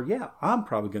Tower, yeah, I'm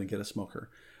probably going to get a smoker.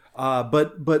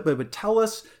 But tell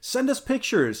us, send us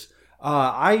pictures.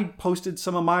 I posted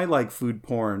some of my food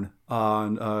porn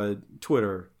on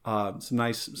Twitter. Some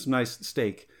nice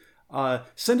steak.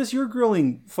 Send us your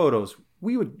grilling photos.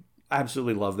 We would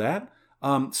absolutely love that.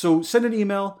 So send an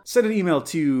email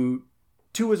to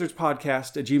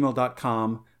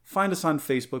twowizardspodcast@gmail.com. Find us on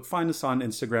Facebook. Find us on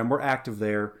Instagram. We're active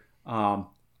there. I'm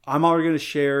already going to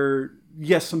share,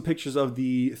 some pictures of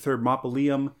the third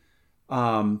mausoleum.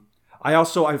 I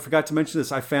forgot to mention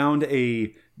this. I found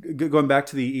going back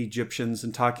to the Egyptians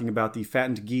and talking about the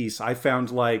fattened geese, I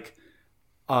found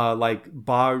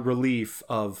bas relief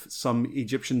of some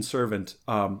Egyptian servant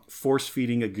force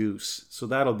feeding a goose. So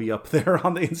that'll be up there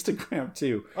on the Instagram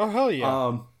too. Oh, hell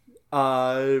yeah.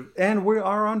 And we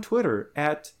are on Twitter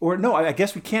I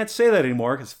guess we can't say that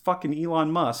anymore because fucking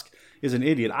Elon Musk is an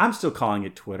idiot. I'm still calling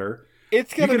it Twitter.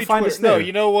 It's going to be Twitter. No,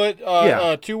 you know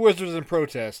what? Two Wizards in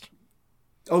Protest.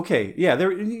 Okay, yeah,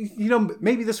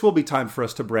 maybe this will be time for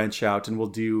us to branch out and we'll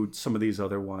do some of these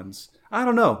other ones. I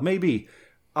don't know, maybe.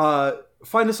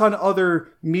 Find us on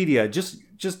other media. Just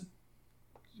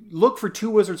look for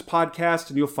Two Wizards Podcast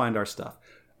and you'll find our stuff.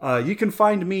 You can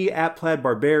find me at Plaid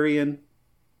Barbarian.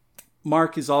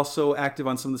 Mark is also active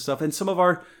on some of the stuff, and some of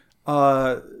our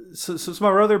some of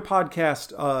our other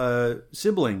podcast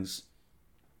siblings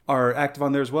are active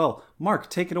on there as well. Mark,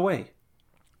 take it away.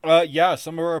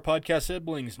 Some of our podcast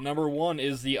siblings. Number one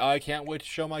is the I Can't Wait to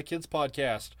Show My Kids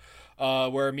podcast,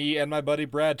 where me and my buddy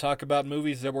Brad talk about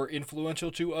movies that were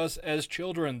influential to us as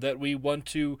children that we want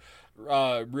to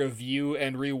review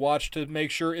and rewatch to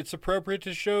make sure it's appropriate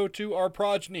to show to our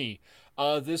progeny.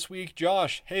 This week,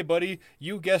 Josh, hey buddy,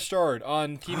 you guest starred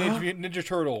on Teenage Mutant Ninja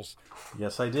Turtles.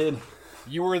 Yes, I did.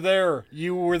 You were there.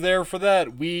 You were there for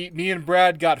that. Me and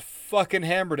Brad got fucking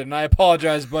hammered, and I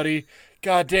apologize, buddy.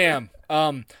 God damn.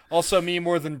 Also me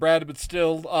more than Brad, but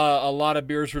still a lot of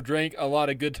beers were drank, a lot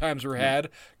of good times were had.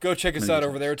 Go check us out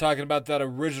over there talking about that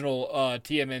original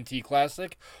TMNT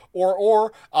classic.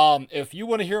 Or if you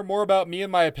want to hear more about me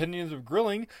and my opinions of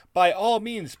grilling, by all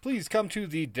means, please come to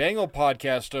the Dangle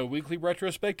Podcast, a weekly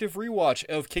retrospective rewatch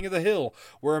of King of the Hill,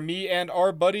 where me and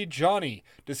our buddy Johnny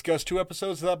discuss 2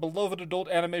 episodes of that beloved adult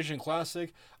animation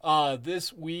classic.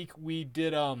 This week we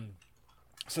did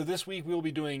So this week we'll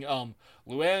be doing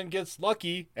Luann Gets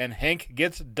Lucky and Hank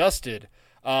Gets Dusted.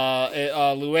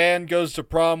 Luann goes to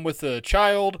prom with a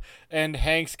child, and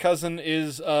Hank's cousin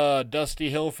is Dusty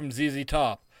Hill from ZZ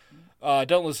Top.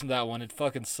 Don't listen to that one. It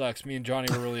fucking sucks. Me and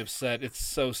Johnny were really upset. It's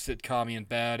so sitcom-y and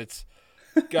bad. It's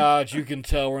God, you can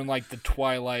tell we're in like the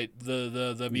twilight,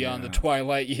 the beyond the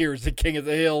twilight years of King of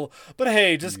the Hill. But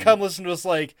hey, just come listen to us.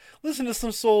 Listen to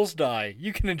some souls die.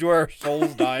 You can enjoy our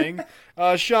souls dying.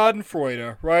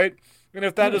 Schadenfreude, right? And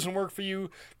if that doesn't work for you,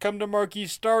 come to Marquis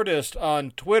Stardust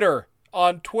on Twitter.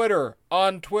 On Twitter.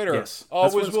 Yes,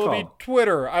 Always will be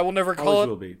Twitter. I will never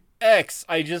call it X.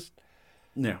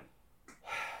 No.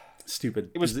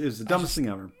 Stupid. It was the dumbest thing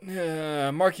ever.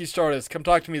 Marquis Stardust. Come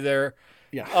talk to me there.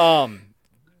 Yeah.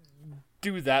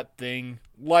 Do that thing.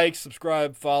 Like,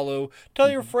 subscribe, follow.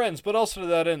 Tell your friends. But also to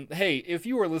that end, hey, if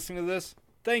you are listening to this,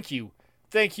 thank you.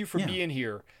 Thank you for being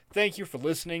here. Thank you for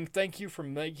listening. Thank you for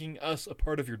making us a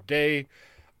part of your day.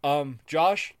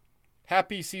 Josh,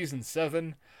 happy season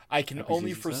 7. I can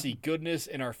only foresee goodness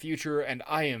in our future, and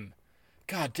I am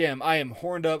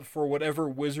horned up for whatever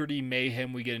wizardy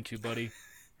mayhem we get into, buddy.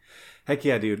 Heck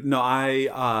yeah, dude. No,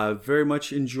 I very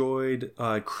much enjoyed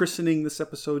christening this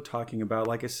episode, talking about,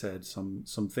 like I said, some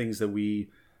things that we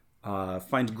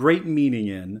find great meaning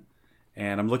in,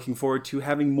 and I'm looking forward to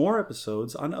having more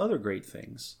episodes on other great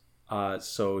things.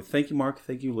 So thank you, Mark.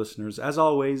 Thank you, listeners. As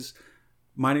always,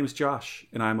 my name is Josh,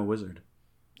 and I'm a wizard.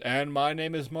 And my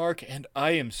name is Mark, and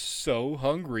I am so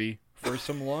hungry for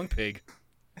some long pig.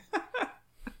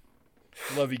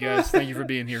 Love you guys. Thank you for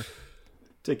being here.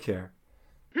 Take care.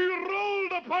 He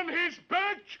rolled upon his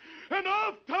back, and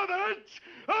after that,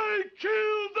 I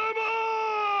killed them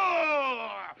all!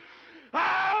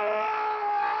 Ah!